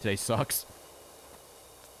 Today sucks.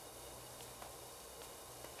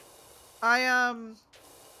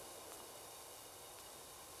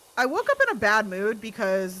 I woke up in a bad mood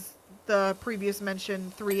because the previous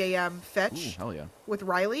mentioned 3 a.m. fetch Ooh, hell yeah. with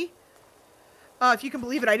Riley. If you can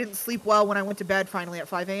believe it, I didn't sleep well when I went to bed finally at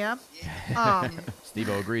 5 a.m.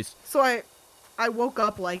 Steve-O agrees. So I woke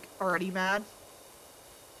up like already mad.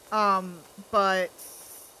 But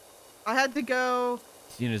I had to go.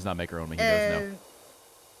 Tina does not make her own mojitos, and... no.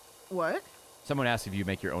 What? Someone asked if you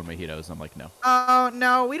make your own mojitos. I'm like, no. Oh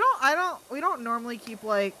no, we don't normally keep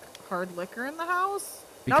like hard liquor in the house.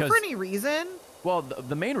 Not for any reason. Well,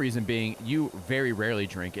 the main reason being you very rarely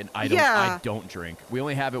drink, and I don't drink. We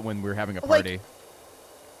only have it when we're having a party. Like,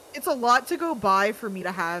 it's a lot to go by for me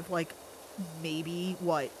to have like maybe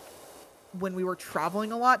when we were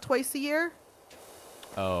traveling a lot twice a year.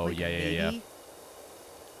 Oh, like, yeah.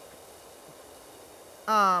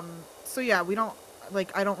 So yeah, we don't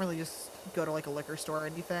I don't really just go to like a liquor store or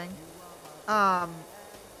anything.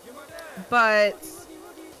 But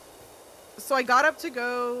so I got up to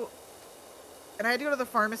go, and I had to go to the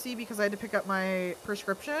pharmacy because I had to pick up my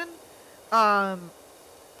prescription. I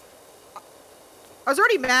was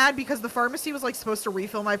already mad because the pharmacy was like supposed to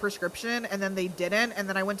refill my prescription and then they didn't, and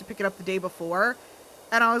then I went to pick it up the day before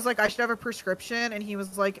and I was like, I should have a prescription, and he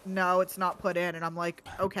was like, no, it's not put in, and I'm like,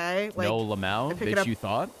 okay. Like, no, Lamau, bitch, you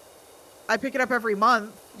thought? I pick it up every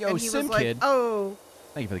month. Yo, and he Sim was like, Kid. oh.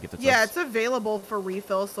 Thank you for the gift of yeah, tips. it's available for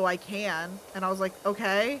refill, so I can. And I was like,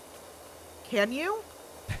 okay. Can you?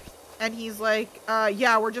 And he's like,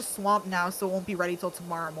 yeah, we're just swamped now, so it won't be ready till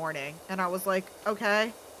tomorrow morning. And I was like,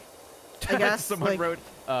 okay. I guess. Someone wrote,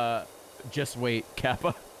 just wait,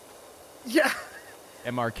 Kappa. Yeah.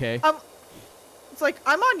 MRK. It's like,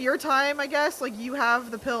 I'm on your time, I guess. Like, you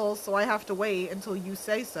have the pills, so I have to wait until you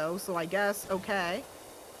say so. So I guess, okay.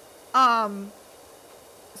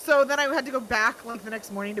 So then I had to go back, like, the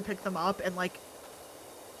next morning to pick them up, and, like,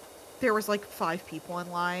 there was, like, 5 people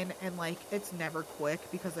in line, and, like, it's never quick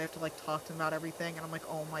because they have to, like, talk to them about everything, and I'm like,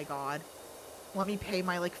 oh my god. Let me pay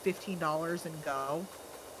my, like, $15 and go.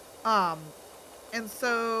 And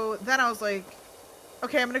so then I was like,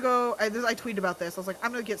 okay, I'm gonna go, I tweeted about this. I was like,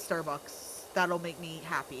 I'm gonna get Starbucks. That'll make me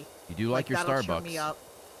happy. You do like your that'll Starbucks. Cheer me up.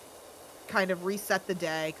 Kind of reset the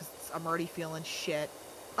day because I'm already feeling shit.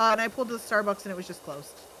 And I pulled to the Starbucks and it was just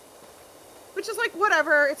closed. Which is like,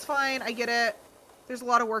 whatever, it's fine, I get it. There's a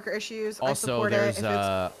lot of worker issues. Also, I support there's it.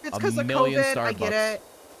 If it's because a of million COVID, Starbucks. I get it.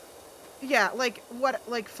 Yeah, like, what,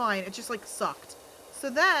 like, fine. It just, like, sucked. So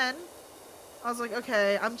then, I was like,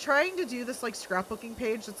 okay, I'm trying to do this, like, scrapbooking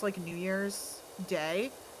page that's, like, New Year's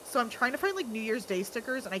Day. So I'm trying to find, like, New Year's Day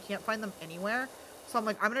stickers, and I can't find them anywhere. So I'm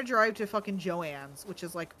like, I'm gonna drive to fucking Joann's, which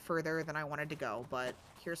is, like, further than I wanted to go, but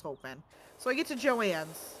here's hoping. So I get to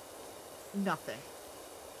Joann's. Nothing.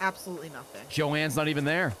 Absolutely nothing. Joanne's not even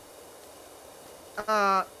there.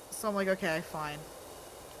 So I'm like, okay, fine.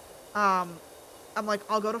 I'm like,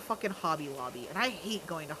 I'll go to fucking Hobby Lobby. And I hate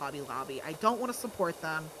going to Hobby Lobby. I don't want to support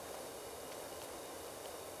them.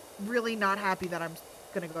 Really not happy that I'm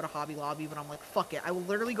gonna go to Hobby Lobby, but I'm like, fuck it. I will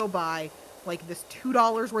literally go buy, like, this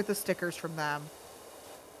 $2 worth of stickers from them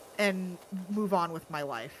and move on with my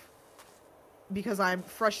life. Because I'm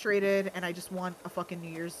frustrated and I just want a fucking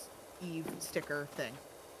New Year's Eve sticker thing.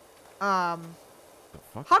 The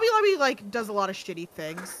fuck? Hobby Lobby, like, does a lot of shitty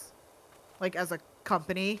things. Like, as a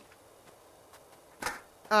company.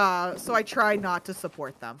 So I try not to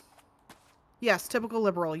support them. Yes, typical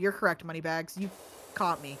liberal. You're correct, Moneybags. You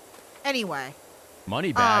caught me. Anyway.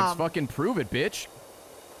 Moneybags, fucking prove it, bitch.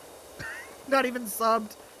 Not even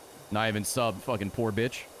subbed. Not even subbed, fucking poor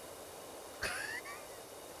bitch.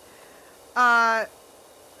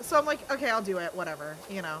 So I'm like, okay, I'll do it. Whatever,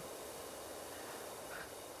 you know.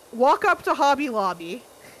 Walk up to Hobby Lobby.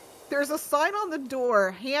 There's a sign on the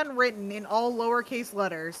door, handwritten in all lowercase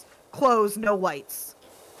letters, closed, no lights.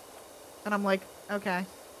 And I'm like, okay.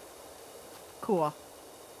 Cool.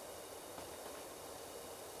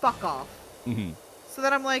 Fuck off. Mm-hmm. So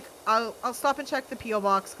then I'm like, I'll stop and check the P.O.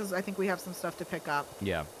 box, because I think we have some stuff to pick up.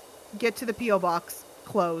 Yeah. Get to the P.O. box,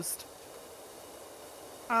 closed.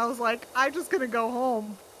 I was like, I'm just gonna go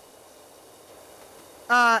home.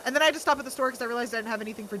 And then I had to stop at the store because I realized I didn't have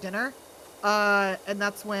anything for dinner. And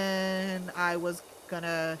that's when I was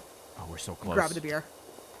gonna Oh, we're so close. grab the beer.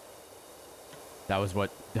 That's what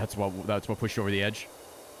pushed you over the edge.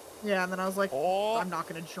 Yeah, and then I was like, Oh. I'm not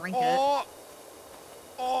gonna drink it.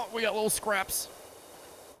 Oh, we got little scraps.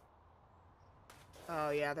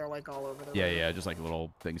 Oh yeah, they're like all over the Yeah, room. yeah, just like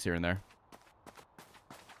little things here and there.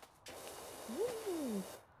 Ooh.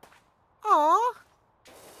 Aw.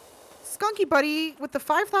 Skunky Buddy with the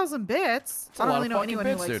 5,000 bits. That's a I don't lot really of know fucking anyone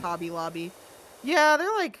bits, who likes dude. Hobby Lobby. Yeah,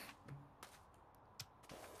 they're like...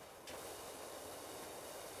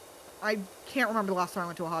 I can't remember the last time I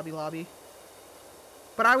went to a Hobby Lobby.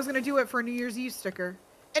 But I was gonna do it for a New Year's Eve sticker.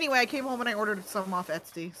 Anyway, I came home and I ordered some off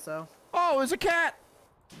Etsy, so. Oh, there's a cat!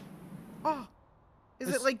 Oh. Is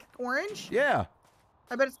it like orange? Yeah.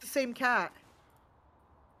 I bet it's the same cat.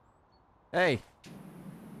 Hey.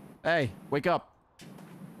 Hey, wake up.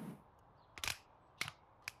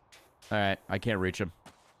 Alright, I can't reach him.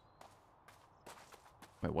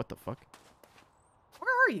 Wait, what the fuck?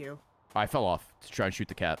 Where are you? I fell off to try and shoot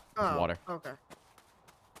the cat with water. Okay.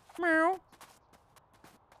 Meow.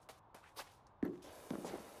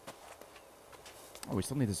 Oh, we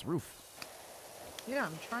still need this roof. Yeah,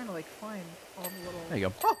 I'm trying to like find all the little. There you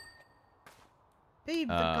go. Oh! Babe,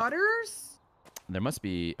 the gutters? There must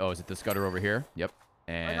be... Oh, is it this gutter over here? Yep.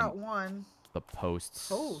 I And got one. the posts.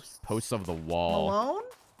 Posts? Posts of the wall. Malone?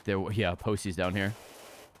 There, yeah, posties down here.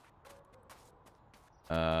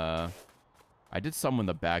 I did some in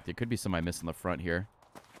the back. There could be some I missed in the front here.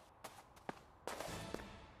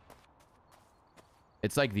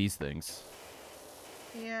 It's like these things.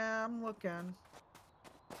 Yeah, I'm looking.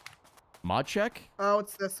 Mod check? Oh,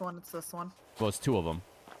 it's this one. It's this one. Well, it's two of them.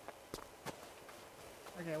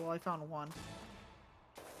 Okay, well, I found one.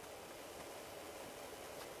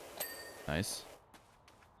 Nice.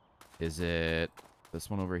 Is it this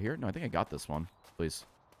one over here? No, I think I got this one. Please.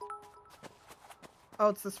 Oh,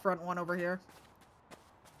 it's this front one over here.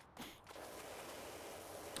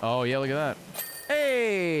 Oh, yeah, look at that.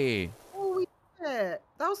 Hey! Oh, we did it.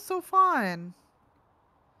 That was so fun.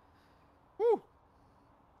 Woo!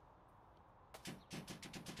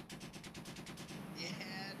 Yeah,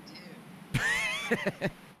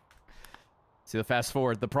 dude. See the fast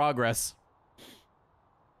forward, the progress.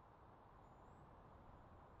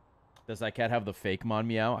 Does that cat have the fake Mon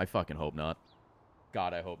Meow? I fucking hope not.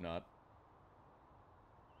 God, I hope not.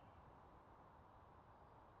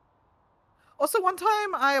 Also, one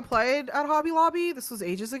time I applied at Hobby Lobby. This was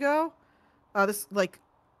ages ago. This like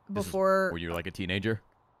before. Were you like a teenager?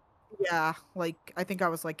 Yeah, like I think I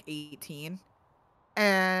was like 18,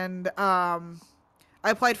 and I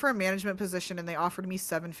applied for a management position, and they offered me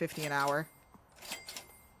 $7.50 an hour,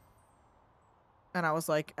 and I was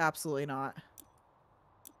like, absolutely not.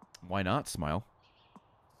 Why not, Smile?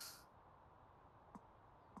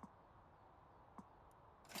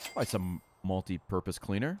 Buy some multi-purpose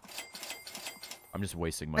cleaner. I'm just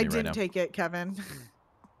wasting money I right now. didn't take it, Kevin. Dude.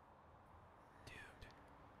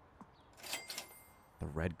 The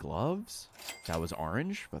red gloves? That was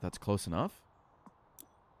orange, but that's close enough.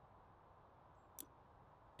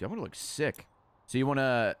 Dude, I'm gonna look sick. So you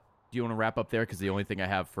wanna... Do you want to wrap up there? Because the only thing I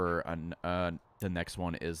have for the next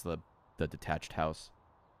one is the detached house.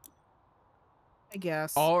 I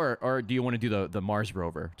guess. Or do you want to do the Mars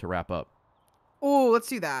rover to wrap up? Oh, let's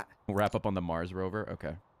do that. We'll wrap up on the Mars rover?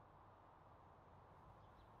 Okay.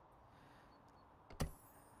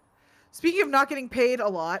 Speaking of not getting paid a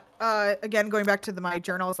lot, again, going back to my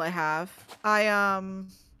journals I have, oh,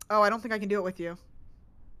 I don't think I can do it with you.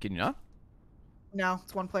 Can you not? No,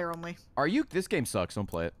 it's one player only. Are you? This game sucks. Don't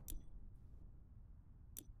play it.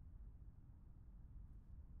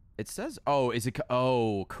 It says, oh, is it,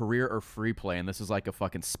 oh, career or free play, and this is like a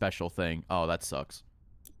fucking special thing. Oh, that sucks.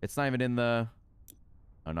 It's not even in the,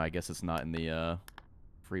 oh no, I guess it's not in the,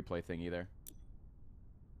 free play thing either.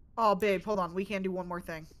 Oh, babe, hold on. We can do one more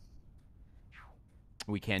thing.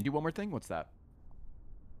 We can do one more thing? What's that?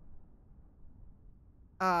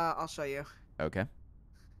 I'll show you. Okay.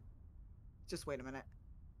 Just wait a minute.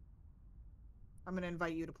 I'm gonna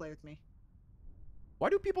invite you to play with me. Why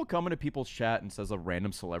do people come into people's chat and says a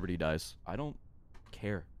random celebrity dies? I don't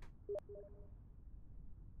care.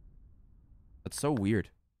 That's so weird.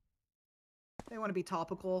 They want to be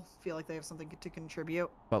topical, feel like they have something to contribute.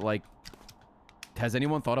 But, like, has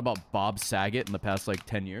anyone thought about Bob Saget in the past, like,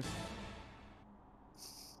 10 years?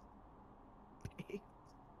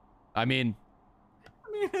 I mean,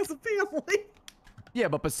 as a family. Yeah,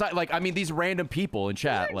 but besides, like, I mean, these random people in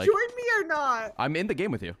chat, like... Join me or not? I'm in the game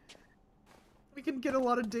with you. We can get a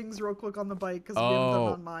lot of dings real quick on the bike, because we haven't done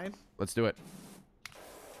it on mine. Let's do it.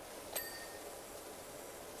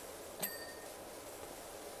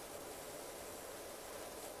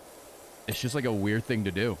 It's just, like, a weird thing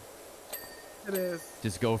to do. It is.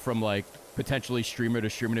 Just go from, like, potentially streamer to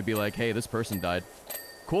streamer to be like, hey, this person died.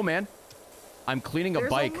 Cool, man. I'm cleaning a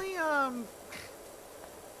bike.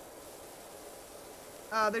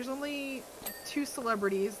 There's only 2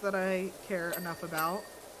 celebrities that I care enough about.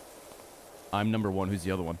 I'm number 1. Who's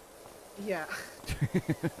the other one? Yeah.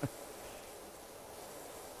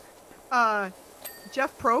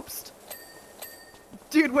 Jeff Probst.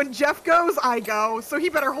 Dude, when Jeff goes, I go, so he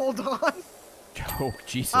better hold on. Oh,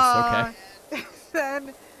 Jesus, okay.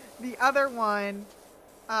 Then The other one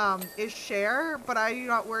is Cher, but I do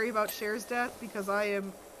not worry about Cher's death because I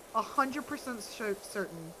am 100%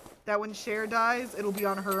 certain that when Cher dies, it'll be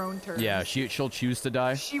on her own terms. Yeah, she'll choose to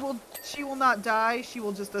die. She will not die. She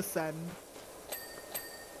will just ascend.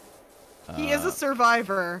 He is a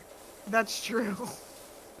survivor. That's true.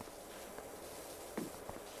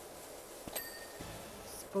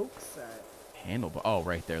 Spoke set. Handlebar. Oh,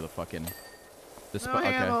 right there, the fucking. No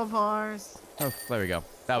handlebars. Oh, there we go.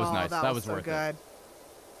 That was nice. That was so worth good. it.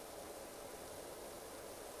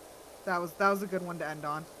 That was a good one to end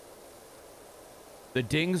on. The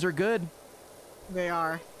dings are good. They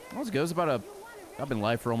are. Well, it goes about a. I've been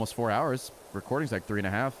live for almost 4 hours. Recording's like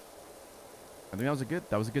 3.5. I think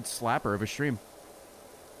that was a good slapper of a stream.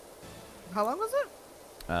 How long was it?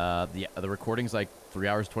 The recording's like 3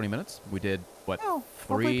 hours 20 minutes. We did what? Oh,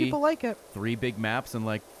 hopefully people like it. 3 big maps and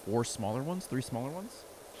like 3 smaller ones.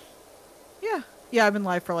 Yeah. Yeah, I've been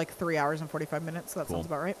live for like 3 hours and 45 minutes, so that sounds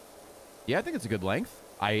about right. Yeah, I think it's a good length.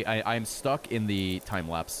 I'm stuck in the time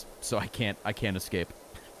lapse, so I can't escape.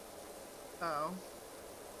 Oh.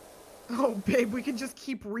 Oh, babe, we can just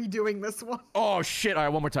keep redoing this one. Oh shit! All right,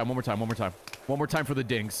 one more time for the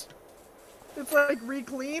dings. It's like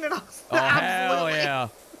re-clean and I'll Oh hell yeah!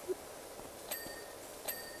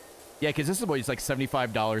 Yeah, because this is what it's like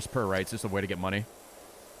 $75 per, right? It's just a way to get money.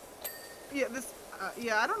 Yeah,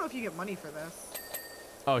 yeah, I don't know if you get money for this.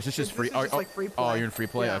 Oh, it's just free. Just like free play. Oh, you're in free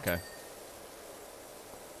play. Yeah. Okay.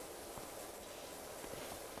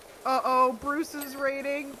 Uh-oh, Bruce is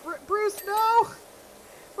raiding. Bruce, no!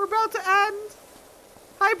 We're about to end.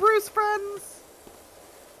 Hi, Bruce friends.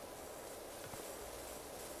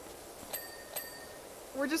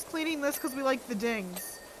 We're just cleaning this because we like the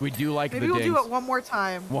dings. We do like Maybe the we'll dings. do it one more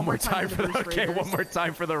time. One more time for the okay. One more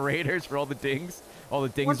time for the raiders for all the dings. All the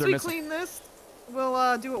dings Once are we missing. clean this,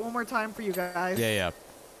 we'll do it one more time for you guys. Yeah, yeah.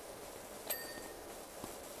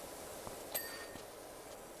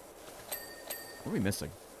 What are we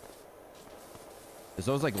missing? There's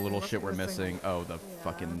always like little shit we're missing. Oh, the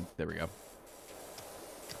fucking. There we go.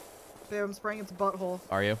 Babe, I'm spraying its butthole.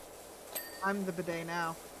 Are you? I'm the bidet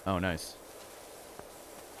now. Oh, nice.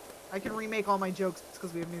 I can remake all my jokes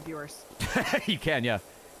because we have new viewers. You can, yeah.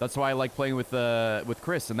 That's why I like playing with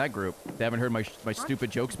Chris in that group. They haven't heard my stupid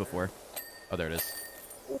jokes before. Oh, there it is.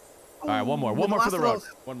 All right, one more for the road.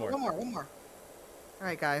 One more. All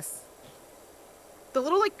right, guys. The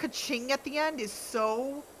little like ka-ching at the end is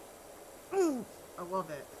so. Ooh, I love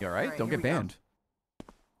it. You all right? Don't get banned.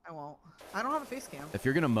 I won't. I don't have a face cam. If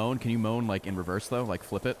you're gonna moan, can you moan like in reverse though? Like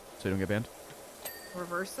flip it so you don't get banned.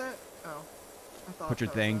 Reverse it? Oh. I thought Put your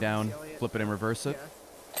thing down, flip it and reverse it.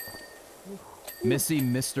 Yeah. Missy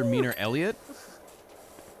Misdemeanor Elliot.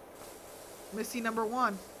 Missy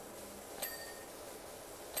 #1.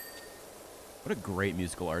 What a great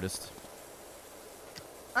musical artist.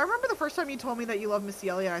 I remember the first time you told me that you love Missy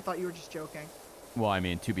Elliott. I thought you were just joking. Well, I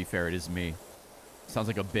mean, to be fair, it is me. Sounds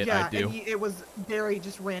like a bit yeah, I do. and it was very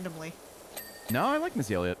just randomly. No, I like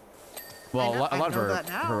Missy Elliott. Well, a lot of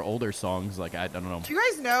her older songs, like I don't know. Do you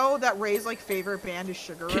guys know that Ray's like favorite band is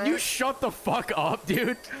Sugar Ray? Can you shut the fuck up,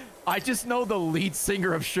 dude? I just know the lead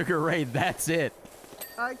singer of Sugar Ray. That's it.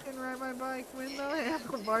 I can ride my bike with no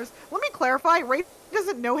handlebars. Let me clarify. Ray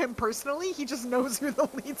doesn't know him personally. He just knows who the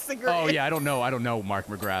lead singer is. Oh yeah, I don't know Mark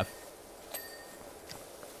McGrath.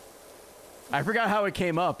 I forgot how it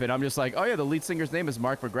came up, and I'm just like, oh yeah, the lead singer's name is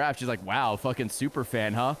Mark McGrath. She's like, wow, fucking super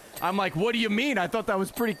fan, huh? I'm like, what do you mean? I thought that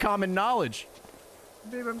was pretty common knowledge.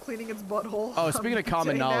 Babe, I'm cleaning its butthole. Oh, speaking of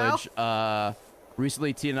common knowledge,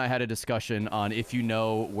 recently Tia and I had a discussion on if you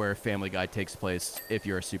know where Family Guy takes place, if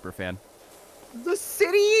you're a super fan. The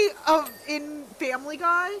city in Family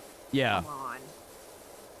Guy? Yeah. Come on.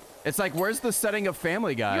 It's like, where's the setting of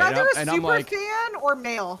Family Guy? You're either a I'm super like, fan or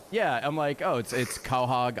male. Yeah, I'm like, oh, it's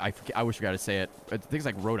Cowhog. I wish I got to say it. I think it's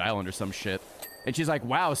like Rhode Island or some shit. And she's like,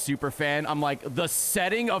 wow, super fan. I'm like, the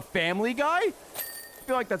setting of Family Guy? I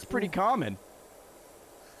feel like that's pretty common.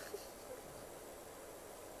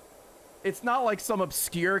 It's not like some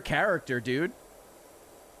obscure character, dude.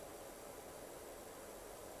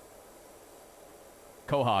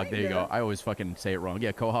 Quahog, there you go. I always fucking say it wrong.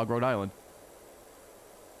 Yeah, Quahog, Rhode Island.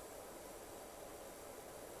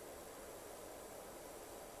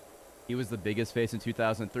 He was the biggest face in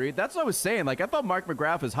 2003. That's what I was saying. Like, I thought Mark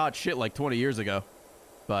McGrath was hot shit like 20 years ago.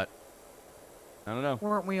 But, I don't know.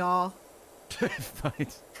 Weren't we all?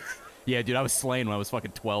 Yeah, dude, I was slaying when I was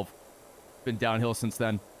fucking 12. Been downhill since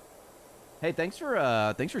then. Hey, thanks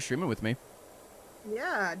for streaming with me.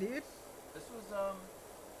 Yeah, dude.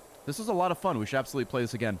 This was a lot of fun. We should absolutely play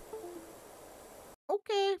this again.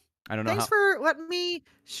 Okay. I don't know. Thanks for letting me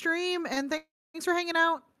stream, and thanks for hanging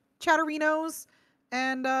out. chatterinos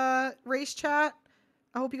and race chat.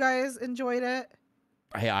 I hope you guys enjoyed it.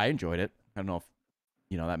 Hey, I enjoyed it. I don't know if,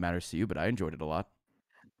 that matters to you, but I enjoyed it a lot.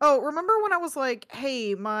 Oh, remember when I was like,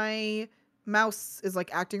 hey, my mouse is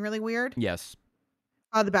like acting really weird? Yes.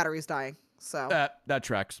 The battery's dying. So That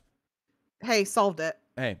tracks. hey, solved it.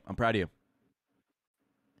 Hey, I'm proud of you.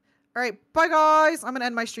 All right, bye guys. I'm gonna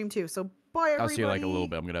end my stream too. So bye everybody. I'll see you like a little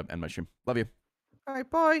bit. I'm gonna end my stream. Love you. All right,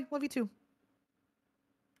 bye. Love you too.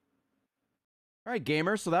 All right,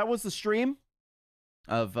 gamers. So that was the stream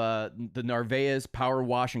of the Narvaez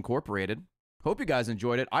PowerWash Incorporated. Hope you guys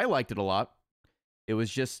enjoyed it. I liked it a lot. It was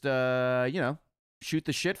just, shoot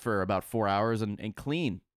the shit for about 4 hours and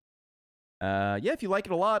clean. Yeah, if you like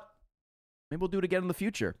it a lot, maybe we'll do it again in the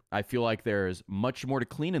future. I feel like there's much more to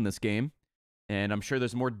clean in this game, and I'm sure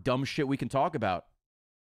there's more dumb shit we can talk about.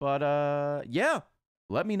 But, yeah,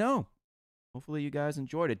 let me know. Hopefully you guys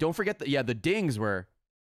enjoyed it. Don't forget that, the dings were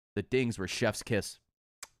chef's kiss.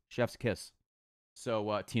 Chef's kiss.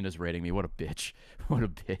 So, Tina's rating me. What a bitch. What a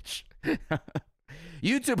bitch.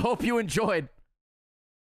 YouTube, hope you enjoyed.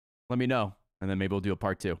 Let me know, and then maybe we'll do a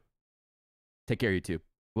part 2. Take care, YouTube.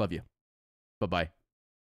 Love you. Bye-bye.